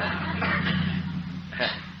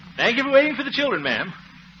 Thank you for waiting for the children, ma'am.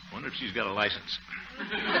 Wonder if she's got a license.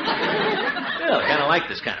 Well, I kind of like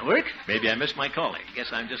this kind of work. Maybe I missed my calling.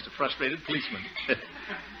 Guess I'm just a frustrated policeman.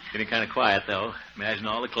 Getting kind of quiet, though. Imagine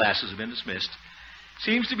all the classes have been dismissed.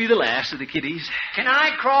 Seems to be the last of the kiddies. Can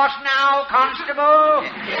I cross now, Constable?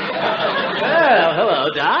 Well, hello,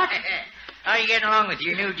 Doc. How are you getting along with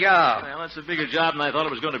your new job? Well, it's a bigger job than I thought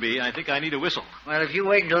it was going to be. I think I need a whistle. Well, if you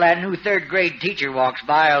wait until that new third-grade teacher walks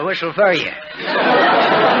by, I'll whistle for you.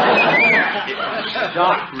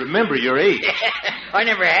 Doc, remember your age. I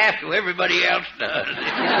never have to. Everybody else does.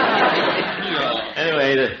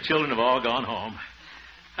 Anyway, the children have all gone home.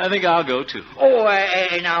 I think I'll go, too. Oh,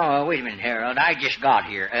 now, wait a minute, Harold. I just got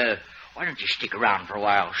here. Why don't you stick around for a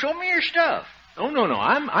while? Show me your stuff. Oh, no.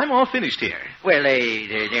 I'm all finished here. Well,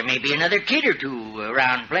 there may be another kid or two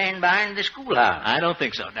around playing behind the schoolhouse. I don't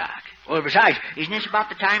think so, Doc. Well, besides, isn't this about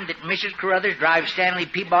the time that Mrs. Carruthers drives Stanley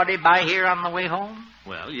Peabody by here on the way home?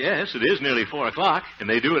 Well, yes, it is nearly 4 o'clock, and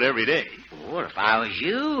they do it every day. Well, if I was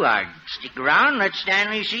you, I'd stick around and let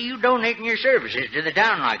Stanley see you donating your services to the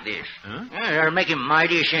town like this. Huh? Yeah, that'll make him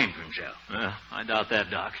mighty ashamed for himself. Well, I doubt that,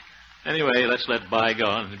 Doc. Anyway, let's let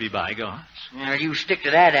bygones be bygones. Now, you stick to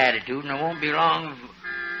that attitude, and it won't be long.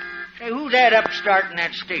 Say, who's that upstart in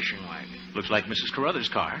that station wagon? Looks like Mrs. Carruthers'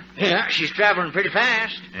 car. Yeah, she's traveling pretty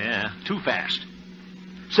fast. Yeah, too fast.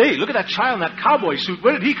 Say, look at that child in that cowboy suit.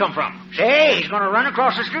 Where did he come from? Say, he's going to run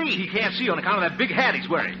across the street. He can't see on account of that big hat he's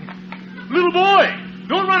wearing. Little boy,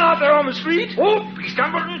 don't run out there on the street. Oop, he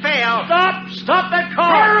stumbled and fell. Stop! Stop that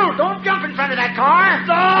car! Harold, don't jump in front of that car.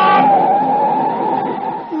 Stop!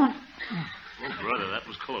 Oh, brother, that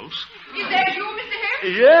was close. Is that you, Mr.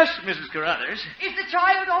 Hare? Yes, Mrs. Carruthers. Is the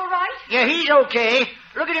child all right? Yeah, he's okay.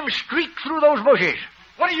 Look at him streak through those bushes.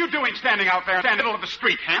 What are you doing standing out there in the middle of the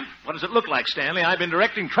street, Hemp? What does it look like, Stanley? I've been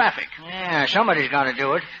directing traffic. Yeah, somebody's got to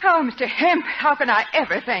do it. Oh, Mr. Hemp, how can I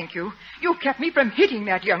ever thank you? You kept me from hitting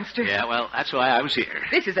that youngster. Yeah, well, that's why I was here.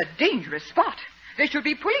 This is a dangerous spot. There should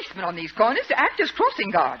be policemen on these corners to act as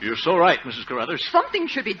crossing guards. You're so right, Mrs. Carruthers. Something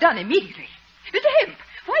should be done immediately. Mr. Hemp,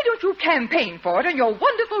 why don't you campaign for it on your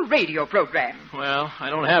wonderful radio program? Well,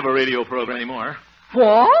 I don't have a radio program anymore.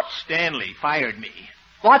 What? Stanley fired me.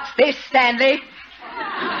 What's this, Stanley?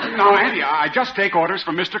 Now, Andy, I just take orders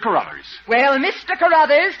from Mr. Carruthers. Well, Mr.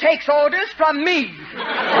 Carruthers takes orders from me.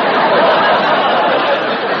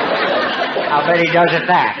 I'll bet he does at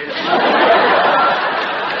that.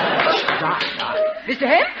 Stop. Mr.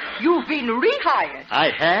 Hemp, you've been rehired.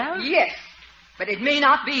 I have? Yes, but it may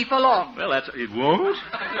not be for long. Well, it won't.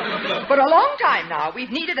 For a long time now,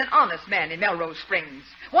 we've needed an honest man in Melrose Springs.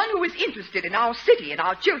 One who is interested in our city and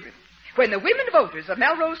our children. When the women voters of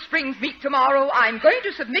Melrose Springs meet tomorrow, I'm going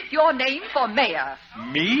to submit your name for mayor.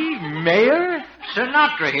 Me? Mayor?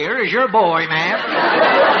 Sinatra here is your boy, ma'am.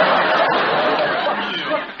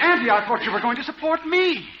 Andy, I thought you were going to support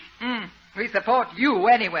me. We support you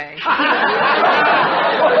anyway.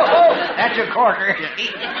 That's a corker.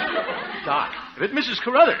 Doc, but Mrs.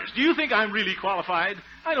 Carruthers, do you think I'm really qualified?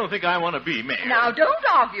 I don't think I want to be mayor. Now, don't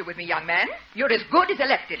argue with me, young man. You're as good as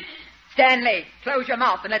elected. Stanley, close your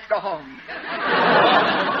mouth and let's go home.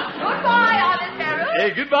 Goodbye, Honest Harold.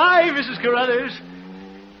 Hey, goodbye, Mrs. Carruthers.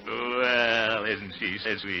 Well, isn't she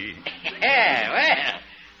so sweet? Yeah, well,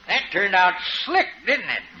 that turned out slick, didn't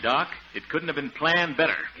it? Doc, it couldn't have been planned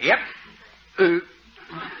better. Yep.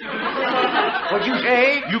 What'd you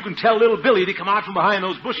say? You can tell little Billy to come out from behind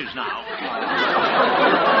those bushes now.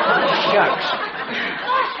 Shucks.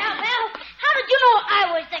 How did you know I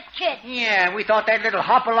was the kid? Yeah, we thought that little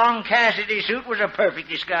hop-along Cassidy suit was a perfect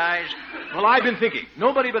disguise. Well, I've been thinking.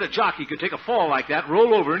 Nobody but a jockey could take a fall like that,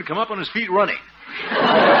 roll over, and come up on his feet running.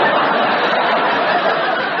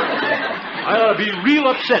 I ought to be real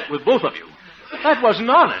upset with both of you. That wasn't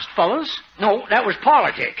honest, fellas. No, that was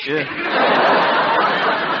politics. Yeah.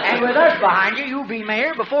 And with us behind you, you'll be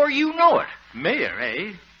mayor before you know it. Mayor,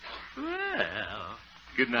 eh? Well,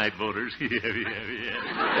 good night, voters.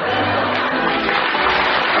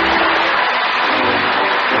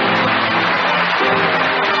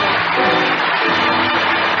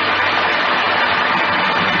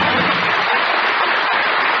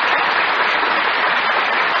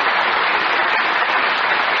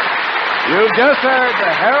 You've just heard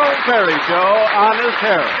the Harold Perry Show, Honest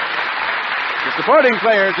Harold. The supporting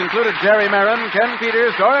players included Jerry Merrin, Ken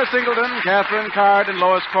Peters, Dora Singleton, Catherine Card, and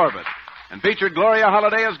Lois Corbett, and featured Gloria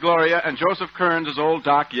Holliday as Gloria and Joseph Kearns as old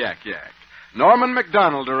Doc Yak Yak. Norman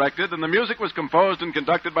MacDonald directed, and the music was composed and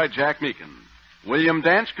conducted by Jack Meakin. William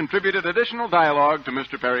Danch contributed additional dialogue to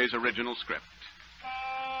Mr. Perry's original script.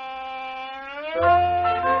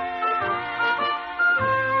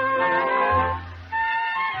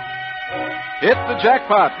 Hit the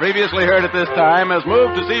Jackpot, previously heard at this time, has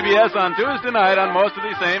moved to CBS on Tuesday night on most of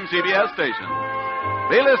the same CBS stations.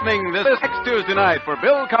 Be listening this next Tuesday night for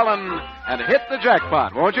Bill Cullen and Hit the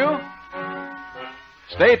Jackpot, won't you?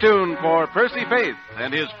 Stay tuned for Percy Faith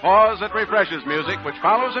and his Pause That Refreshes music, which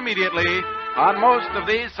follows immediately on most of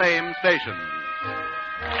these same stations.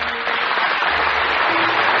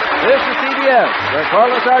 This is CBS, where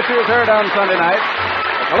Corliss Archie is heard on Sunday night,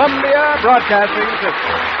 the Columbia Broadcasting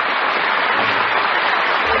System.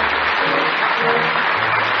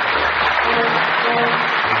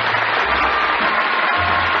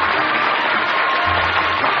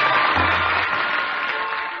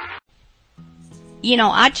 You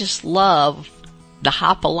know, I just love the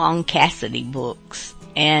Hop-Along Cassidy books.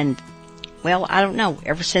 And, well, I don't know,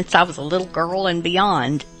 ever since I was a little girl and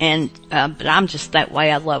beyond. And, but I'm just that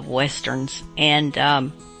way. I love Westerns. And,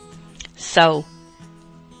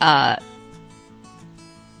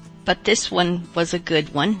 but this one was a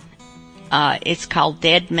good one. It's called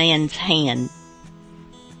Dead Man's Hand.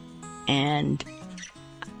 And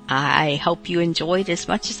I hope you enjoyed as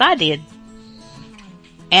much as I did.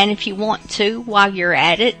 And if you want to, while you're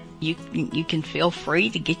at it, you can feel free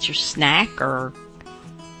to get your snack or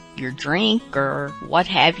your drink or what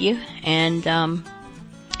have you, and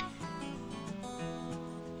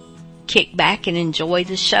kick back and enjoy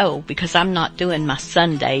the show because I'm not doing my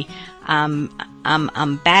Sunday. I'm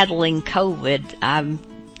battling COVID. I've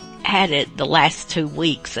had it the last 2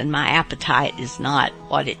 weeks and my appetite is not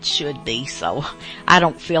what it should be, so I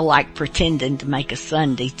don't feel like pretending to make a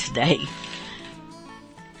Sunday today.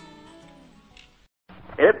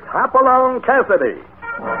 It's Hopalong Cassidy.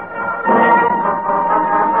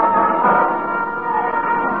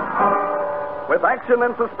 With action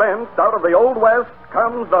and suspense out of the Old West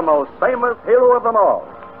comes the most famous hero of them all,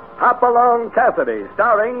 Hopalong Cassidy,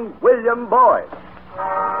 starring William Boyd.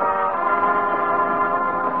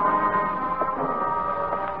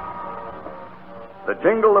 The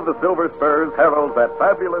jingle of the silver spurs heralds that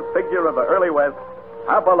fabulous figure of the early West,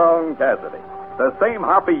 Hopalong Cassidy. The same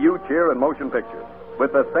Hoppy you cheer in motion pictures,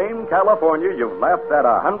 with the same California you've laughed at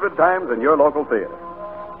 100 times in your local theater.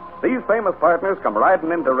 These famous partners come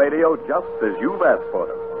riding into radio just as you've asked for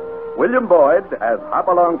them. William Boyd as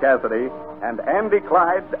Hopalong Cassidy and Andy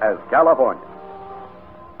Clyde as California.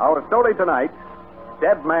 Our story tonight,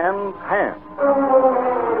 Dead Man's Hand.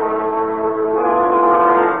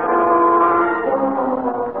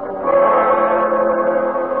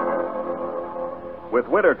 With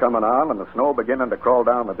winter coming on and the snow beginning to crawl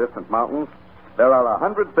down the distant mountains, there are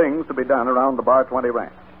 100 things to be done around the Bar 20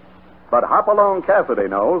 ranch. But Hopalong Cassidy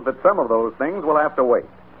knows that some of those things will have to wait,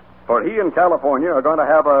 for he and California are going to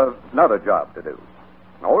have another job to do.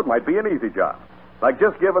 Oh, it might be an easy job, like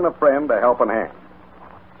just giving a friend a helping hand.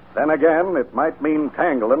 Then again, it might mean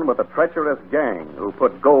tangling with a treacherous gang who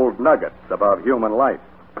put gold nuggets about human life.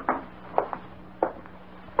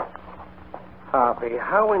 Hoppy,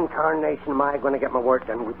 how in tarnation am I going to get my work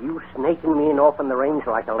done with you snaking me in off in the range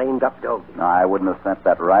like a lamed-up dog? No, I wouldn't have sent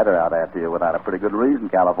that rider out after you without a pretty good reason,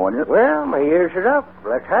 California. Well, my ears are up.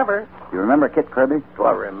 Let's have her. You remember Kit Kirby? Do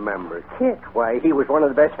I remember Kit? Why, he was one of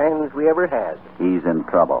the best hands we ever had. He's in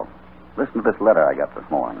trouble. Listen to this letter I got this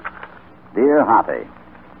morning. Dear Hoppy,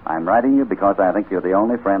 I'm writing you because I think you're the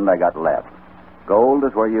only friend I got left. Gold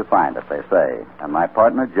is where you find it, they say, and my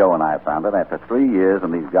partner Joe and I found it after 3 years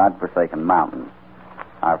in these godforsaken mountains.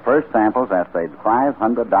 Our first samples assayed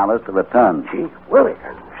 $500 to the ton. Gee,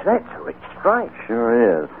 Willikins, that's a rich strike.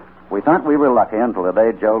 Sure is. We thought we were lucky until the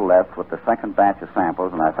day Joe left with the second batch of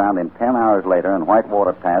samples, and I found him 10 hours later in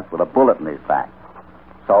Whitewater Pass with a bullet in his back.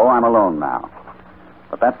 So I'm alone now.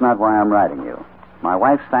 But that's not why I'm writing you. My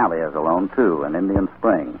wife Sally is alone, too, in Indian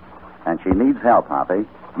Spring, and she needs help, Hoppy,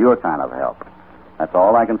 your kind of help. That's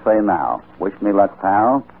all I can say now. Wish me luck,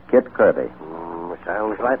 pal. Kit Kirby.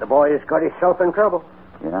 Sounds like the boy has got himself in trouble.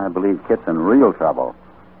 Yeah, I believe Kit's in real trouble.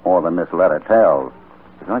 More than this letter tells.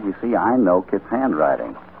 Because, you see, I know Kit's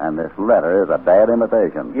handwriting. And this letter is a bad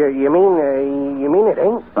imitation. You mean it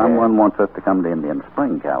ain't? Someone wants us to come to Indian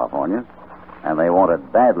Spring, California. And they want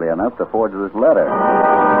it badly enough to forge this letter.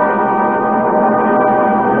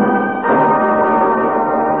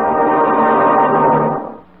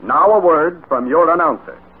 Now a word from your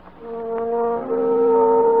announcer.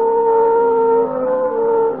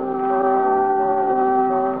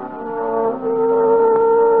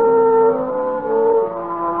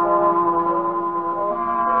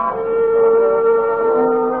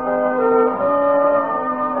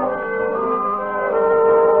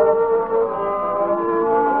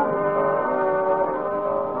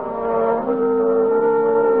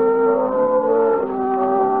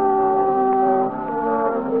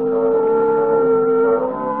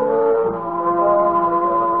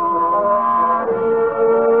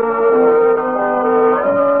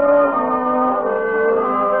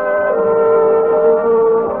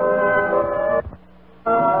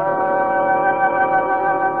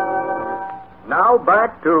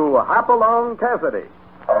 Back to Hopalong Cassidy.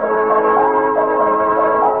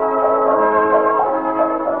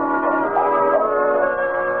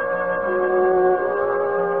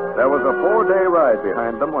 There was a 4-day ride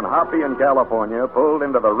behind them when Hoppy and California pulled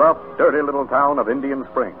into the rough, dirty little town of Indian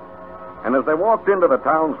Spring. And as they walked into the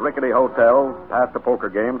town's rickety hotel, past a poker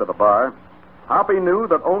game to the bar, Hoppy knew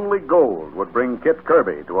that only gold would bring Kit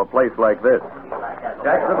Kirby to a place like this.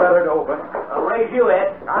 Jack the better to open. I'll raise you,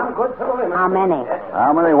 Ed. I'm good for the limit. How many?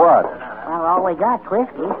 How many what? Well, all we got's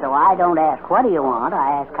whiskey, so I don't ask what do you want.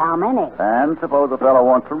 I ask how many. And suppose the fellow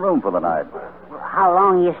wants a room for the night. How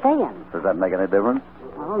long are you staying? Does that make any difference?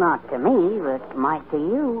 Well, not to me, but might to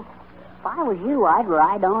you. If I was you, I'd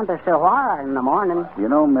ride on to Sawara in the morning. You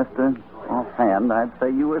know, mister, offhand, I'd say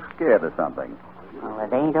you were scared of something. Well,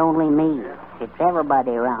 it ain't only me. It's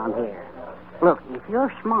everybody around here. Look, if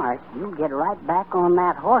you're smart, you get right back on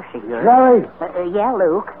that horse of yours. Jerry! Yeah,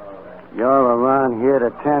 Luke. You're around here to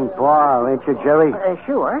tend bar, ain't you, Jerry?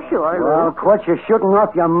 Sure, Well, Luke. quit your shooting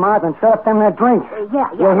off your mouth and set up them there drinks.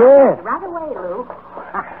 Yeah. You hear? Right away, Luke.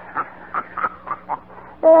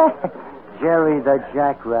 Jerry the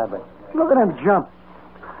Jackrabbit. Look at him jump.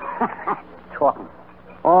 Talking.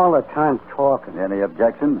 All the time talking. Any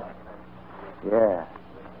objections? Yeah.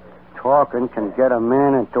 Talking can get a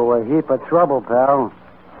man into a heap of trouble, pal.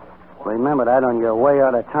 Remember that on your way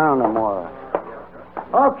out of town tomorrow.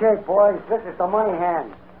 Okay, boys, this is the money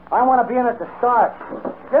hand. I want to be in at the start.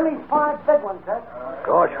 Give me 5 big ones, eh?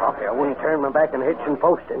 Gosh, Hoppy, I wouldn't turn my back on hitch and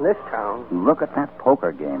post in this town. Look at that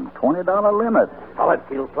poker game. $20 limit. I'd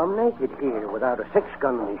feel plumb naked here without a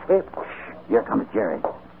 6-gun in his hip. Here comes Jerry.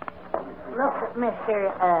 Look,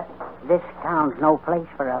 mister, this town's no place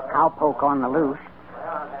for a cowpoke on the loose.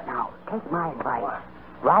 Now, take my advice.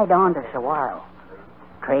 Ride on to Saguaro.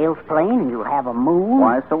 Trail's plain and you'll have a moon.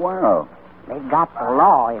 Why Saguaro? They've got the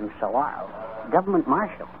law in Saguaro. Government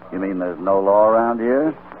marshal. You mean there's no law around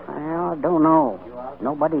here? Well, I don't know.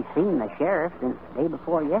 Nobody's seen the sheriff since the day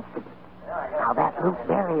before yesterday. Now, that Luke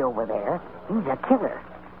Berry over there, he's a killer.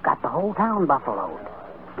 Got the whole town buffaloed.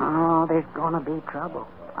 Oh, there's gonna be trouble.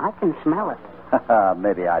 I can smell it.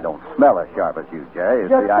 Maybe I don't smell as sharp as you, Jerry. You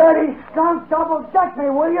dirty skunk, double-deck me,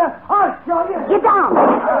 will you? I'll show you. Get down!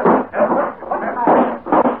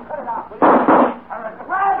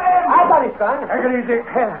 I got his gun. Take it easy.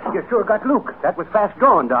 You sure got Luke. That was fast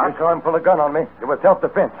going, Doc. I saw him pull a gun on me. It was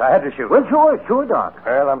self-defense. I had to shoot. Well, sure, Doc.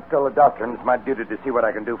 Well, I'm still a doctor, and it's my duty to see what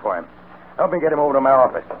I can do for him. Help me get him over to my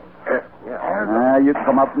office. You can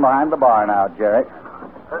come up from behind the bar now, Jerry.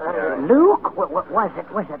 Luke? Was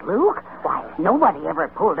it Luke? Why, nobody ever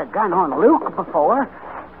pulled a gun on Luke before.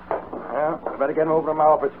 Well, I better get him over to my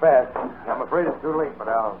office fast. I'm afraid it's too late, but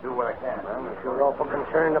I'll do what I can. I'm sure awful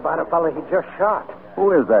concerned about a fella he just shot.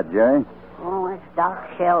 Who is that, Jerry? Oh, it's Doc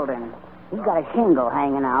Sheldon. He got a shingle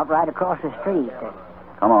hanging out right across the street.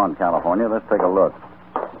 Come on, California. Let's take a look.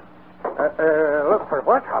 Look for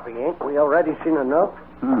what, Hoppy? Ain't we already seen enough?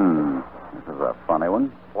 This is a funny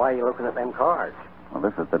one. Why are you looking at them cards? Well,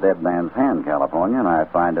 this is the dead man's hand, California, and I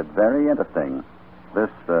find it very interesting. This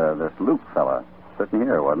Luke fella sitting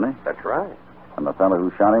here, wasn't he? That's right. And the fellow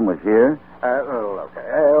who shot him was here? Look,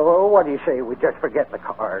 what do you say we just forget the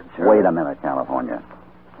cards? Wait a minute, California.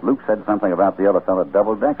 Luke said something about the other fellow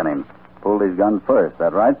double-decking him. Pulled his gun first,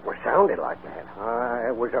 that right? Well, sounded like that.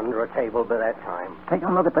 It was under a table by that time. Take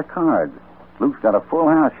a look at the cards. Luke's got a full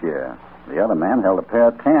house here. The other man held a pair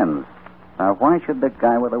of 10s. Now, why should the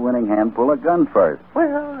guy with the winning hand pull a gun first?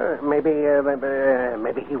 Well, maybe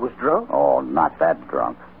he was drunk. Oh, not that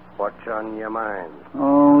drunk. What's on your mind?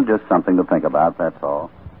 Oh, just something to think about, that's all.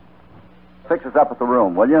 Fix us up at the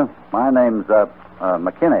room, will you? My name's,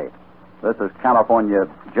 McKinney. This is California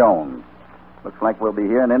Jones. Looks like we'll be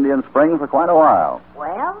here in Indian Springs for quite a while.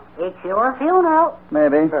 Well, it's your funeral.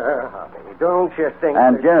 Maybe. Don't you think...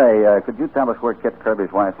 And, Jerry, could you tell us where Kit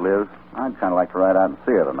Kirby's wife lives? I'd kind of like to ride out and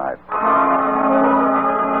see her tonight.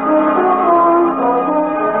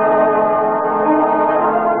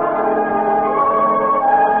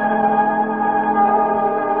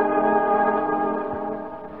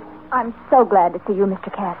 I'm so glad to see you, Mr.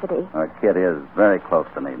 Cassidy. Kit is very close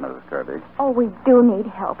to me, Mrs. Kirby. Oh, we do need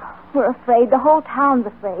help. We're afraid. The whole town's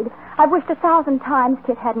afraid. I've wished 1,000 times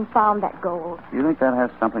Kit hadn't found that gold. Do you think that has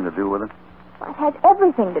something to do with it? It has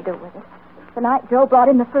everything to do with it. The night Joe brought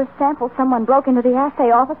in the first sample, someone broke into the assay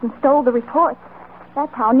office and stole the reports.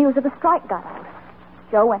 That's how news of the strike got out.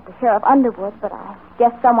 Joe went to Sheriff Underwood, but I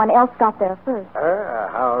guess someone else got there first.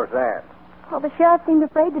 How's that? Well, the sheriff seemed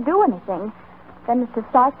afraid to do anything. Then Mr.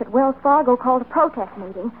 Starks at Wells Fargo called a protest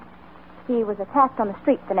meeting. He was attacked on the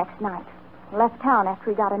street the next night. Left town after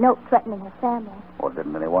he got a note threatening his family. Well,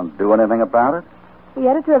 didn't anyone do anything about it? The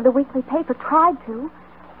editor of the weekly paper tried to.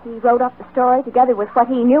 He wrote up the story together with what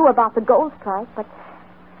he knew about the gold strike, but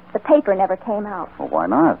the paper never came out. Well, why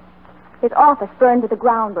not? His office burned to the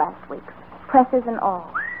ground last week, presses and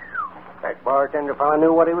all. That bartender fellow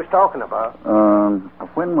knew what he was talking about.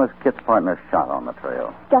 When was Kit's partner shot on the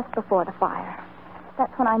trail? Just before the fire.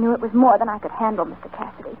 That's when I knew it was more than I could handle, Mr.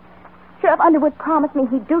 Cassidy. Sheriff Underwood promised me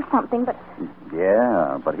he'd do something, but...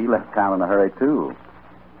 Yeah, but he left town in a hurry, too.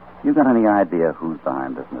 You got any idea who's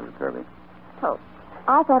behind this, Mrs. Kirby? Oh,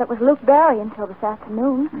 I thought it was Luke Barry until this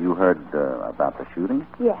afternoon. You heard about the shooting?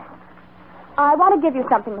 Yes. I want to give you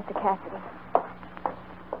something, Mr. Cassidy.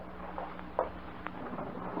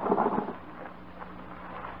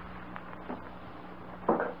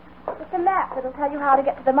 It's a map that'll tell you how to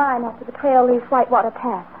get to the mine after the trail leaves Whitewater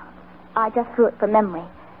Pass. I just drew it from memory.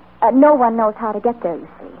 No one knows how to get there, you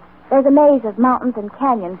see. There's a maze of mountains and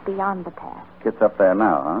canyons beyond the pass. Kit's up there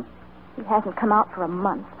now, huh? He hasn't come out for a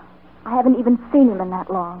month. I haven't even seen him in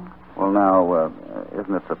that long. Well, now,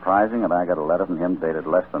 isn't it surprising that I got a letter from him dated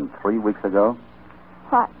less than 3 weeks ago?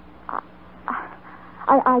 What?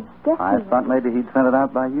 I guess I thought maybe he'd sent it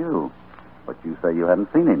out by you. But you say you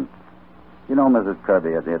hadn't seen him. You know, Mrs. Kirby,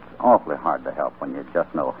 it's awfully hard to help when you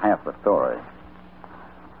just know half the story.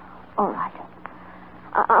 All right.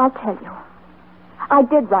 I'll tell you. I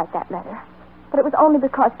did write that letter. But it was only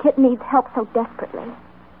because Kit needs help so desperately.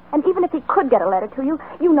 And even if he could get a letter to you,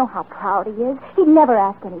 you know how proud he is. He'd never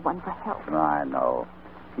ask anyone for help. I know.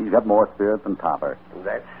 He's got more spirit than Topper.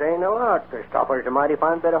 That's saying a lot, because Topper's a mighty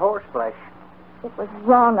fine bit of horseflesh. It was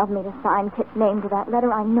wrong of me to sign Kit's name to that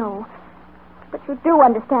letter, I know. But you do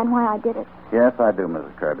understand why I did it. Yes, I do,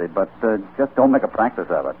 Mrs. Kirby, but just don't make a practice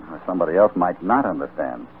of it, or somebody else might not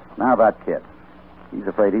understand. Now about Kit. He's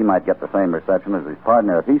afraid he might get the same reception as his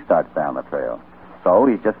partner if he starts down the trail. So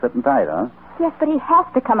he's just sitting tight, huh? Yes, but he has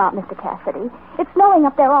to come out, Mr. Cassidy. It's snowing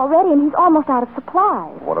up there already, and he's almost out of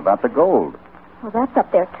supplies. What about the gold? Well, that's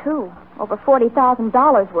up there, too. Over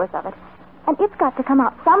 $40,000 worth of it. And it's got to come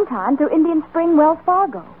out sometime through Indian Spring, Wells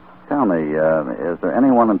Fargo. Tell me, is there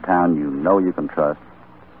anyone in town you know you can trust?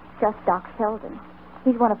 Just Doc Sheldon.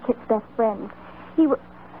 He's one of Kit's best friends.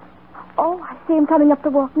 Oh, I see him coming up the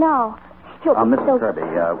walk now. Mrs.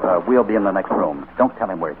 Kirby, we'll be in the next room. Don't tell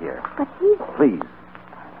him we're here. But he's... Please.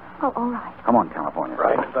 Oh, all right. Come on, California.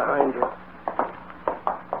 Right behind you.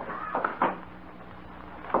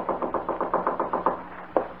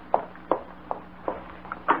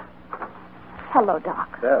 Hello,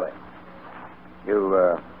 Doc. Sally.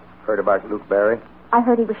 You, heard about Luke Barry? I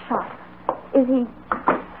heard he was shot. Is he...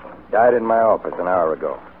 Died in my office an hour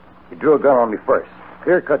ago. He drew a gun on me first.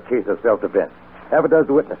 Clear-cut case of self-defense. Half a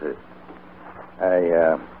dozen witnesses.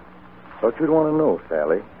 I thought you'd want to know,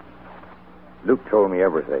 Sally. Luke told me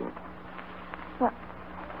everything.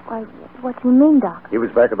 What do you mean, Doc? He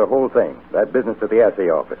was back of the whole thing. That business at the assay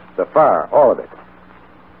office. The fire, all of it.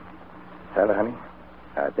 Sally, honey,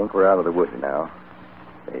 I think we're out of the woods now.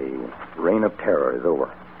 The reign of terror is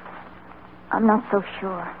over. I'm not so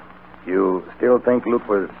sure. You still think Luke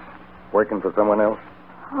was working for someone else?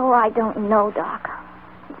 Oh, I don't know, Doc.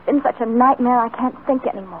 It's been such a nightmare I can't think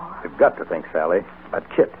anymore. You've got to think, Sally. That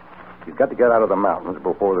Kit. He's got to get out of the mountains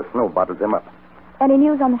before the snow bottles him up. Any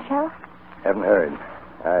news on the sheriff? Haven't heard.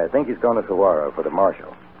 I think he's gone to Saguaro for the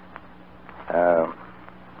marshal.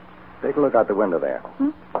 Take a look out the window there.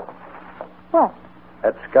 What?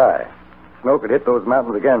 That sky. Snow could hit those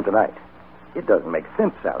mountains again tonight. It doesn't make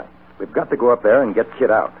sense, Sally. We've got to go up there and get Kit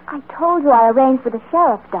out. I told you I arranged with the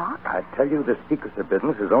sheriff, Doc. I tell you, this secrecy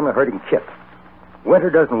business is only hurting Kit. Winter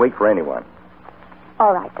doesn't wait for anyone.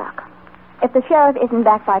 All right, Doc. If the sheriff isn't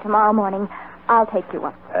back by tomorrow morning, I'll take you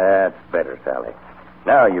up. That's better, Sally.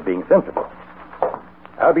 Now you're being sensible.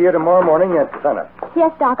 I'll be here tomorrow morning at sunup.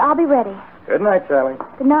 Yes, Doc, I'll be ready. Good night, Sally.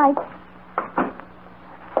 Good night.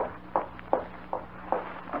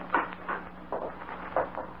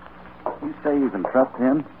 You say you can trust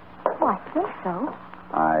him? Oh, I think so.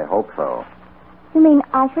 I hope so. You mean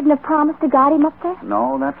I shouldn't have promised to guide him up there?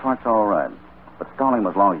 No, that part's all right. But stall him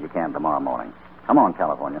as long as you can tomorrow morning. Come on,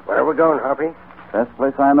 California. Where are we going, Hoppy? Best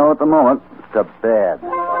place I know at the moment. To bed.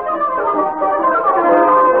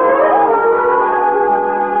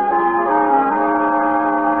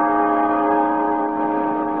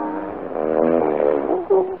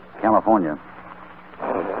 California.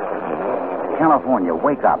 California,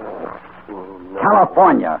 wake up. No.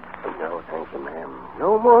 California. No, thank you, ma'am.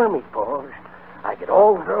 No more meatballs. I get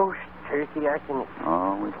all roast turkey I can eat.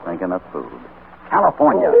 Always thinking of food.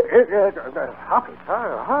 California. Hoppy,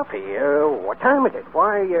 Hoppy, what time is it?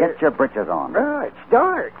 Why, Get your britches on. It's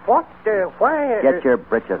dark. What, why... Get your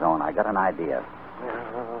britches on. I got an idea.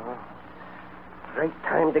 Great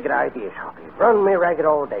time to get ideas, Hoppy. Run me ragged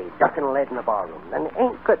all day, ducking lead in the barroom. And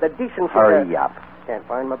ain't got the decency Hurry up. Can't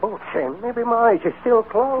find my boots. Maybe my eyes are still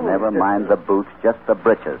closed. Never mind the boots, just the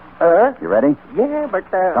britches. You ready? Yeah, but,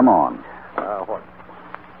 Come on.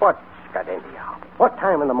 What's got into you, Hoppy? What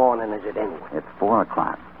time in the morning is it anyway? It's 4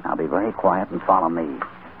 o'clock. Now be very quiet and follow me.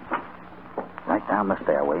 Right down the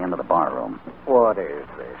stairway into the barroom. What is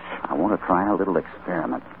this? I want to try a little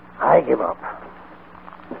experiment. I give up.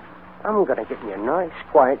 I'm going to get me a nice,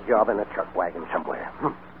 quiet job in a truck wagon somewhere.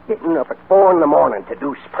 Getting up at 4 in the morning to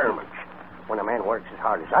do experiments. When a man works as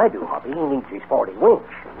hard as I do, Hoppy, he needs his 40 winch.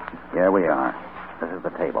 Here we are. This is the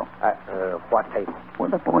table. What table? Where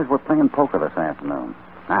the boys were playing poker this afternoon.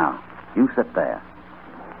 Now, you sit there.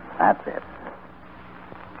 That's it.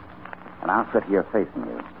 And I'll sit here facing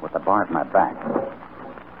you with the bar at my back.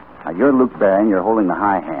 Now, you're Luke Barry, and you're holding the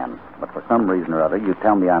high hand. But for some reason or other, you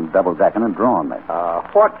tell me I'm double-decking and drawing me.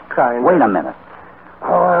 What kind Wait a minute.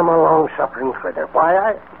 Oh, I'm a long-suffering critter.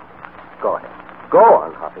 Why, Go ahead. Go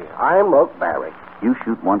on, Hoppy. I'm Luke Barry. You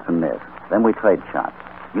shoot once and miss. Then we trade shots.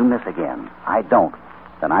 You miss again. I don't.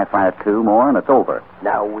 Then I fire 2 more, and it's over.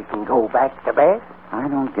 Now we can go back to bed? I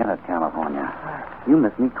don't get it, California. You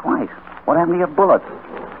missed me twice. What happened to your bullets?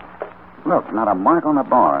 Look, not a mark on the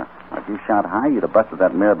bar. If you shot high, you'd have busted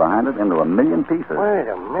that mirror behind it into 1,000,000 pieces. Wait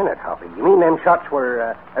a minute, Hoppy. You mean them shots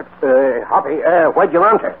were, Hoppy, where'd you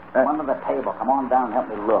run to? Under the table. Come on down and help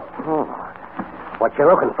me look. Oh, what you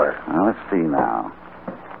looking for? Now, let's see now.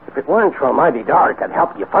 If it weren't so mighty dark, I'd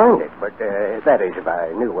help you find it. But, that is, if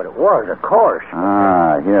I knew what it was, of course.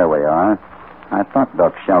 Ah, here we are. I thought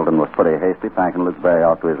Doc Sheldon was pretty hasty packing Luke Barry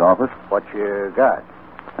off to his office. What you got?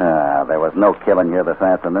 There was no killing here this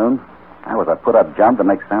afternoon. That was a put-up job to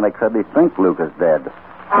make Sally Kirby think Luke is dead.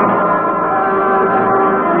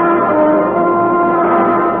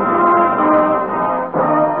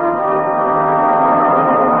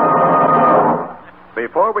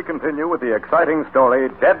 Before we continue with the exciting story,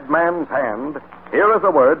 Dead Man's Hand, here is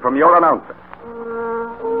a word from your announcer.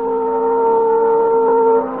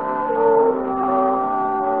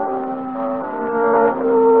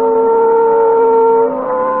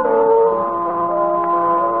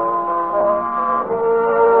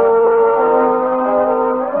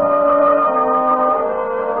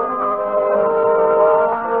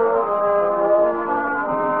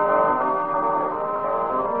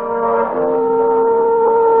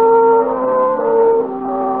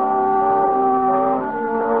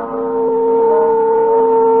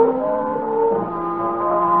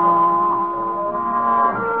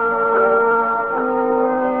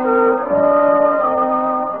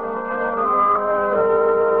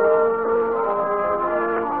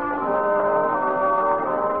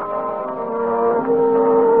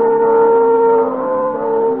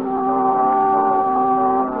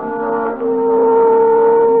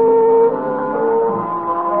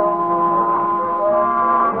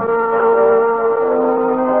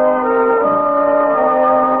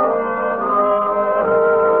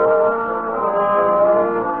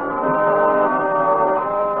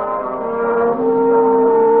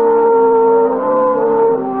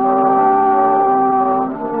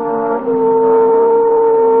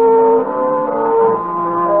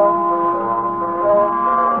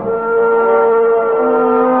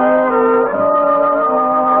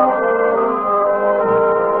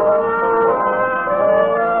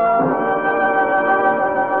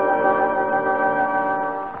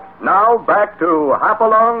 Now back to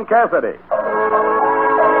Hopalong Cassidy.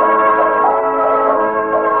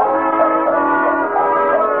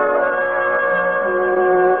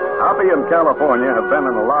 Hoppy and California have been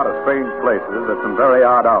in a lot of strange places at some very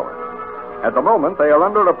odd hours. At the moment, they are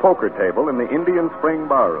under a poker table in the Indian Spring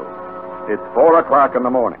Barroom. It's 4 o'clock in the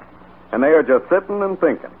morning, and they are just sitting and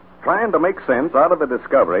thinking, trying to make sense out of the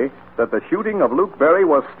discovery that the shooting of Luke Barry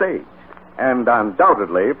was staged, and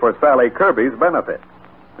undoubtedly for Sally Kirby's benefit.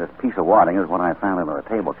 This piece of wadding is what I found under the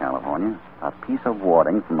table, California. A piece of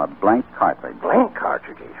wadding from a blank cartridge. Blank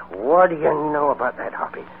cartridges? What do you know about that,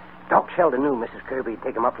 Hoppy? Doc Sheldon knew Mrs. Kirby would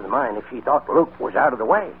take him up to the mine if she thought Luke was out of the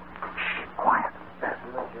way. Shh, quiet.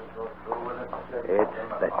 It's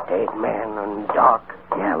the dead man and Doc.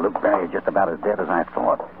 Yeah, Luke Barry is just about as dead as I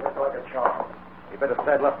thought. Just like a charm. You better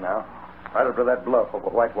saddle up now. Right up to that bluff over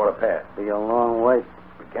Whitewater Pass. Be a long way.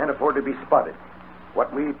 We can't afford to be spotted.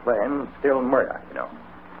 What we plan, still murder, you know.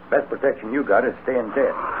 Best protection you got is staying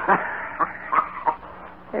dead.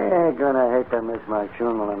 You're gonna hate to miss my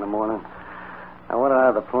funeral in the morning. Now, what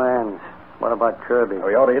are the plans? What about Kirby?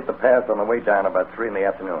 We ought to hit the pass on the way down about 3 in the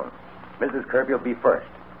afternoon. Mrs. Kirby will be first.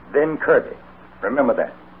 Then Kirby. Remember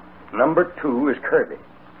that. Number 2 is Kirby.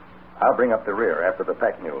 I'll bring up the rear after the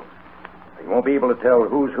pack mules. You won't be able to tell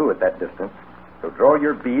who's who at that distance. So draw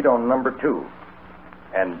your bead on number 2.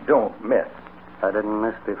 And don't miss. I didn't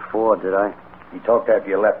miss before, did I? He talked after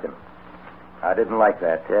you left him. I didn't like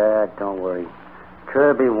that. Yeah, don't worry.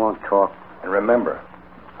 Kirby won't talk. And remember,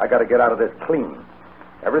 I got to get out of this clean.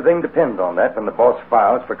 Everything depends on that when the boss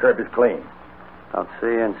files for Kirby's claim. I'll see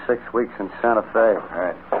you in 6 weeks in Santa Fe. All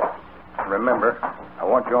right. And remember, I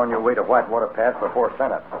want you on your way to Whitewater Pass before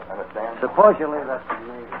sunup. Understand? Suppose you leave that to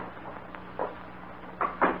me.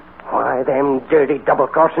 Why, them dirty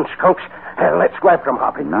double-crossing skunks. Let's go after them,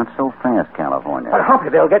 Hoppy. Not so fast, California. But, Hoppy,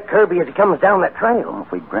 they'll get Kirby as he comes down that trail. Well,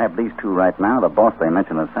 if we grab these 2 right now, the boss they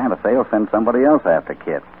mentioned in Santa Fe will send somebody else after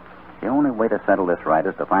Kit. The only way to settle this right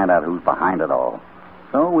is to find out who's behind it all.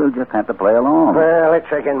 So we'll just have to play along. Well,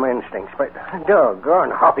 it's against my instincts, but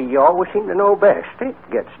doggone, Hoppy, you always seem to know best. It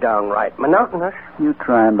gets downright monotonous. You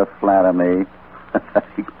trying to flatter me?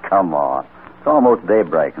 Come on. It's almost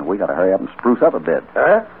daybreak, and we got to hurry up and spruce up a bit.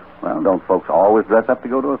 Huh? Well, don't folks always dress up to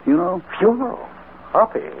go to a funeral? Funeral?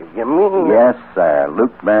 Hoppy, you mean... Yes, sir.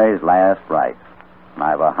 Luke Barry's last rites. And I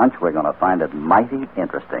have a hunch we're going to find it mighty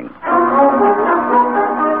interesting.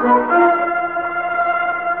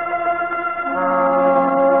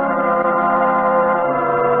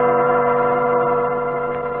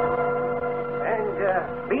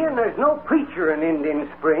 Being there's no preacher in Indian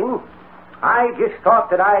Spring, I just thought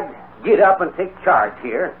that I'd get up and take charge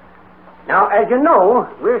here. Now, as you know,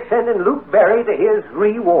 we're sending Luke Barry to his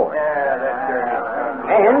reward.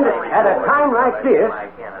 And at a time like this,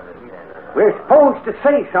 we're supposed to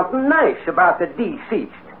say something nice about the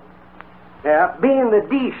deceased. Now, being the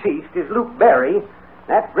deceased is Luke Barry,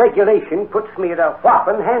 that regulation puts me at a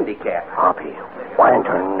whopping handicap. Hoppy,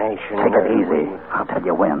 Nation. take it easy. I'll tell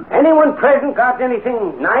you when. Anyone present got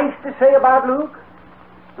anything nice to say about Luke?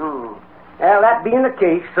 Well, that being the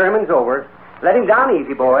case, sermon's over. Let him down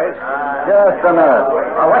easy, boys. Just a minute.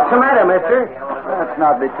 What's the matter, mister? Let's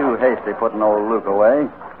not be too hasty putting old Luke away.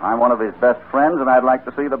 I'm one of his best friends, and I'd like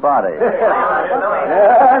to see the body. I'm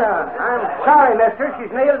sorry, mister.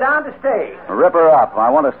 She's nailed down to stay. Rip her up. I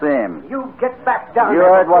want to see him. You get back down. You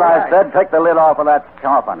heard what I said. Take the lid off of that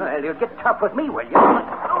coffin. Well, you'll get tough with me, will you?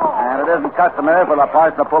 And it isn't customary for the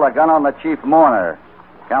parson to pull a gun on the chief mourner.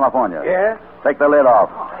 California. Yeah? Take the lid off.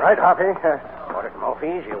 Right, Hoppy. Put it more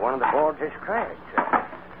easy. One of the boards is cracked.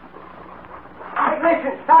 Hey,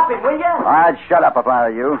 listen, stop it, will you? I'd shut up if I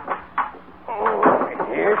were you.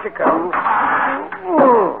 Here she comes.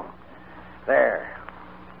 There.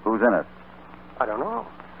 Who's in it? I don't know.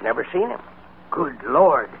 Never seen him. Good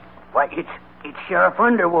Lord. Why, it's Sheriff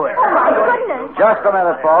Underwood. Oh, my goodness. Just a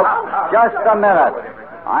minute, folks. Just a minute.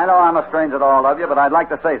 I know I'm a stranger to all of you, but I'd like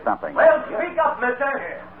to say something. Well, speak up,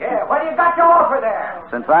 mister. Yeah, what do you got to offer there?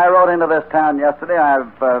 Since I rode into this town yesterday,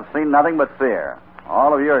 I've seen nothing but fear.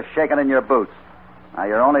 All of you are shaking in your boots. Now,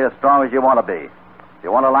 you're only as strong as you want to be. If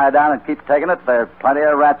you want to lie down and keep taking it, there's plenty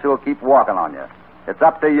of rats who will keep walking on you. It's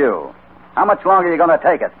up to you. How much longer are you going to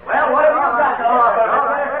take it? Well, what have you got to offer?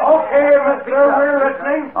 Okay, mister, we're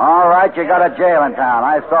listening. All right, you got a jail in town.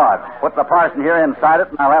 I saw it. Put the parson here inside it,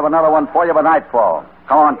 and I'll have another one for you by nightfall.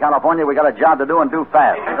 Come on, California. We got a job to do and do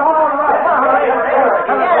fast. It's all right.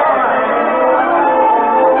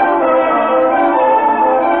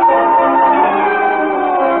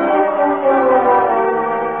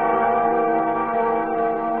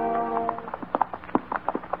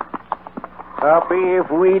 Hoppy, if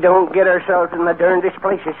we don't get ourselves in the darndest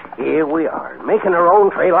places, here we are, making our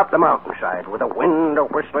own trail up the mountainside with the wind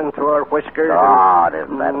whistling through our whiskers. God,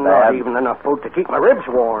 isn't that Not bad? even enough food to keep my ribs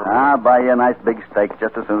warm. I'll buy you a nice big steak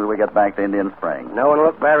just as soon as we get back to Indian Spring. Knowing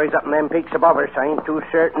Luke Barry's up in them peaks above us, I ain't too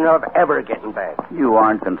certain of ever getting back. You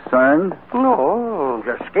aren't concerned? No,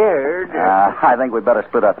 just scared. I think we'd better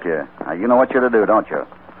split up here. Now, you know what you're to do, don't you?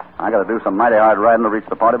 I got to do some mighty hard riding to reach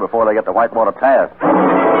the party before they get to Whitewater Pass.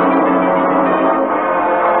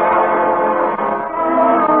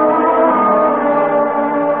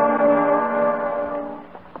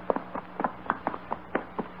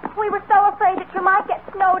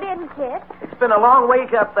 Kit. It's been a long ways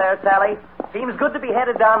up there, Sally. Seems good to be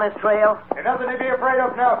headed down this trail. There's nothing to be afraid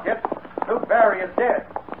of now, Kit. Luke Barry is dead.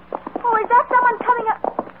 Oh, is that someone coming up?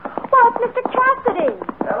 Well, it's Mr. Cassidy.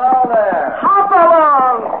 Hello there. Hop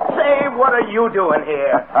along! Say, what are you doing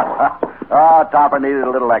here? Oh, Topper needed a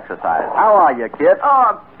little exercise. How are you, kid?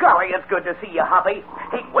 Oh, golly, it's good to see you, Hoppy.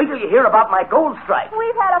 Hey, wait till you hear about my gold strike.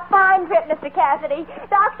 We've had a fine trip, Mr. Cassidy.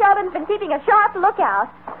 Doc Sheldon's been keeping a sharp lookout.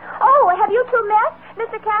 Oh, have you two met?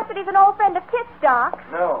 Mr. Cassidy's an old friend of Kit's, Doc.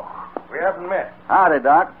 No, we haven't met. Howdy,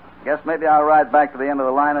 Doc. Guess maybe I'll ride back to the end of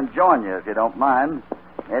the line and join you, if you don't mind.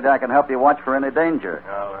 Maybe I can help you watch for any danger.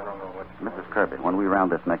 No, I don't know what... Mrs. Kirby, when we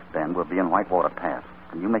round this next bend, we'll be in Whitewater Pass.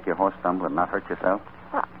 Can you make your horse stumble and not hurt yourself?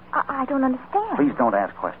 I don't understand. Please don't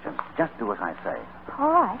ask questions. Just do as I say.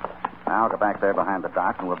 All right. Now, I'll go back there behind the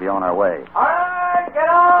dock, and we'll be on our way. All right, get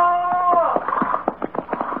on!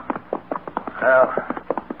 Well,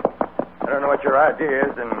 I don't know what your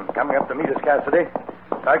idea is in coming up to meet us, Cassidy.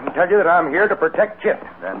 I can tell you that I'm here to protect Chip.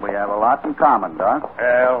 Then we have a lot in common, Doc.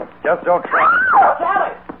 Well, just don't try. Oh,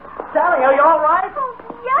 Sally! Sally, are you all right? Oh,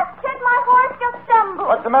 yes, Kit, my horse just stumbled.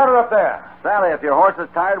 What's the matter up there? Sally, if your horse is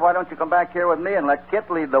tired, why don't you come back here with me and let Kit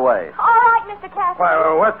lead the way? All right, Mr. Cassidy.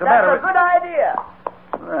 Well, what's the matter That's a good idea.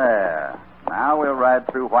 There. Now we'll ride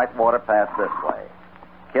through Whitewater Pass this way.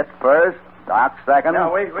 Kit first, Doc second.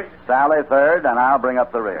 Now, wait. Sally third, and I'll bring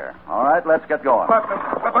up the rear. All right, let's get going.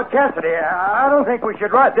 But Cassidy, I don't think we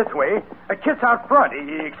should ride this way. Kit's out front.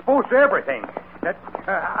 He's exposed to everything.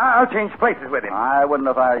 I'll change places with him. I wouldn't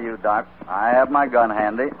if I were you, Doc. I have my gun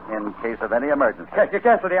handy in case of any emergency.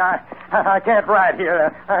 Cassidy, I can't ride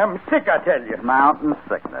here. I'm sick, I tell you. Mountain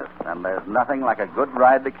sickness. And there's nothing like a good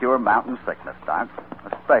ride to cure mountain sickness, Doc.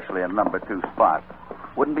 Especially in number 2 spot.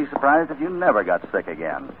 Wouldn't be surprised if you never got sick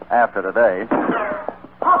again. After today.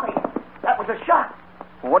 Hoppy, that was a shot.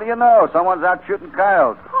 What do you know? Someone's out shooting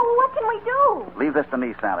coyotes. Oh, what can we do? Leave this to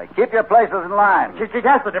me, Sally. Keep your places in line.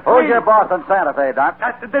 Cassidy, please. Who's your boss in Santa Fe, Doc?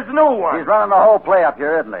 There's no one. He's running the whole play up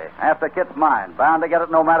here, isn't he? After Kit's mine. Bound to get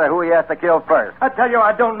it no matter who he has to kill first. I tell you,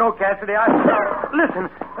 I don't know, Cassidy. Listen,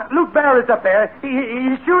 Luke Barrett's up there.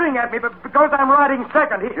 He's shooting at me because I'm riding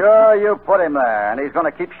second. Sure, you put him there, and he's going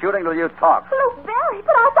to keep shooting till you talk. Luke Barry,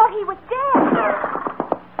 but I thought he was dead.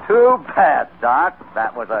 Too bad, Doc.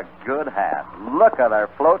 That was a good hat. Look at her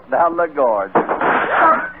float down the gorge.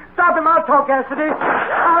 Stop him. I'll talk, Cassidy.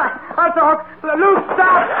 I'll talk. Luke,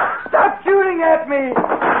 stop. Stop shooting at me.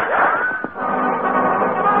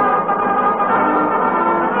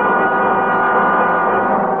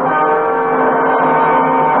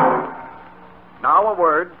 Now a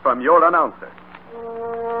word from your announcer.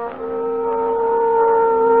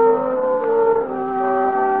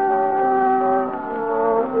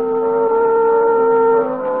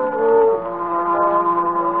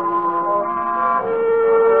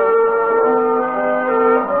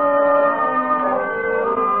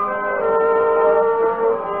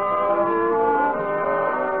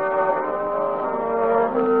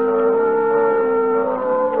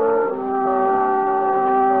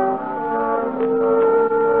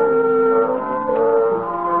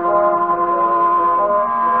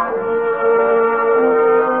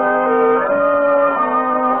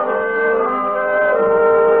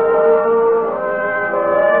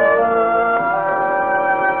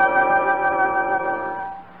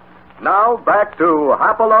 Back to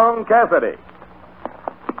Hopalong Cassidy.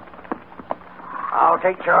 I'll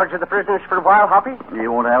take charge of the prisoners for a while, Hoppy.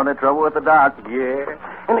 You won't have any trouble with the doc. Yeah.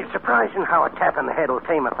 And it's surprising how a tap in the head will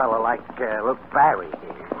tame a fellow like Luke Barry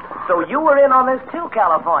here. So you were in on this too,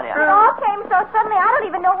 California. It all came so suddenly, I don't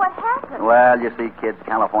even know what happened. Well, you see, kids,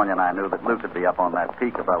 California and I knew that Luke would be up on that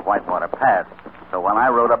peak above Whitewater Pass. So when I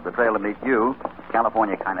rode up the trail to meet you,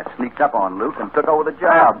 California kind of sneaked up on Luke and took over the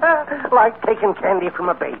job. Like taking candy from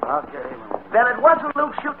a baby. Okay. Then it wasn't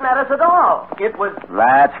Luke shooting at us at all. It was...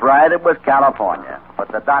 That's right, it was California.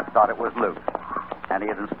 But the doc thought it was Luke. And he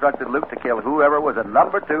had instructed Luke to kill whoever was in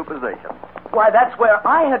number 2 position. Why, that's where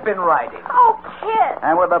I had been riding. Oh, Kid.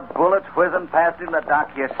 And with the bullets whizzing past him, the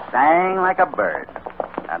doc just sang like a bird.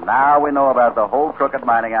 And now we know about the whole crooked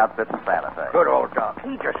mining outfit in Santa Fe. Good old Doc.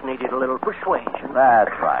 He just needed a little persuasion.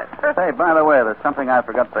 That's right. Hey, by the way, there's something I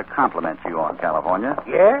forgot to compliment you on, California.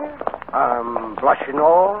 Yeah? I'm blushing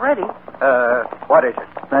already. What is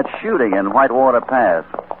it? That shooting in Whitewater Pass.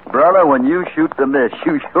 Brother, when you shoot to miss,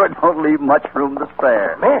 you sure don't leave much room to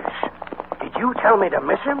spare. Miss? Did you tell me to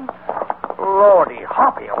miss him? Lordy,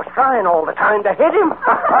 Hoppy, I was trying all the time to hit him.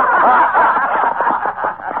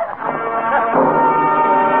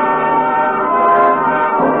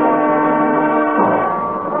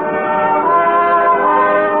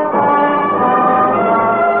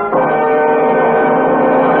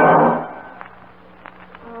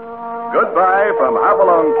 Goodbye from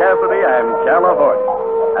Hopalong Cassidy and California.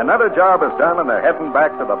 Another job is done and they're heading back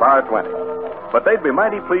to the Bar 20. But they'd be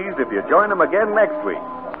mighty pleased if you join them again next week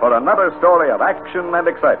for another story of action and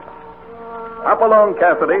excitement. Hopalong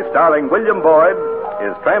Cassidy, starring William Boyd,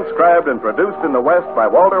 is transcribed and produced in the West by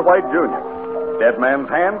Walter White, Jr. Dead Man's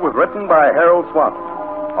Hand was written by Harold Swanson.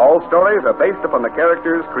 All stories are based upon the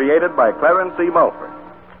characters created by Clarence C. Mulford.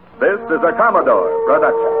 This is a Commodore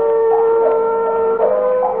production.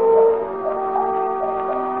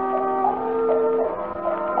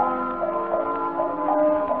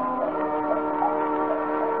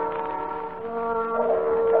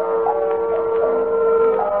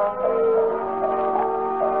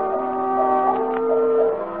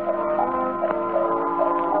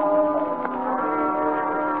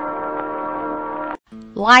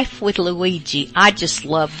 Life with Luigi. I just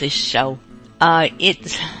love this show.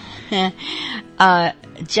 It's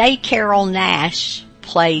J. Carrol Naish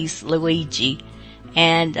plays Luigi,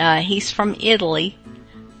 and he's from Italy,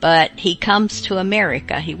 but he comes to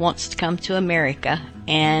America. He wants to come to America,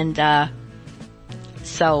 and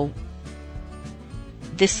so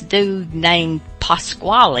this dude named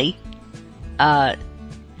Pasquale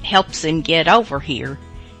helps him get over here,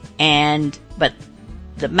 but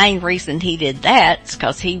the main reason he did that is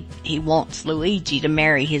because he wants Luigi to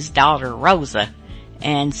marry his daughter Rosa.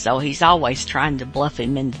 And so he's always trying to bluff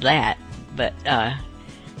him into that. But,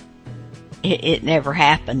 it never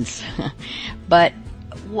happens. But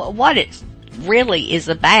what it really is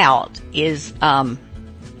about is,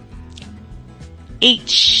 each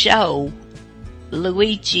show,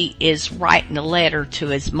 Luigi is writing a letter to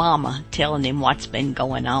his mama telling him what's been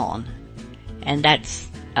going on. And that's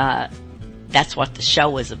what the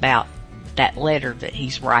show is about, that letter that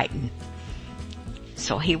he's writing.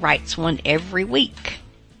 So he writes one every week.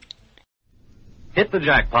 Hit the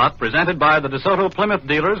Jackpot, presented by the DeSoto Plymouth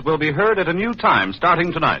dealers, will be heard at a new time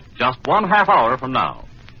starting tonight, just 1/2 hour from now.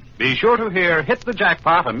 Be sure to hear Hit the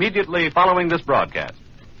Jackpot immediately following this broadcast.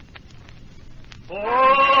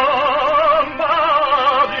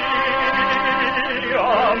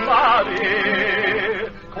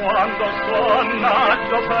 Quando suona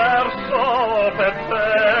perso per te.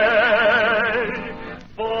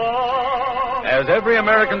 As every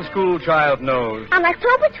American school child knows, On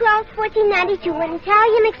October 12, 1492, an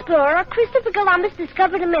Italian explorer, Christopher Columbus,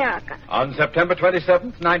 discovered America. on September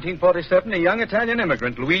 27th, 1947, a young Italian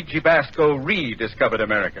immigrant, Luigi Basco, rediscovered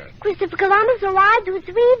America. Christopher Columbus arrived with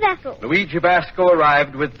 3 vessels. Luigi Basco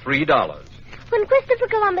arrived with $3. When Christopher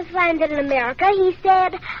Columbus landed in America, he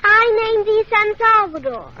said, I named thee San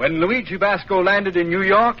Salvador. When Luigi Basco landed in New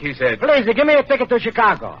York, he said, Please, give me a ticket to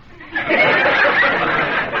Chicago.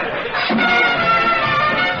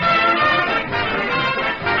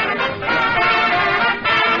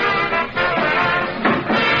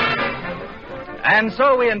 And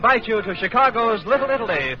so we invite you to Chicago's Little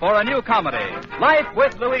Italy for a new comedy, Life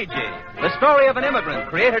with Luigi, the story of an immigrant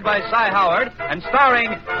created by Cy Howard and starring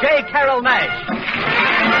J. Carrol Naish.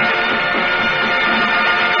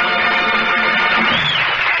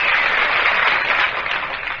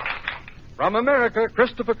 From America,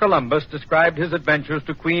 Christopher Columbus described his adventures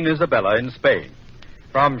to Queen Isabella in Spain.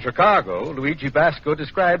 From Chicago, Luigi Basco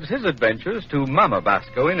describes his adventures to Mama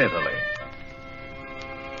Basco in Italy.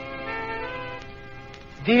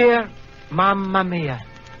 Dear Mamma Mia,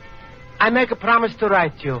 I make a promise to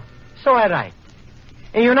write you, so I write.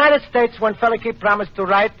 In the United States, when fella keep promise to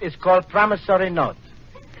write is called promissory note.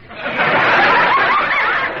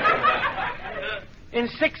 In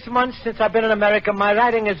 6 months since I've been in America, my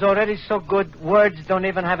writing is already so good, words don't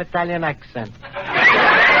even have Italian accent.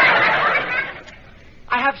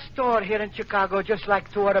 I have store here in Chicago just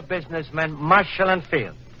like 2 other businessmen, Marshall and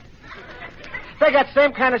Field. They got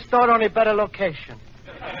same kind of store, only better location.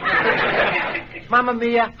 Mamma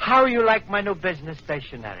Mia, how you like my new business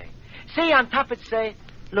stationery? See, on top it say,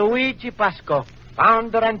 Luigi Basco,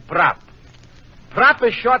 founder and prop. Prop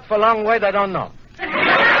is short for long way they don't know.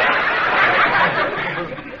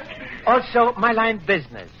 Also, my line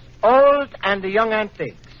business, old and the young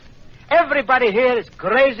antiques. Everybody here is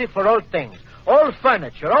crazy for old things. Old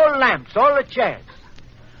furniture, old lamps, all the chairs.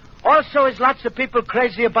 Also, is lots of people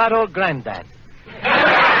crazy about old granddad.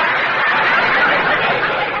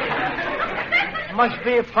 Must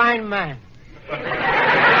be a fine man.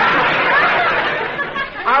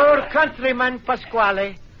 Our countryman,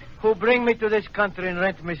 Pasquale, who bring me to this country and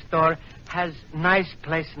rent me store, has nice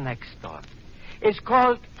place next door. It's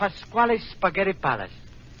called Pasquale's Spaghetti Palace.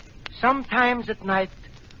 Sometimes at night,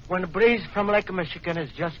 when the breeze from Lake Michigan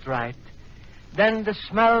is just right, then the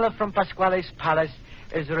smell from Pasquale's Palace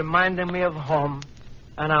is reminding me of home,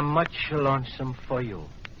 and I'm much lonesome for you.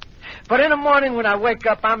 But in the morning when I wake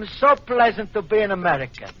up, I'm so pleasant to be an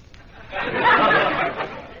American.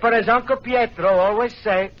 But as Uncle Pietro always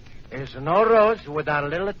say, there's no rose without a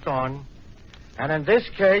little thorn. And in this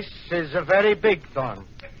case, is a very big thorn.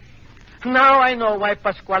 Now I know why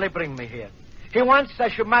Pasquale bring me here. He wants I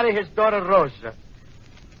should marry his daughter Rosa.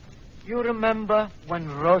 You remember when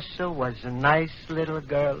Rosa was a nice little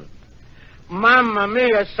girl? Mamma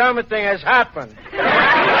mia, something has happened.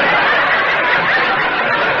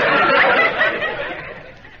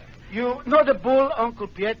 You know the bull Uncle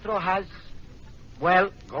Pietro has? Well,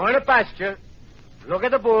 go in the pasture, look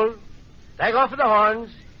at the bull, take off the horns.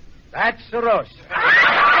 That's the Rosa.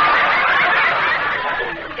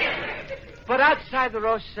 But outside the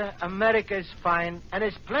Rosa, America is fine, and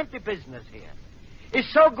there's plenty business here. It's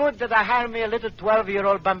so good that I hire me a little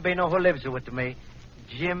 12-year-old bambino who lives with me,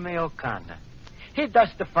 Jimmy O'Connor. He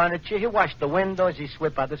dusts the furniture, he washes the windows, he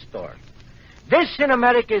sweep out the store. This in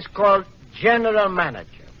America is called general manager.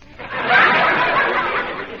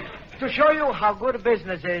 To show you how good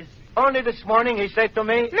business is, only this morning he said to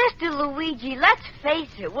me, Mr. Luigi, let's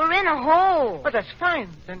face it, we're in a hole. But that's fine.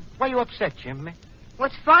 Then why you upset, Jimmy?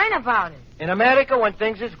 What's fine about it? In America, when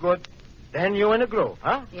things is good, then you in a groove,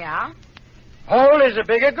 huh? Yeah. Hole is a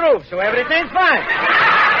bigger groove, so everything's fine.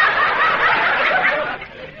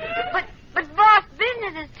 But, boss,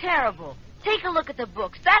 business is terrible. Take a look at the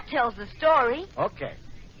books. That tells the story. Okay.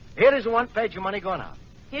 Here is one page of money going out.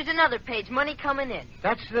 Here's another page, money coming in.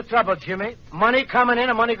 That's the trouble, Jimmy. Money coming in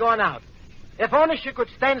and money going out. If only she could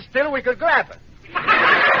stand still, we could grab her.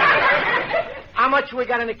 How much we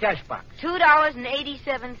got in the cash box?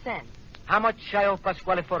 $2.87. How much I owe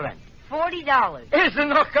Pasquale for rent? $40. Isn't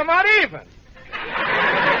no come out even.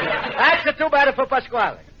 That's too bad for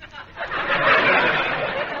Pasquale.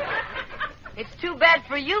 It's too bad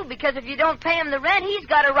for you, because if you don't pay him the rent, he's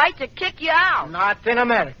got a right to kick you out. Not in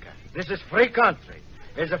America. This is free country.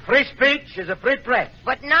 There's a free speech, there's a free press.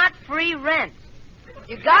 But not free rent.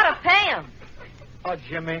 You gotta pay him. Oh,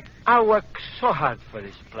 Jimmy, I work so hard for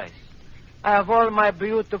this place. I have all my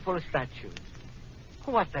beautiful statues.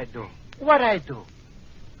 What I do?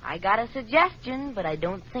 I got a suggestion, but I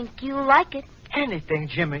don't think you like it. Anything,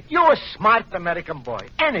 Jimmy. You're a smart American boy.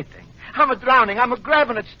 Anything. I'm a drowning. I'm a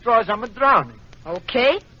grabbing at straws. I'm a drowning.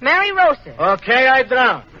 Okay. Marry Rosa. Okay, I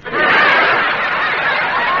drown.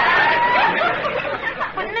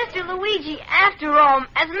 But, Mr. Luigi, after all,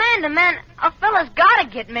 as man to man, a fella's gotta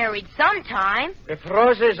get married sometime. If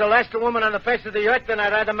Rosa is the last woman on the face of the earth, then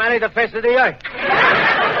I'd rather marry the face of the earth.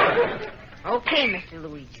 Okay, Mr.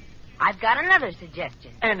 Luigi. I've got another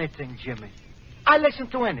suggestion. Anything, Jimmy. I listen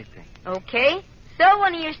to anything. Okay. Sell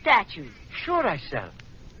one of your statues. Sure I sell.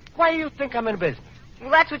 Why do you think I'm in business? Well,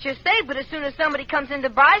 that's what you say, but as soon as somebody comes in to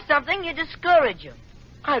buy something, you discourage them.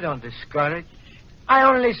 I don't discourage. I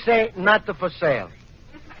only say not for sale.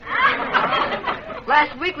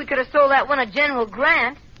 Last week we could have sold that one of General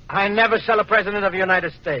Grant. I never sell a president of the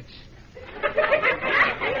United States.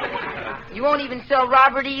 You won't even sell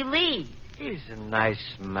Robert E. Lee. He's a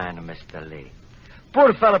nice man, Mr. Lee.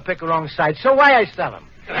 Poor fella picked the wrong side, so why I sell him?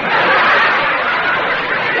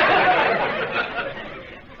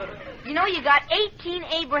 You know, you got 18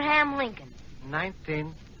 Abraham Lincolns.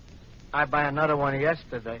 19. I buy another one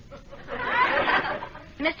yesterday.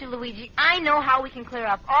 Mr. Luigi, I know how we can clear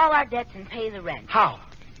up all our debts and pay the rent. How?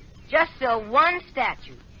 Just sell one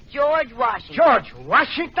statue. George Washington. George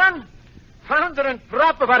Washington? Founder and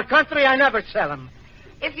prop of our country, I never sell him.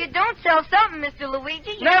 If you don't sell something, Mr.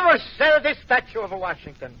 Luigi, you... Never sell this statue of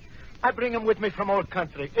Washington. I bring him with me from old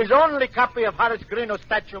country. His only copy of Horace Greeno's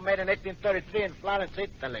statue made in 1833 in Florence,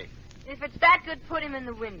 Italy. If it's that good, put him in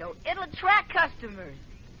the window. It'll attract customers.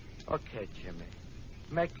 Okay, Jimmy.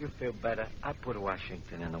 Make you feel better, I put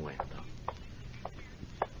Washington in the window.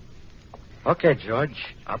 Okay,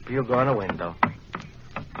 George. Up you go in the window.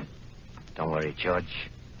 Don't worry, George.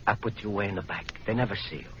 I put you way in the back. They never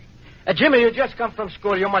see you. Jimmy, you just come from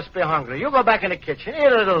school. You must be hungry. You go back in the kitchen. Eat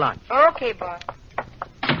a little lunch. Okay, boss.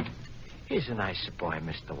 He's a nice boy,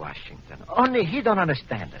 Mr. Washington. Only he don't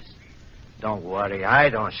understand us. Don't worry. I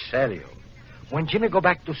don't sell you. When Jimmy go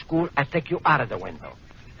back to school, I take you out of the window.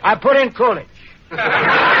 I put in Coolidge.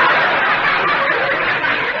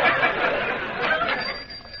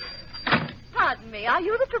 Pardon me. Are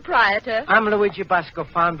you the proprietor? I'm Luigi Basco,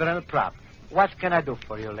 founder and prop. What can I do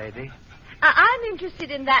for you, lady? I'm interested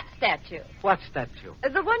in that statue. What statue?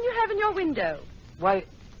 The one you have in your window. Why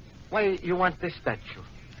you want this statue?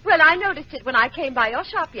 Well, I noticed it when I came by your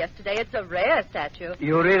shop yesterday. It's a rare statue.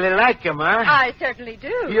 You really like him, huh? I certainly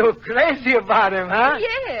do. You're crazy about him, huh?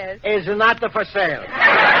 Yes. Is not for sale.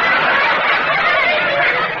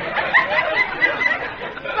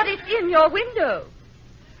 But it's in your window.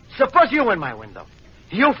 Suppose you in my window.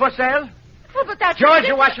 You for sale? Well, but that's... George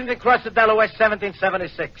Washington crossed the Delaware,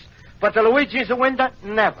 1776. But the Luigi's a window?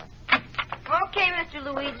 Never. Okay, Mr.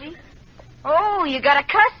 Luigi. Oh, you got a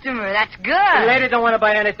customer. That's good. The lady don't want to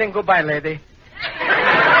buy anything. Goodbye, lady. Oh,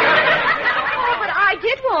 but I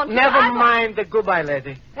did want to. Never mind the goodbye,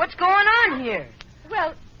 lady. What's going on here?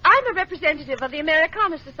 Well, I'm a representative of the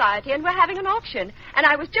Americana Society, and we're having an auction. And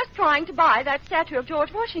I was just trying to buy that statue of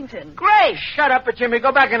George Washington. Great. Shut up, Jimmy.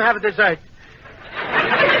 Go back and have a dessert.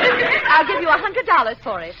 I'll give you $100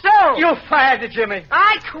 for it. So? You fired, Jimmy.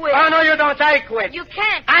 I quit. Oh, no, you don't. I quit. You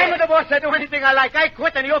can't quit. I'm the boss. I do anything I like. I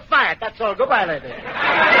quit and you're fired. That's all. Goodbye, lady.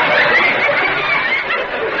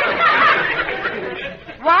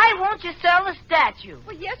 Why won't you sell the statue?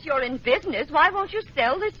 Well, yes, you're in business. Why won't you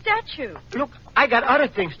sell this statue? Look, I got other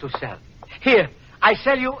things to sell. Here, I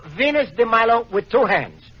sell you Venus de Milo with 2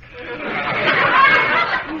 hands.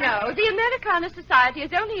 No, the Americana Society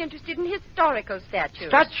is only interested in historical statues.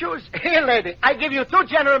 Statues? Here, lady, I give you 2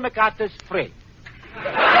 General MacArthur's free.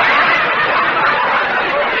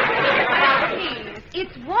 Please, it's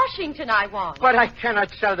It's Washington I want. But I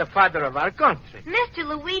cannot sell the father of our country. Mr.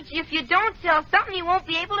 Luigi, if you don't sell something, you won't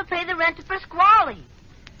be able to pay the rent to Pasquale.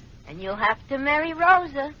 And you'll have to marry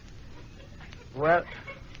Rosa. Well,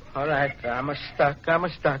 all right. I'm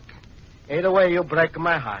stuck. Either way, you break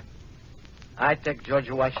my heart. I take George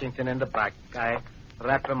Washington in the back. I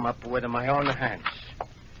wrap him up with my own hands.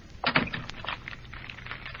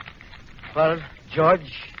 Well,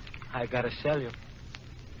 George, I gotta sell you.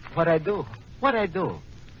 What I do?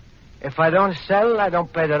 If I don't sell, I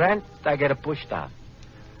don't pay the rent, I get pushed out.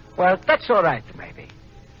 Well, that's all right, maybe.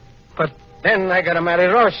 But then I gotta marry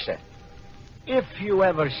Rosa. If you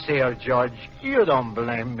ever see her, George, you don't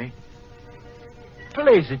blame me.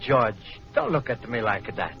 Please, George, don't look at me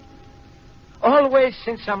like that. Always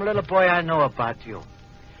since I'm a little boy, I know about you.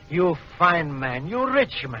 You fine man, you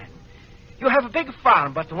rich man. You have a big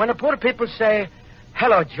farm, but when the poor people say,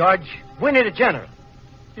 "Hello, George, we need a general,"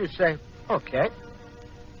 you say, "Okay."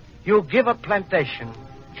 You give a plantation,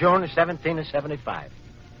 June 1775.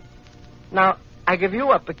 Now, I give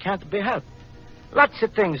you up. It can't be helped. Lots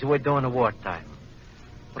of things we do in the wartime.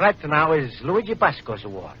 Right now is Luigi Basco's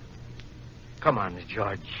war. Come on,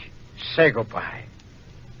 George. Say goodbye.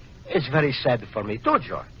 It's very sad for me, too,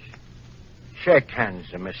 George. Shake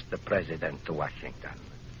hands, Mr. President Washington.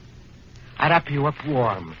 I wrap you up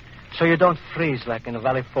warm so you don't freeze like in the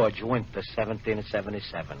Valley Forge winter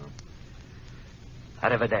 1777.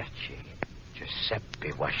 Arrivederci,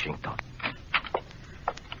 Giuseppe Washington.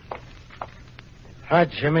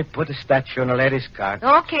 Jimmy, put a statue in a lady's car.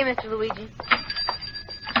 Okay, Mr. Luigi.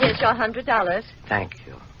 Here's your $100. Thank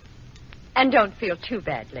you. And don't feel too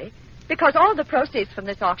badly, because all the proceeds from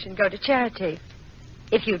this auction go to charity.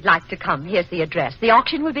 If you'd like to come, here's the address. The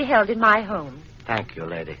auction will be held in my home. Thank you,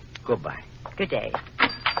 lady. Goodbye. Good day.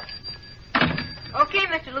 Okay,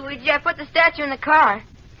 Mr. Luigi, I put the statue in the car.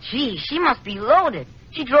 Gee, she must be loaded.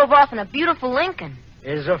 She drove off in a beautiful Lincoln.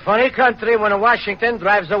 It's a funny country when a Washington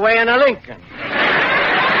drives away in a Lincoln.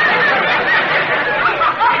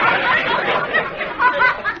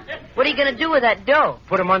 What are you going to do with that dough?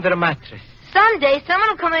 Put him under the mattress. Someday, someone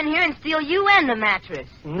will come in here and steal you and the mattress.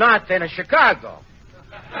 Not in Chicago.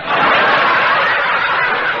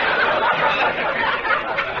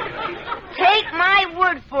 Take my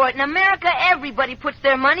word for it. In America, everybody puts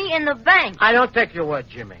their money in the bank. I don't take your word,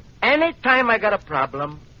 Jimmy. Anytime I got a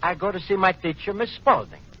problem, I go to see my teacher, Miss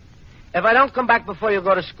Spaulding. If I don't come back before you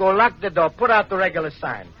go to school, lock the door, put out the regular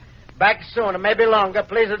sign. Back sooner, maybe longer.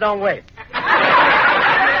 Please don't wait.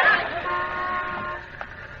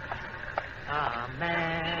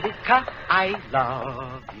 America, I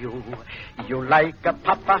love you. You like a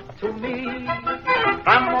papa to me.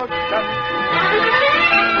 From ocean.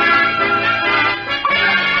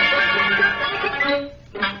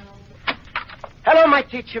 Hello, my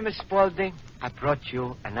teacher, Miss Spaulding. I brought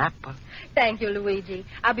you an apple. Thank you, Luigi.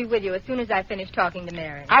 I'll be with you as soon as I finish talking to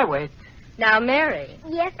Mary. I wait. Now, Mary.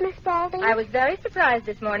 Yes, Miss Spaulding? I was very surprised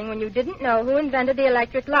this morning when you didn't know who invented the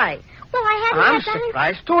electric light. Well, I haven't I'm had that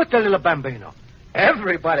surprised, too, at the little bambino.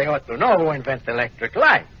 Everybody ought to know who invented the electric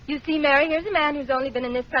light. You see, Mary, here's a man who's only been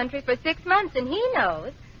in this country for 6 months, and he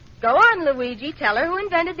knows. Go on, Luigi. Tell her who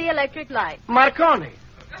invented the electric light. Marconi.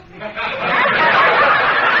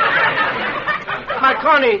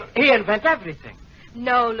 Marconi, he invented everything.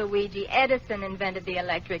 No, Luigi. Edison invented the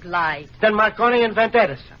electric light. Then Marconi invented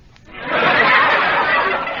Edison.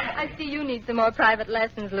 I see you need some more private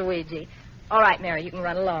lessons, Luigi. All right, Mary, you can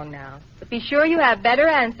run along now. But be sure you have better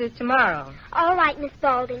answers tomorrow. All right, Miss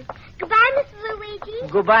Spaulding. Goodbye, Mrs.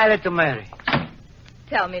 Luigi. Goodbye, little Mary.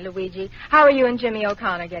 Tell me, Luigi, how are you and Jimmy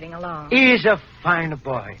O'Connor getting along? He's a fine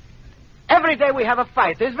boy. Every day we have a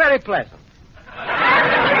fight. It's very pleasant.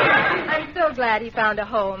 I'm so glad he found a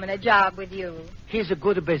home and a job with you. He's a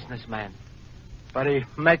good businessman. But he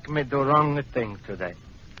make me do wrong thing today.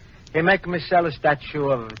 He make me sell a statue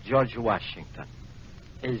of George Washington.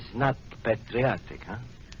 Is not patriotic, huh?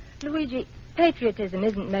 Luigi, patriotism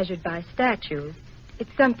isn't measured by statues.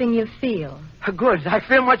 It's something you feel. Good. I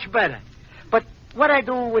feel much better. But what I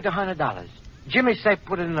do with $100? Jimmy say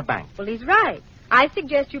put it in the bank. Well, he's right. I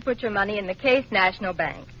suggest you put your money in the Case National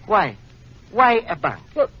Bank. Why? Why a bank?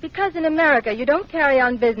 Well, because in America you don't carry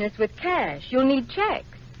on business with cash. You'll need checks.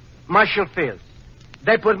 Marshall Fields.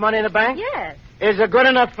 They put money in the bank? Yes. Is it good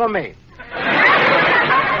enough for me?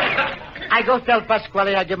 I go tell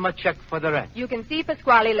Pasquale I give him a check for the rent. You can see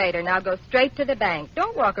Pasquale later. Now go straight to the bank.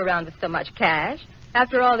 Don't walk around with so much cash.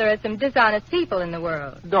 After all, there are some dishonest people in the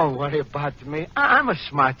world. Don't worry about me. I'm a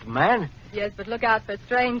smart man. Yes, but look out for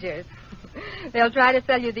strangers. They'll try to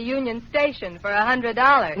sell you the Union Station for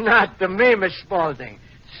 $100. Not to me, Miss Spaulding.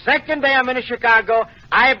 Second day I'm in Chicago,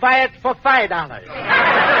 I buy it for $5.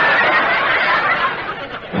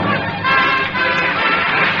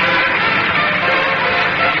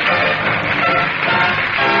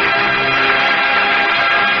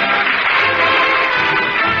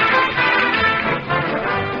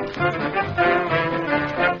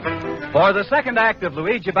 For the second act of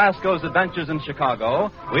Luigi Basco's adventures in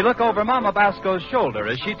Chicago, we look over Mama Basco's shoulder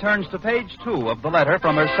as she turns to page 2 of the letter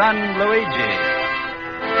from her son, Luigi.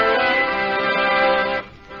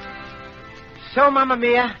 So, Mamma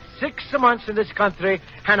Mia, 6 months in this country,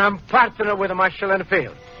 and I'm partner with Marshall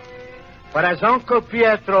Enfield. But as Uncle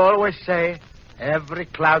Pietro always say, every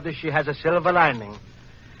cloud she has a silver lining.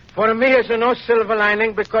 For me, there's no silver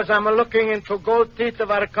lining because I'm looking into gold teeth of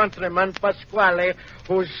our countryman, Pasquale,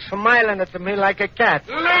 who's smiling at me like a cat.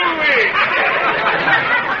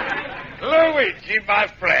 Luigi, my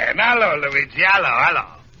friend. Hello, Luigi. Hello.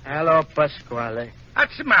 Hello, Pasquale.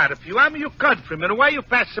 What's the matter with you? I'm your countryman. Why are you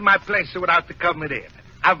passing my place without coming in?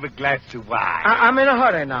 Have a glass of wine. I'm in a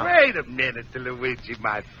hurry now. Wait a minute, Luigi,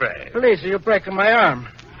 my friend. Please, you're breaking my arm.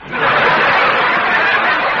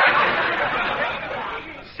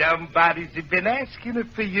 Somebody's been asking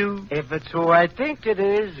for you. If it's who I think it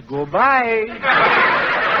is, goodbye.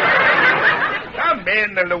 Come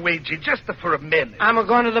in, Luigi, just for a minute. I'm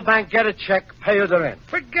going to the bank, get a check, pay you the rent.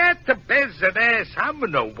 Forget the business. I'm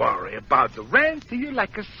no worry about the rent. You're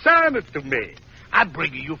like a son to me. I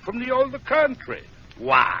bring you from the older country.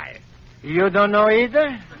 Why? You don't know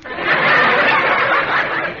either?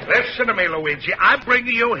 Listen to me, Luigi. I bring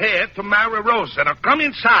you here to marry Rosa. Now come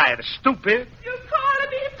inside, stupid. You calling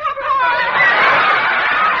me Papa?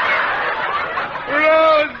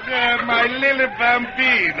 Rosa, my little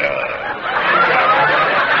bambino.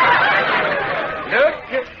 Look,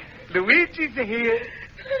 Luigi's here.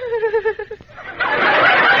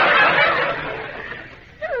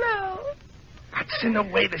 Hello. That's in a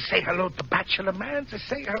way to say hello to bachelor man, to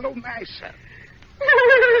say hello nicer.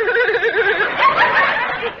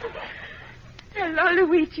 Hello,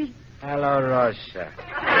 Luigi. Hello, Rosa.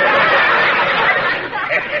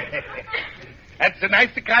 That's a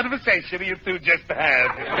nice conversation you two just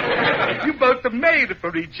had. You both are made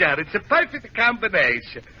for each other. It's a perfect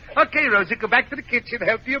combination. Okay, Rosa, go back to the kitchen,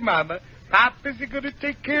 help your mama. Papa's going to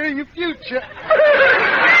take care of your future.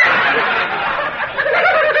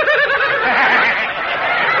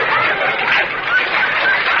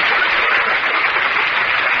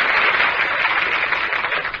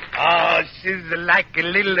 Oh, she's like a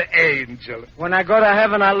little angel. When I go to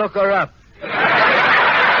heaven, I'll look her up.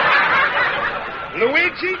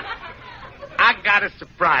 Luigi, I got a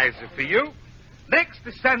surprise for you. Next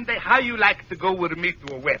Sunday, how you like to go with me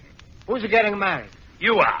to a wedding? Who's getting married?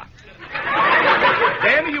 You are.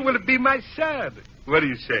 Then you will be my son. What do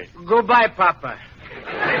you say? Goodbye, Papa.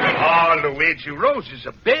 Oh, Luigi, Rose is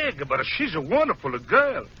a big, but she's a wonderful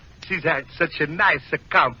girl. She's had such a nice,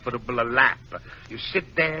 comfortable lap. You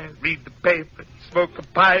sit there, read the paper, smoke a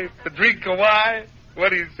pipe, drink a wine.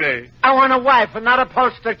 What do you say? I want a wife and not a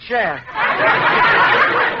upholstered chair.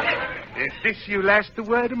 Is this your last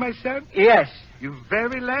word, my son? Yes. Your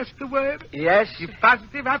very last word? Yes. You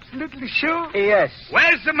positive, absolutely sure? Yes.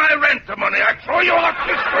 Where's my rent money? I throw you off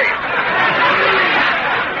the street.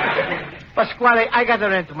 Pasquale, I got the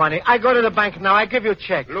rent money. I go to the bank now. I give you a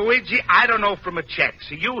check. Luigi, I don't know from a check.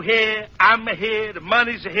 So you here, I'm here, the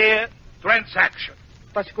money's here. Transaction.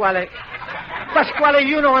 Pasquale,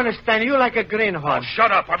 you don't understand. You like a greenhorn. Oh,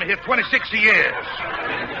 shut up. I'm here 26 years.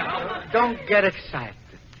 Don't get excited.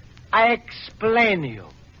 I explain to you.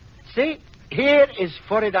 See, here is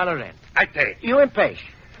 $40 rent. I take. You impatient.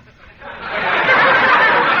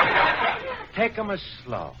 Take 'em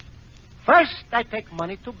slow. First, I take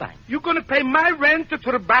money to bank. You going to pay my rent to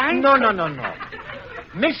the bank? No.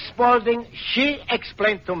 Miss Spaulding, she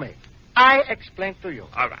explained to me. I explained to you.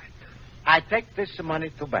 All right. I take this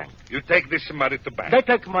money to bank. You take this money to bank. They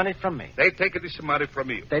take money from me. They take this money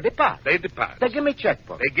from you. They deposit. They deposit. They give me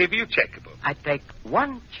checkbook. They give you checkbook. I take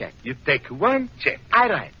one check. You take one check. I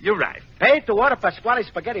write. You write. Pay to order Pasquale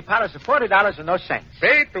Spaghetti Palace $40 and no cents.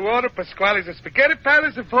 Pay to order Pasquale's Spaghetti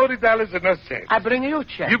Palace $40 and no cents. I bring you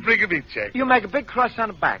check. You bring me check. You make a big cross on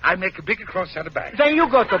the back. I make a big cross on the back. Then you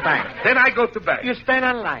go to bank. Then I go to bank. You stand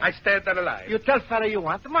on line. I stand on the line. You tell fella you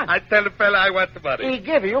want the money. I tell the fella I want the money. He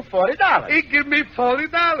give you $40. He give me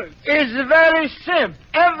 $40. It's very simple.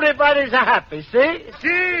 Everybody's happy, see? See.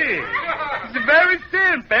 It's very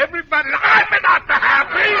simple. Everybody. I'm not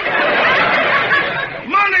happy.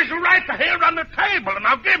 Money's right here on the table.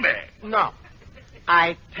 Now give me. No.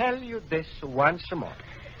 I tell you this once more.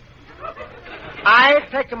 I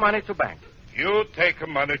take money to bank. You take the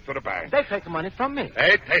money to the bank. They take the money from me.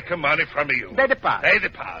 They take the money from you. They deposit. They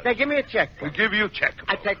deposit. They give me a check. We give you a check.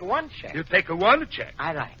 I take one check. You take one check.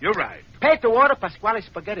 I write. You're right. Pay to order Pasquale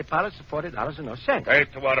Spaghetti Palace for $40.00. Pay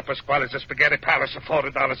to order Pasquale's Spaghetti Palace of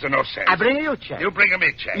 $40.00. I bring you a check. You bring me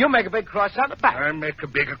a check. You make a big cross on the back. I make a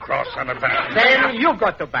bigger cross on the back. Then you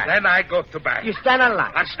go to bank. Then I go to bank. You stand on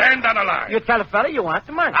line. I stand on a line. You tell the fella you want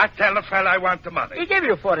the money. I tell the fella I want the money. He give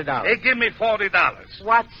you $40. He give me $40.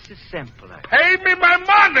 What's simpler? Pay me my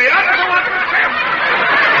money. I don't want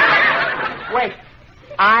to. Wait.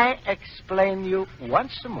 I explain you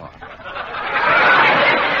once more.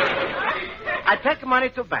 I take the money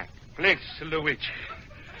to bank. Please, Luigi.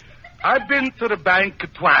 I've been to the bank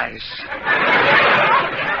twice.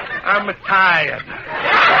 I'm tired.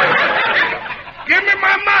 Give me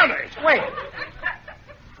my money. Wait.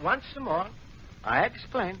 Once more, I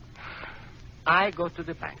explain. I go to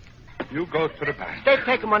the bank. You go to the bank. They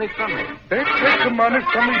take the money from me. They take the money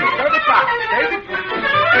from you. They deposit.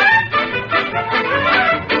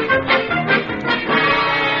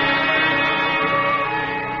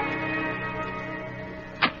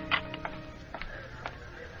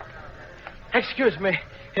 Excuse me.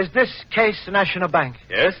 Is this Case National Bank?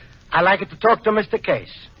 Yes? I'd like to talk to Mr.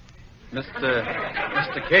 Case.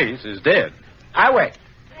 Mr. Case is dead. I wait.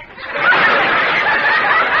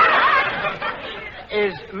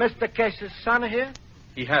 Is Mr. Case's son here?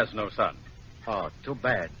 He has no son. Oh, too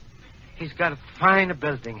bad. He's got a fine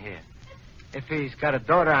building here. If he's got a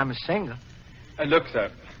daughter, I'm single. Look, sir,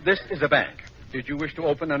 this is a bank. Did you wish to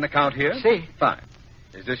open an account here? Si. Fine.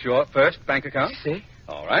 Is this your first bank account? Si.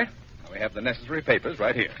 All right. Now, we have the necessary papers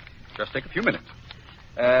right here. Just take a few minutes.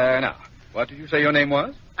 Now, what did you say your name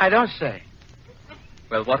was? I don't say.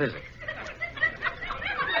 Well, what is it?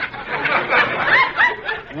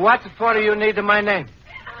 What for do you need my name?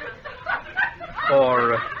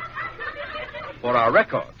 For our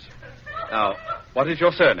records. Now, what is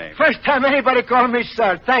your surname? First time anybody called me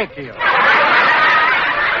sir. Thank you.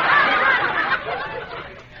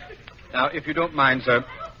 Now, if you don't mind, sir,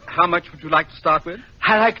 how much would you like to start with?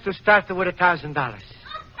 I like to start with $1,000.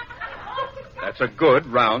 That's a good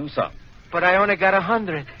round sum. But I only got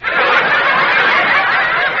 100.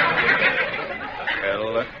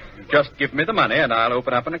 Well, just give me the money and I'll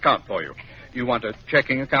open up an account for you. You want a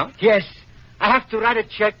checking account? Yes. I have to write a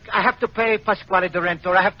check. I have to pay Pasquale the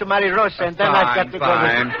renter. I have to marry Rosa, and then I've got to go to...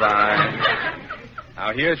 Fine.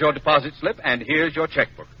 Now, here's your deposit slip, and here's your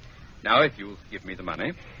checkbook. Now, if you'll give me the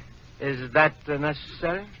money. Is that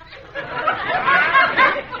necessary?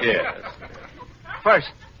 Yes.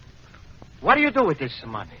 First, what do you do with this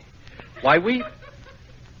money? Why, we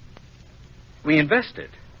invest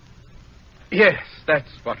it. Yes, that's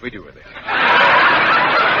what we do with it.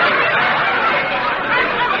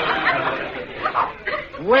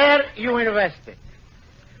 Where you invest it?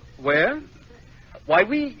 Where? Why,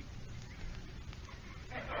 we...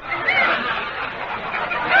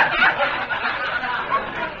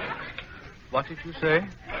 What did you say?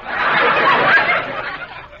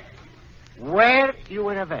 Where you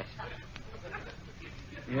invest?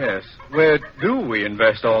 Yes. Where do we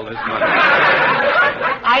invest all this money?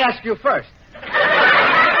 I ask you first.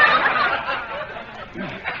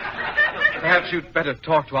 Perhaps you'd better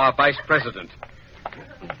talk to our vice president.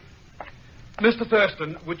 Mr.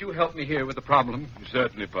 Thurston, would you help me here with the problem?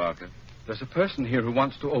 Certainly, Parker. There's a person here who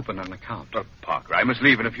wants to open an account. Parker, I must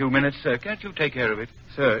leave in a few minutes, sir. Can't you take care of it?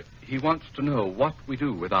 Sir, he wants to know what we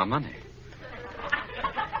do with our money.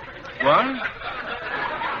 What?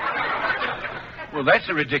 Well, that's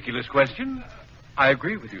a ridiculous question. I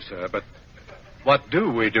agree with you, sir, but what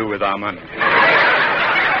do we do with our money?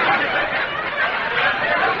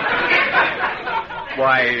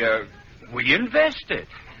 Why, we invest it.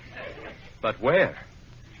 But where?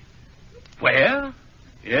 Where?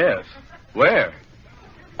 Yes. Where?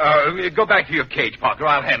 Go back to your cage, Parker.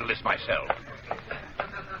 I'll handle this myself.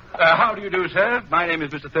 How do you do, sir? My name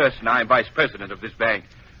is Mr. Thurston. I'm vice president of this bank.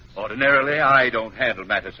 Ordinarily, I don't handle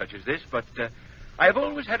matters such as this, but I've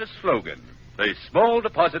always had a slogan. The small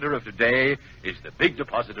depositor of today is the big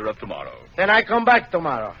depositor of tomorrow. Then I come back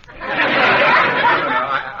tomorrow. No,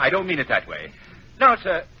 I don't mean it that way. Now,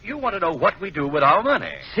 sir, you want to know what we do with our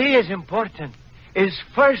money. See is important. Is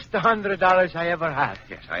first the $100 I ever had.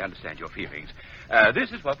 Yes, I understand your feelings.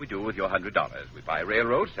 This is what we do with your $100. We buy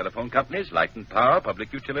railroads, telephone companies, light and power,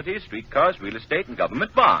 public utilities, streetcars, real estate, and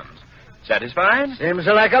government bonds. Satisfied? Seems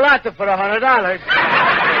like a lot for $100.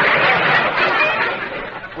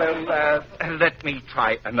 Well, let me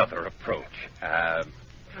try another approach.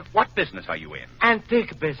 What business are you in?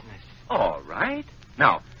 Antique business. All right.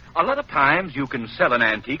 Now, A lot of times you can sell an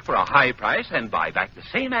antique for a high price and buy back the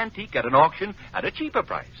same antique at an auction at a cheaper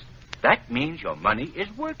price. That means your money is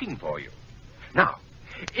working for you. Now,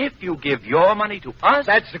 if you give your money to us...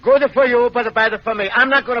 That's good for you, but bad for me. I'm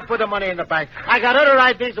not going to put the money in the bank. I got other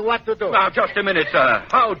ideas of what to do. Now, just a minute, sir.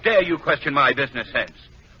 How dare you question my business sense?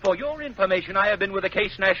 For your information, I have been with the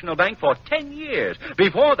Case National Bank for 10 years.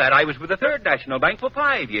 Before that, I was with the Third National Bank for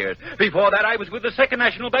 5 years. Before that, I was with the Second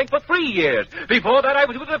National Bank for 3 years. Before that, I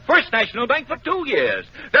was with the First National Bank for 2 years.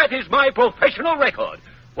 That is my professional record.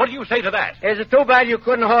 What do you say to that? Is it too bad you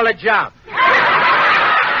couldn't hold a job?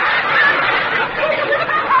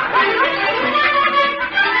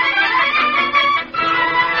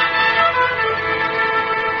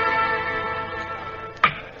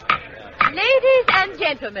 Ladies and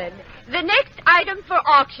gentlemen, the next item for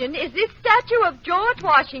auction is this statue of George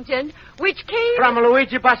Washington, which came... From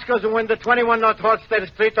Luigi Basco's window, 21 North Halstead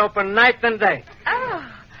Street, open night and day. Oh,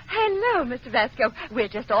 hello, Mr. Basco. We're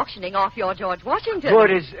just auctioning off your George Washington.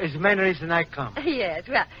 Good, is main reason I come. Yes,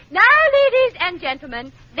 well, now, ladies and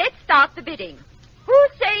gentlemen, let's start the bidding. Who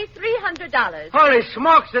say $300? Holy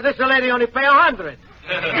smokes, this lady only pay $100.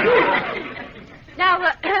 Now,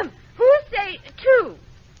 who say $2?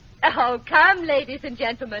 Oh, come, ladies and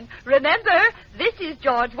gentlemen. Remember, this is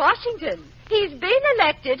George Washington. He's been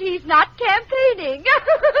elected. He's not campaigning.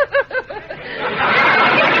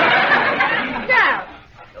 Now,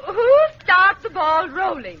 who starts the ball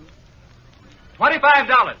rolling?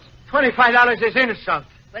 $25. $25 is insult.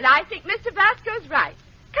 Well, I think Mr. Basco's right.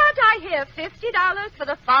 Can't I hear $50 for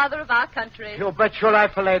the father of our country? You bet your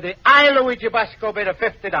life, lady. I, Luigi Basco, bid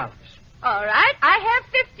 $50. All right, I have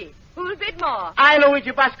 50. Who'll bid more? I,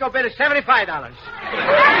 Luigi Basco, bid $75.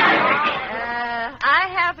 I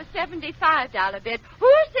have a $75 bid.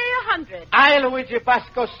 Who'll say 100? I, Luigi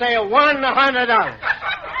Basco, say $100.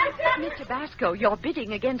 Mr. Basco, you're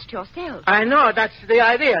bidding against yourself. I know, that's the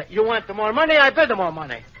idea. You want the more money, I bid the more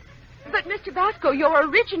money. But, Mr. Basco, your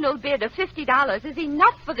original bid of $50 is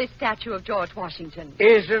enough for this statue of George Washington.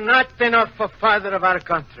 Is not enough for father of our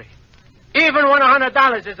country. Even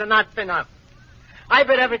 $100 is not enough. I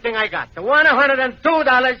bid everything I got. The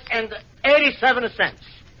 $102.87.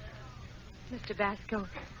 Mr. Basco,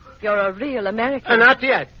 you're a real American. Not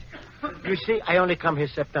yet. You see, I only come here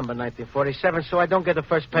September 1947, so I don't get the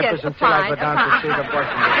first papers until I go down to see the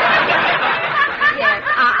Boston. Yes,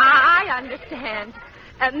 I understand.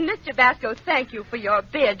 Mr. Basco, thank you for your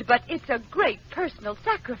bid, but it's a great personal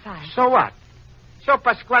sacrifice. So what? So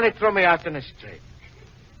Pasquale threw me out in the street.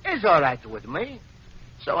 It's all right with me.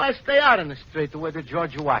 So I stay out in the street with the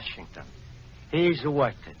George Washington. He's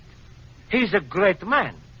worth it. He's a great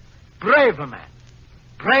man. Brave man.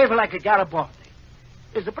 Brave like a Garibaldi.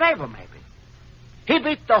 He's a braver, maybe. He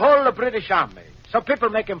beat the whole of British army. So people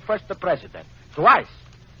make him first the president. Twice.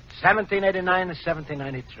 1789 and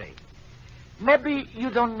 1793. Maybe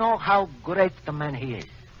you don't know how great the man he is.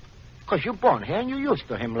 Because you're born here and you're used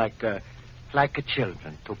to him like a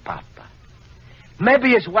children to Papa.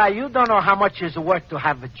 Maybe it's why you don't know how much it's worth to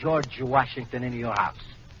have a George Washington in your house.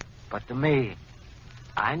 But to me,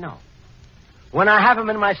 I know. When I have him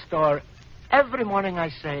in my store, every morning I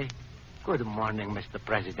say, "Good morning, Mr.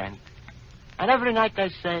 President." And every night I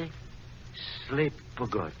say, "Sleep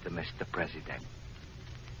good, Mr. President."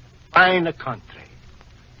 Fine country,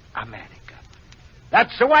 America.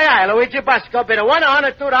 That's the way I, Luigi Basco, bid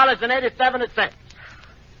 $102.87.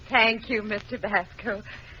 Thank you, Mr. Basco.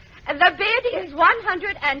 The bid is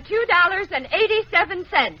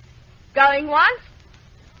 $102.87. Going once?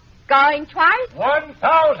 Going twice?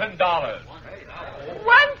 $1,000.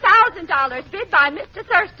 $1,000 bid by Mr.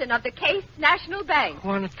 Thurston of the Case National Bank.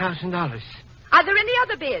 $1,000. Are there any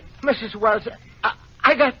other bids? Mrs. Wells,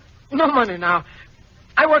 I got no money now.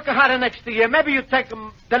 I work harder next year. Maybe you take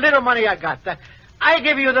the little money I got. I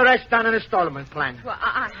give you the rest on an installment plan. Well,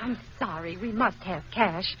 I'm sorry. We must have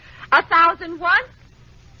cash. 1,000 once?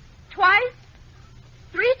 Twice?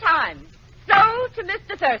 3 times. So to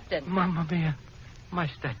Mr. Thurston. Mamma mia, my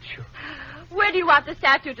statue. Where do you want the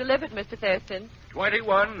statue delivered, Mr. Thurston?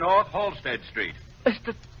 21 North Halstead Street.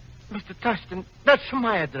 Mr. Thurston, that's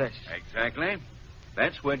my address. Exactly.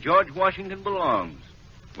 That's where George Washington belongs.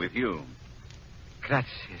 With you.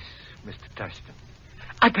 Gracias, Mr. Thurston.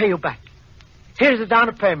 I pay you back. Here's the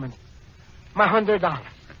down payment. My $100.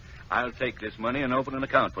 I'll take this money and open an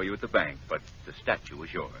account for you at the bank, but the statue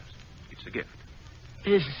is yours. It's a gift.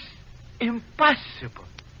 It's impossible.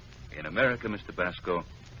 In America, Mr. Basco,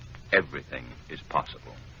 everything is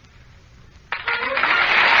possible.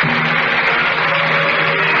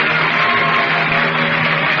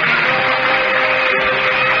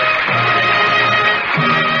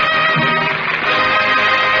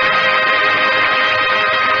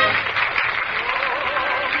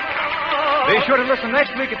 listen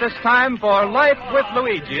next week at this time for Life with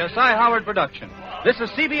Luigi, a Cy Howard production. This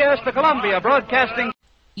is CBS, the Columbia Broadcasting.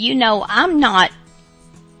 You know, I'm not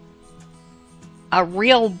a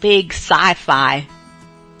real big sci-fi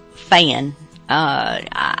fan.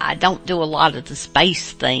 I don't do a lot of the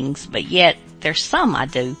space things, but yet there's some I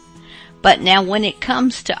do. But now when it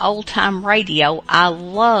comes to old-time radio, I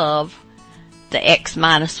love the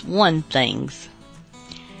X-1 things.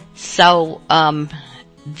 So,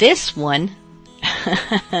 this one,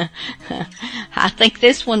 I think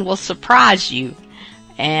this one will surprise you.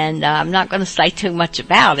 And I'm not going to say too much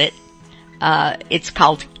about it. It's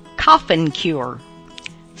called Coffin Cure.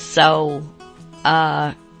 So,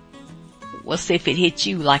 we'll see if it hits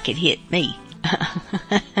you like it hit me.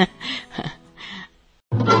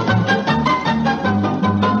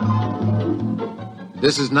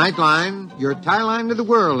 This is Nightline, your tie line to the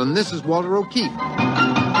world, and this is Walter O'Keefe.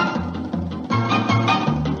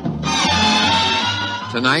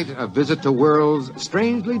 Tonight, a visit to worlds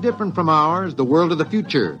strangely different from ours, the world of the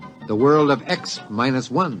future, the world of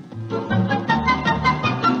X-1.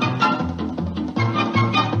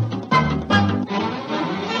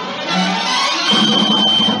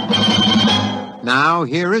 Now,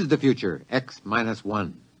 here is the future,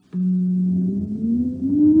 X-1.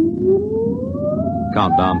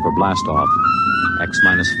 Countdown for blast off.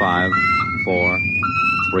 X-5, 4,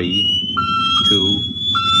 3, 2,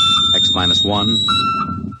 X-1,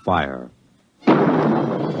 fire.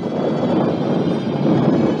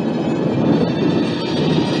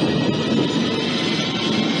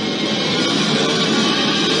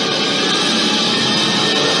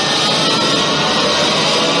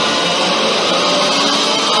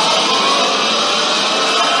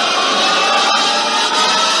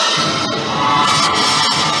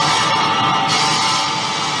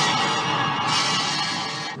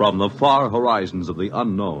 From the far horizons of the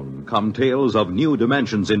unknown come tales of new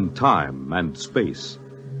dimensions in time and space.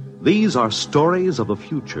 These are stories of the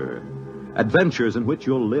future, adventures in which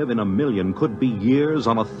you'll live in a million, could be years,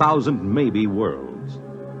 on 1,000 maybe worlds.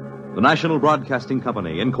 The National Broadcasting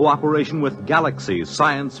Company, in cooperation with Galaxy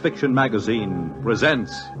Science Fiction Magazine,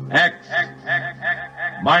 presents X-1.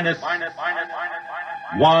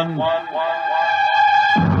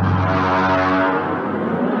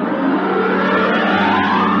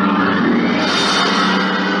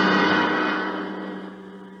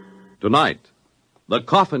 Tonight, The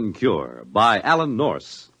Coffin Cure by Alan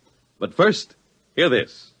Norse. But first, hear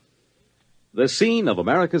this. The scene of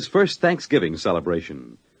America's first Thanksgiving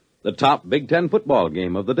celebration. The top Big Ten football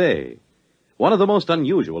game of the day. One of the most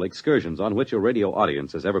unusual excursions on which a radio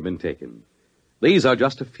audience has ever been taken. These are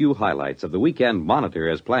just a few highlights of the weekend Monitor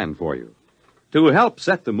has planned for you. To help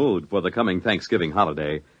set the mood for the coming Thanksgiving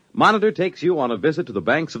holiday, Monitor takes you on a visit to the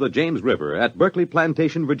banks of the James River at Berkeley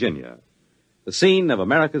Plantation, Virginia. The scene of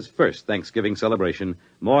America's first Thanksgiving celebration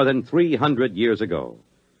more than 300 years ago.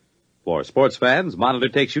 For sports fans, Monitor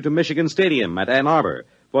takes you to Michigan Stadium at Ann Arbor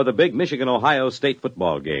for the big Michigan-Ohio State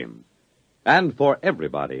football game. And for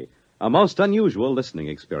everybody, a most unusual listening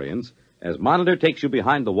experience as Monitor takes you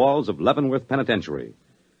behind the walls of Leavenworth Penitentiary.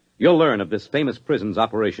 You'll learn of this famous prison's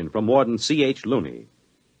operation from Warden C.H. Looney.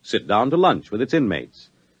 Sit down to lunch with its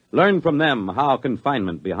inmates. Learn from them how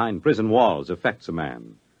confinement behind prison walls affects a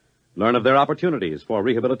man. Learn of their opportunities for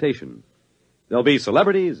rehabilitation. There'll be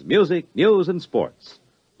celebrities, music, news, and sports.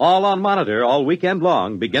 All on Monitor all weekend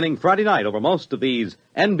long, beginning Friday night over most of these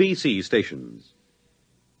NBC stations.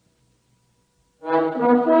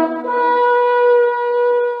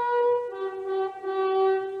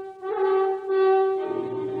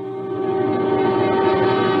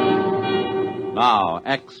 Now,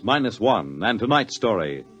 X-1 and tonight's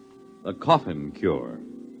story, The Coffin Cure.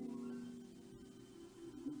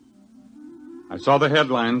 I saw the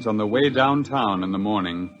headlines on the way downtown in the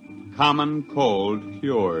morning. Common cold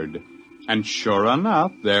cured. And sure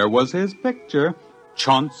enough, there was his picture,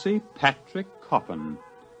 Chauncey Patrick Coffin.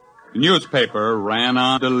 The newspaper ran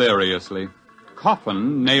on deliriously.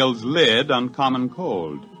 Coffin nails lid on common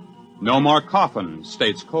cold. No more coffin,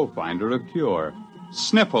 states co-finder of cure.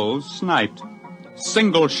 Sniffles sniped.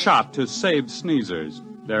 Single shot to save sneezers.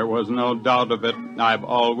 There was no doubt of it. I've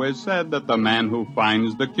always said that the man who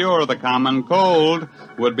finds the cure of the common cold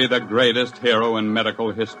would be the greatest hero in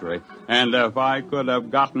medical history. And if I could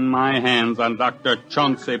have gotten my hands on Dr.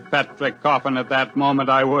 Chauncey Patrick Coffin at that moment,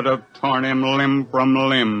 I would have torn him limb from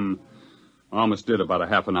limb. Almost did about a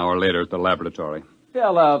half an hour later at the laboratory.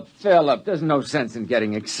 Philip, there's no sense in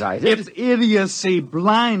getting excited. It's idiocy,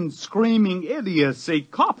 blind, screaming idiocy.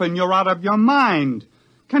 Coffin, you're out of your mind.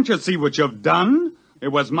 Can't you see what you've done?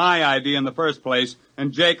 It was my idea in the first place,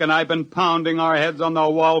 and Jake and I have been pounding our heads on the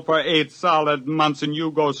wall for 8 solid months, and you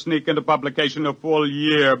go sneak into publication a full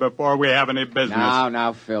year before we have any business.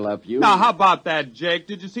 Now, Philip, you... Now, how about that, Jake?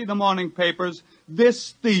 Did you see the morning papers? This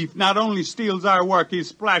thief not only steals our work, he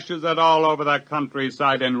splashes it all over the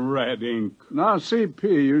countryside in red ink. Now, CP,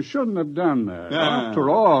 you shouldn't have done that. Yeah. After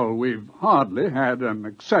all, we've hardly had an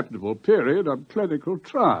acceptable period of clinical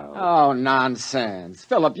trial. Oh, nonsense.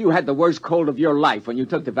 Philip, you had the worst cold of your life when you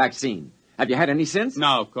took the vaccine. Have you had any since?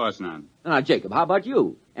 No, of course not. Now, Jacob, how about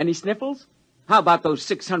you? Any sniffles? How about those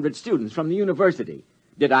 600 students from the university?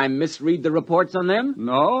 Did I misread the reports on them?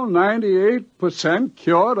 No, 98%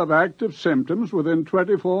 cured of active symptoms within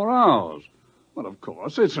 24 hours. Well, of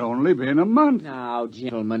course, it's only been a month. Now,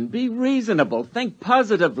 gentlemen, be reasonable. Think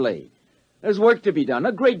positively. There's work to be done,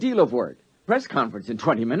 a great deal of work. Press conference in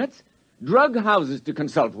 20 minutes. Drug houses to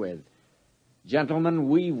consult with. Gentlemen,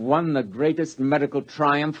 we've won the greatest medical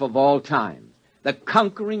triumph of all time. The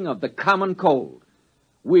conquering of the common cold.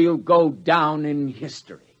 We'll go down in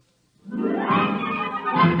history.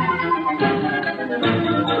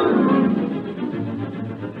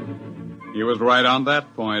 He was right on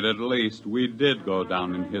that point, at least. We did go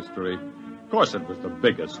down in history. Of course, it was the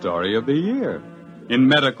biggest story of the year. In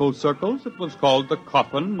medical circles, it was called the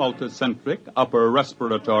Coffin Multicentric Upper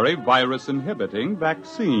Respiratory Virus Inhibiting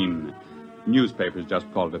Vaccine. Newspapers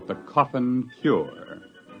just called it the Coffin Cure.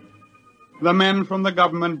 The men from the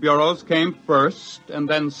government bureaus came first, and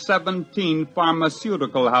then 17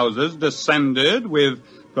 pharmaceutical houses descended with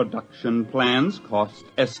production plans, cost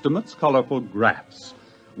estimates, colorful graphs.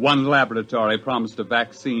 One laboratory promised a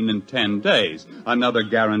vaccine in 10 days. Another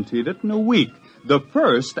guaranteed it in a week. The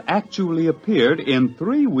first actually appeared in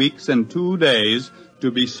 3 weeks and 2 days to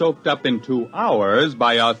be soaked up in 2 hours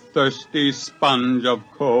by a thirsty sponge of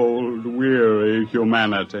cold, weary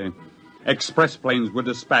humanity. Express planes were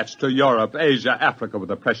dispatched to Europe, Asia, Africa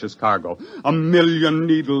with a precious cargo. 1 million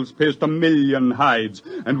needles pierced 1 million hides,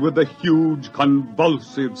 and with a huge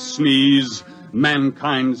convulsive sneeze,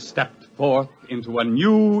 mankind stepped forth into a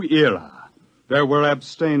new era. There were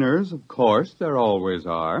abstainers, of course, there always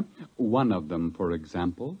are. One of them, for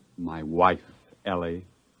example, my wife, Ellie.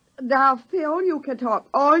 Now, Phil, you can talk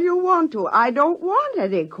all you want to. I don't want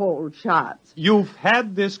any cold shots. You've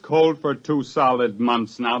had this cold for 2 solid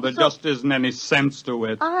months now. There just isn't any sense to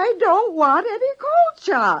it. I don't want any cold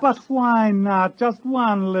shots. But why not? Just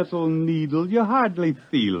one little needle. You hardly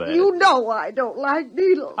feel it. You know I don't like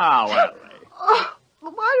needles. Oh, Ellie. Oh,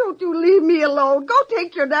 why don't you leave me alone? Go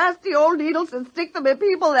take your nasty old needles and stick them in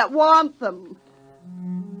people that want them.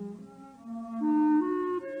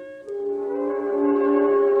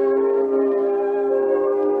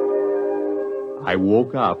 I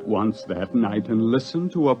woke up once that night and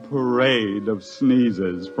listened to a parade of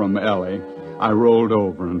sneezes from Ellie. I rolled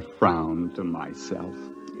over and frowned to myself.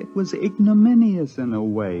 It was ignominious in a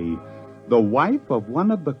way. The wife of one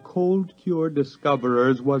of the cold cure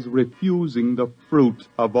discoverers was refusing the fruit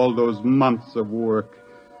of all those months of work.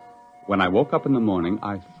 When I woke up in the morning,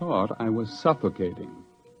 I thought I was suffocating.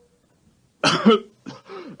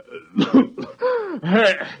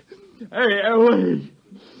 Hey, Ellie!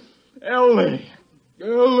 Ellie!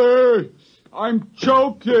 I'm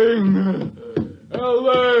choking!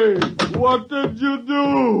 Ellie! What did you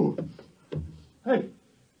do? Hey,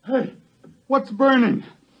 what's burning?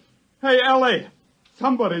 Hey, Ellie!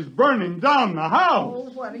 Somebody's burning down the house! Oh,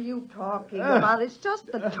 what are you talking about? It's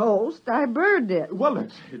just the toast. I burned it. Well,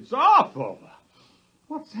 it's awful.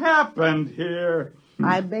 What's happened here?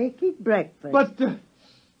 I'm making breakfast. But,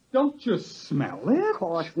 don't you smell it? Of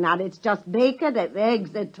course not. It's just bacon and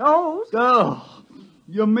eggs and toast. Oh,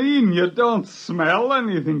 you mean you don't smell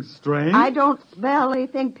anything strange? I don't smell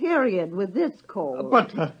anything, period, with this cold.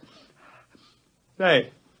 But, say,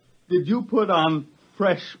 did you put on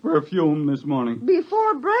fresh perfume this morning?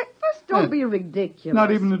 Before breakfast? Don't be ridiculous.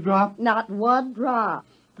 Not even a drop? Not one drop.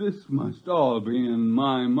 This must all be in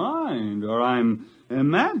my mind, or I'm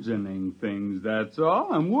imagining things, that's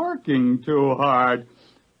all. I'm working too hard.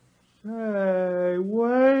 Say,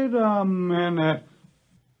 wait a minute.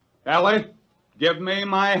 Ellie, give me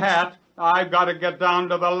my hat. I've got to get down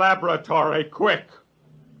to the laboratory, quick.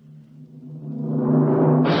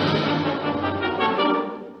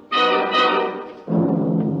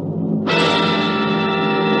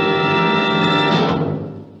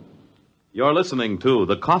 You're listening to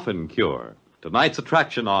The Coffin Cure, tonight's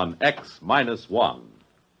attraction on X-1.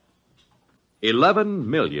 11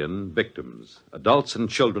 million victims, adults and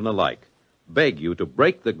children alike, beg you to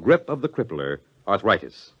break the grip of the crippler,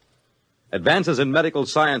 arthritis. Advances in medical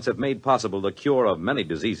science have made possible the cure of many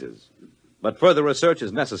diseases, but further research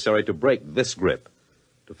is necessary to break this grip.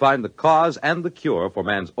 to find the cause and the cure for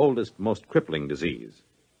man's oldest, most crippling disease.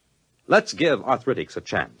 Let's give arthritics a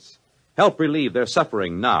chance. Help relieve their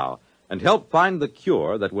suffering now, and help find the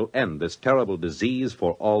cure that will end this terrible disease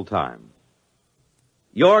for all time.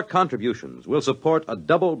 Your contributions will support a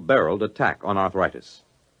double-barreled attack on arthritis,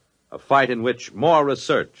 a fight in which more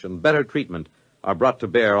research and better treatment are brought to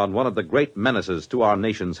bear on one of the great menaces to our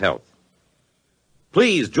nation's health.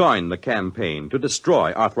 Please join the campaign to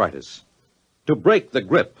destroy arthritis, to break the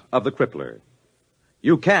grip of the crippler.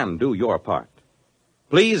 You can do your part.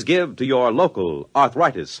 Please give to your local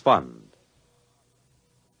arthritis fund.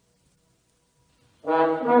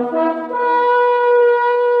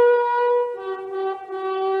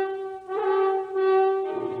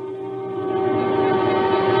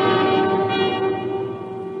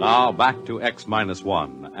 Now back to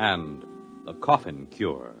X-1 and the coffin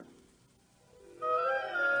cure.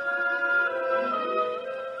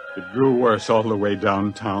 It grew worse all the way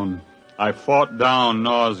downtown. I fought down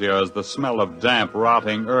nausea as the smell of damp,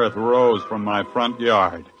 rotting earth rose from my front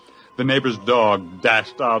yard. The neighbor's dog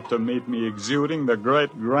dashed out to meet me, exuding the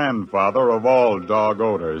great-grandfather of all dog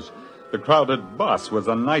odors. The crowded bus was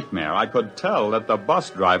a nightmare. I could tell that the bus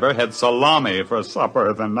driver had salami for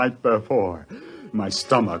supper the night before. My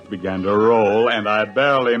stomach began to roll, and I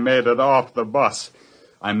barely made it off the bus.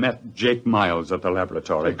 I met Jake Miles at the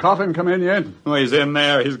laboratory. The coffin come in yet? Oh, he's in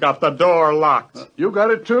there. He's got the door locked. You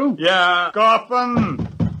got it, too? Yeah. Coffin!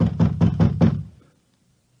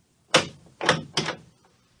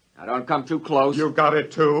 Now, don't come too close. You got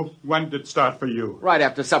it, too? When did it start for you? Right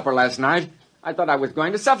after supper last night. I thought I was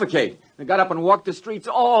going to suffocate. I got up and walked the streets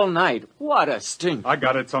all night. What a stink. I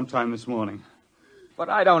got it sometime this morning. But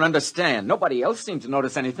I don't understand. Nobody else seemed to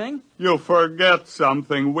notice anything. You forget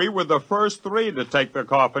something. We were the first 3 to take the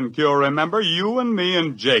coffin cure, remember? You and me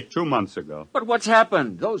and Jake 2 months ago. But what's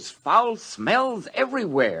happened? Those foul smells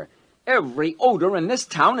everywhere. Every odor in this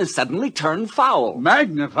town has suddenly turned foul.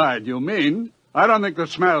 Magnified, you mean? I don't think the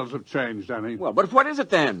smells have changed any. Well, but what is it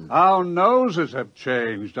then? Our noses have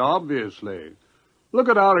changed, obviously. Look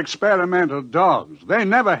at our experimental dogs. They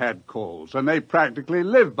never had colds, and they practically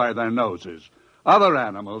lived by their noses. Other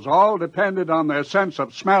animals all depended on their sense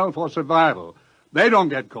of smell for survival. They don't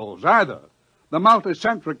get colds either. The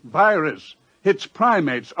multicentric virus hits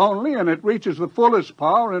primates only, and it reaches the fullest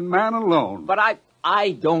power in man alone. But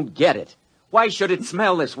I don't get it. Why should it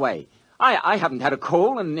smell this way? I haven't had a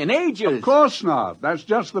cold in ages. Of course not. That's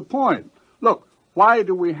just the point. Look, why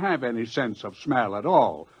do we have any sense of smell at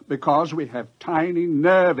all? Because we have tiny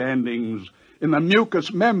nerve endings in the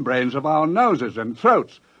mucous membranes of our noses and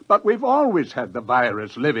throats. But we've always had the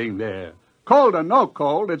virus living there. Cold or no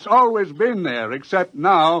cold, it's always been there, except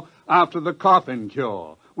now, after the coffin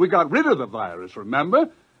cure. We got rid of the virus, remember?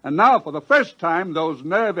 And now, for the first time, those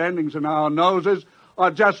nerve endings in our noses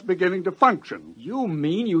are just beginning to function. You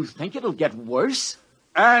mean you think it'll get worse?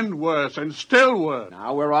 And worse, and still worse.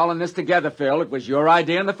 Now, we're all in this together, Phil. It was your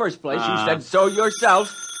idea in the first place. You said so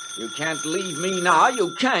yourself. You can't leave me now.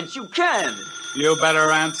 You can't. You can. You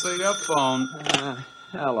better answer your phone.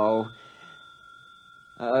 Hello.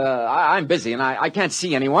 I'm busy, and I can't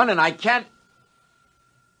see anyone, and I can't...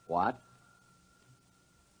 What?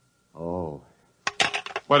 Oh.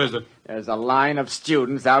 What is it? There's a line of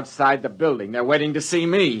students outside the building. They're waiting to see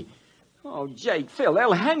me. Oh, Jake, Phil,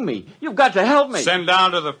 they'll hang me. You've got to help me. Send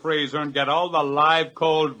down to the freezer and get all the live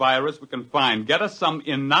cold virus we can find. Get us some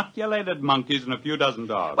inoculated monkeys and a few dozen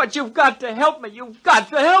dogs. But you've got to help me. You've got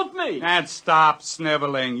to help me. And stop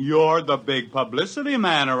sniveling. You're the big publicity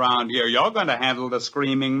man around here. You're going to handle the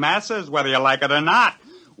screaming masses, whether you like it or not.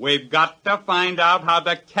 We've got to find out how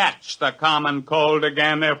to catch the common cold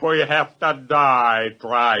again if we have to die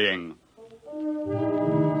trying.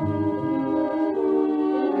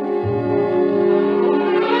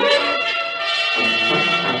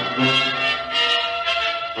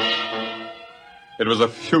 It was a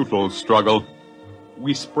futile struggle.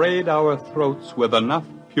 We sprayed our throats with enough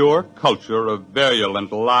pure culture of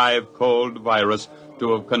virulent live cold virus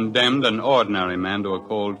to have condemned an ordinary man to a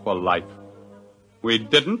cold for life. We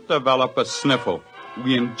didn't develop a sniffle.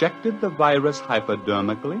 We injected the virus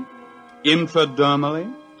hypodermically,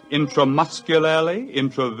 intradermally, intramuscularly,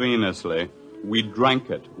 intravenously. We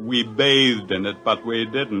drank it. We bathed in it, but we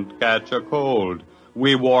didn't catch a cold.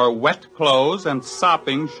 We wore wet clothes and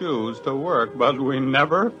sopping shoes to work, but we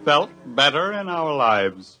never felt better in our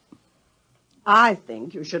lives. I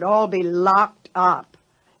think you should all be locked up,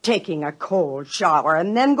 taking a cold shower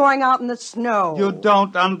and then going out in the snow. You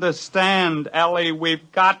don't understand, Ellie. We've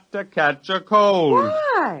got to catch a cold.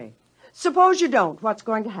 Why? Suppose you don't. What's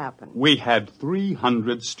going to happen? We had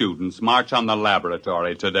 300 students march on the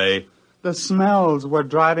laboratory today. The smells were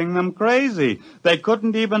driving them crazy. They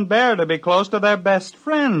couldn't even bear to be close to their best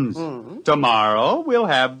friends. Tomorrow, we'll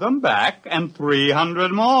have them back and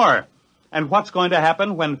 300 more. And what's going to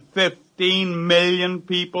happen when 15 million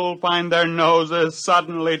people find their noses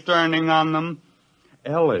suddenly turning on them?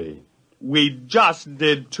 Ellie, we just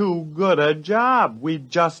did too good a job. We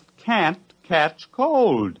just can't catch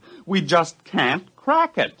cold. We just can't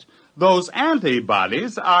crack it. Those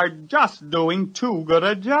antibodies are just doing too good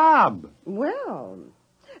a job. Well,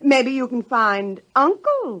 maybe you can find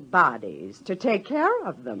uncle bodies to take care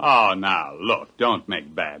of them. Oh, now, look, don't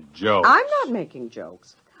make bad jokes. I'm not making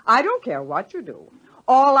jokes. I don't care what you do.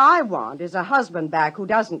 All I want is a husband back who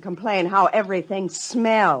doesn't complain how everything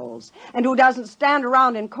smells and who doesn't stand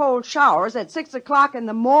around in cold showers at 6 o'clock in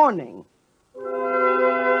the morning.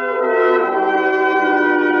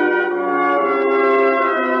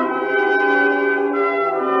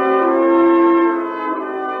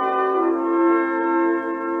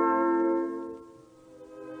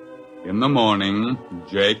 In the morning,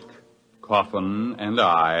 Jake, Coffin, and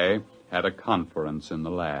I had a conference in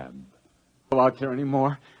the lab. Go out there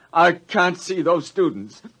anymore. I can't see those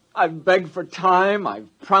students. I've begged for time. I've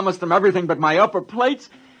promised them everything but my upper plates.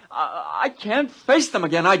 I can't face them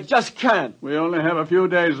again. I just can't. We only have a few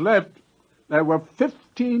days left. There were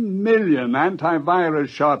 15 million antivirus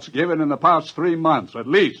shots given in the past 3 months, at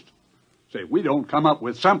least. Say, if we don't come up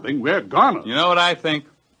with something, we're gonna. You know what I think?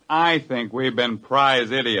 I think we've been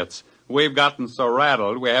prize idiots. We've gotten so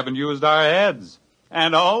rattled we haven't used our heads.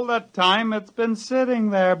 And all the time it's been sitting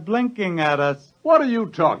there blinking at us. What are you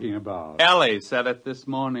talking about? Ellie said it this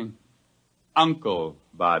morning. Uncle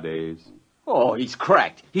bodies. Oh, he's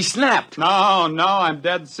cracked. He snapped. No, I'm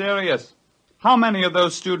dead serious. How many of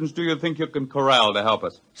those students do you think you can corral to help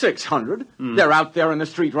us? 600. They're out there in the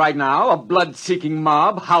street right now, a blood-seeking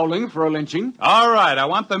mob howling for a lynching. All right, I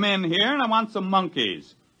want them in here, and I want some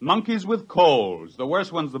monkeys. Monkeys with colds. The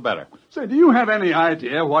worse ones, the better. Say, do you have any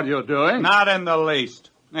idea what you're doing? Not in the least,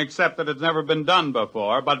 except that it's never been done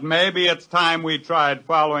before, but maybe it's time we tried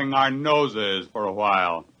following our noses for a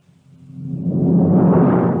while.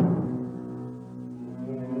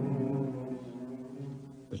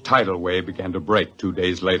 The tidal wave began to break 2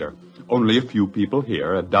 days later. Only a few people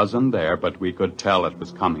here, a dozen there, but we could tell it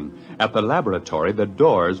was coming. At the laboratory, the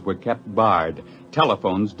doors were kept barred,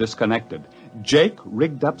 telephones disconnected. Jake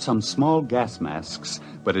rigged up some small gas masks,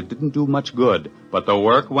 but it didn't do much good. But the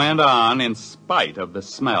work went on in spite of the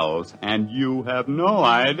smells, and you have no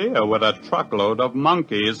idea what a truckload of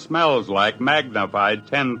monkeys smells like magnified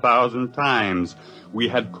 10,000 times. We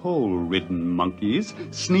had coal-ridden monkeys,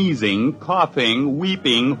 sneezing, coughing,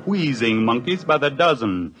 weeping, wheezing monkeys by the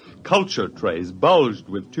dozen. Culture trays bulged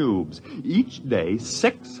with tubes. Each day,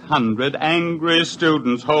 600 angry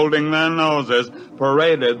students holding their noses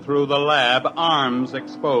paraded through the lab, arms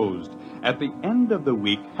exposed. At the end of the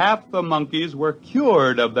week, half the monkeys were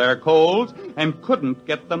cured of their colds and couldn't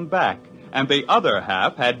get them back. And the other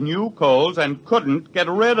half had new colds and couldn't get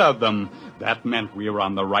rid of them. That meant we were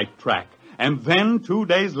on the right track. And then, 2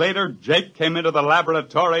 days later, Jake came into the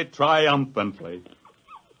laboratory triumphantly.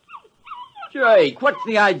 Jake, what's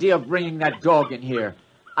the idea of bringing that dog in here?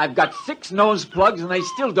 I've got 6 nose plugs, and they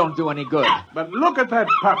still don't do any good. But look at that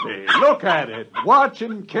puppy. Look at it. Watch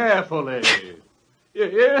him carefully. You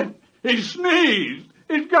hear? He sneezed.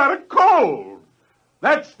 He's got a cold.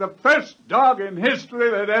 That's the first dog in history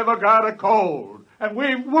that ever got a cold. And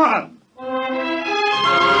we've won.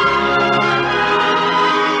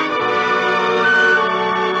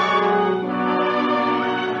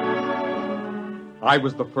 I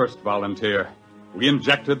was the first volunteer. We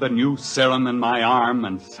injected the new serum in my arm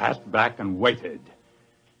and sat back and waited.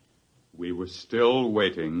 We were still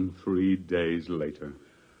waiting 3 days later.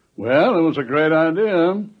 Well, it was a great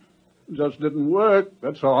idea. It just didn't work,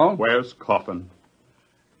 that's all. Where's Coffin?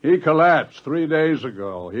 He collapsed 3 days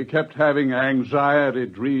ago. He kept having anxiety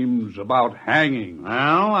dreams about hanging.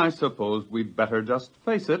 Well, I suppose we'd better just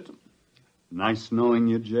face it. Nice knowing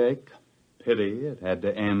you, Jake. Pity it had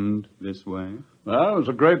to end this way. Well, it was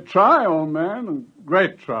a great try, old man. A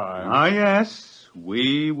great try. Ah, yes.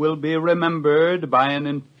 We will be remembered by an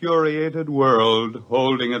infuriated world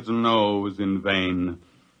holding its nose in vain.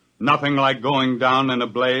 Nothing like going down in a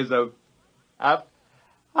blaze of... Up?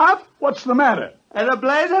 What's the matter? In a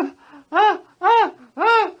blaze of...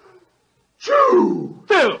 Choo!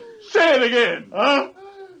 Phil, say it again.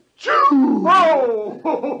 Choo! Oh,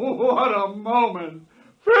 what a moment.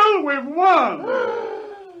 Phil, we've won.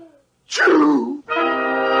 Choo!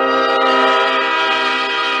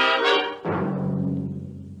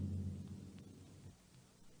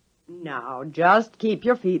 Now, just keep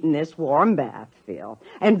your feet in this warm bath, Phil.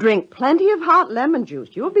 And drink plenty of hot lemon juice.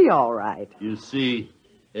 You'll be all right. You see,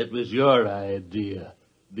 it was your idea.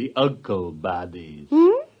 The uncle bodies.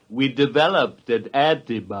 We developed an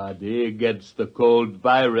antibody against the cold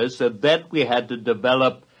virus, and then we had to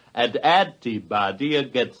develop an antibody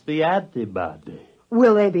against the antibody.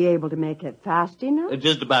 Will they be able to make it fast enough?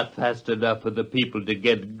 Just about fast enough for the people to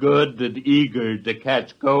get good and eager to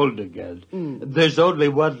catch cold again. There's only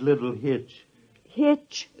one little hitch.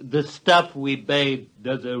 Hitch? The stuff we made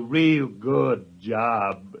does a real good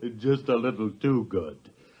job, just a little too good.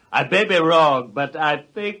 I may be wrong, but I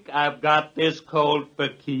think I've got this cold for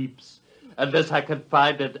keeps. Unless I can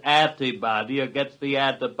find an antibody against the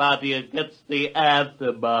antibody against the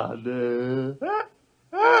antibody.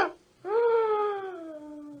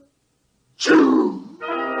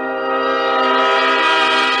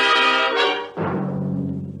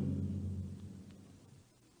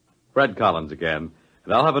 Fred Collins again,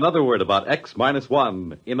 and I'll have another word about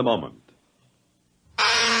X-1 in a moment.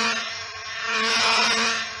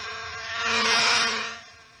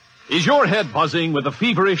 Is your head buzzing with the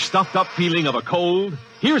feverish, stuffed-up feeling of a cold?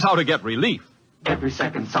 Here's how to get relief. Every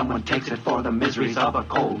second someone takes it for the miseries of a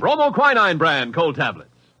cold. Bromoquinine brand cold tablets.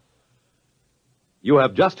 You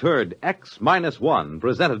have just heard X-1,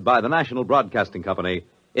 presented by the National Broadcasting Company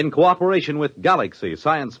in cooperation with Galaxy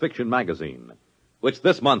Science Fiction Magazine, which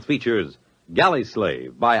this month features Galley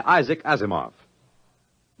Slave by Isaac Asimov.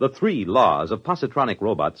 The 3 laws of positronic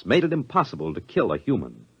robots made it impossible to kill a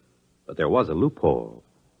human, but there was a loophole: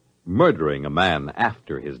 murdering a man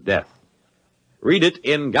after his death. Read it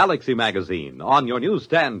in Galaxy Magazine on your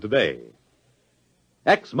newsstand today.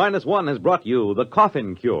 X-1 has brought you The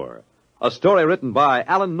Coffin Cure, a story written by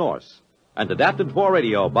Alan Norse and adapted for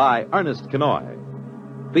radio by Ernest Kenoy.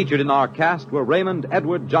 Featured in our cast were Raymond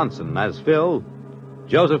Edward Johnson as Phil,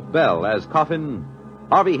 Joseph Bell as Coffin,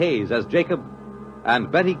 Harvey Hayes as Jacob,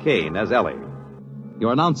 and Betty Kane as Ellie.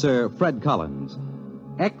 Your announcer, Fred Collins.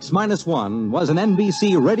 X-1 was an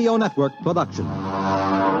NBC Radio Network production.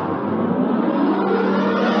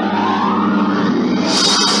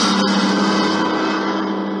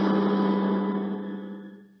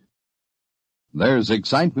 There's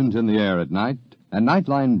excitement in the air at night, and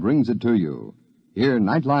Nightline brings it to you. Hear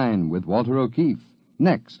Nightline with Walter O'Keefe,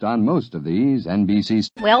 next on most of these NBC...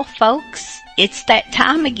 Well, folks, it's that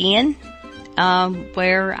time again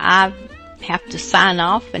where I have to sign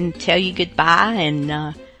off and tell you goodbye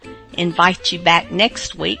and invite you back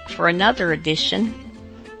next week for another edition.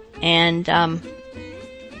 And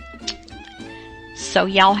so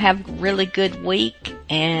y'all have a really good week,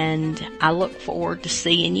 and I look forward to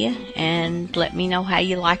seeing you, and let me know how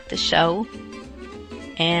you like the show,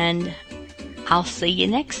 and I'll see you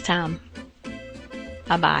next time.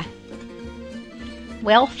 Bye-bye.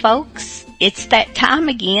 Well, folks, it's that time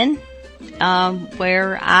again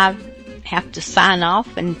where I have to sign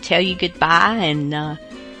off and tell you goodbye and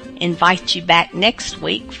invite you back next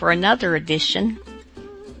week for another edition.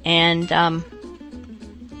 And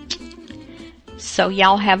so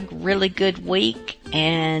y'all have a really good week,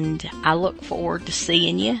 and I look forward to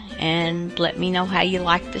seeing you, and let me know how you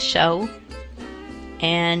like the show,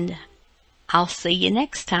 and I'll see you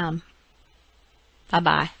next time.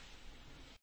 Bye-bye.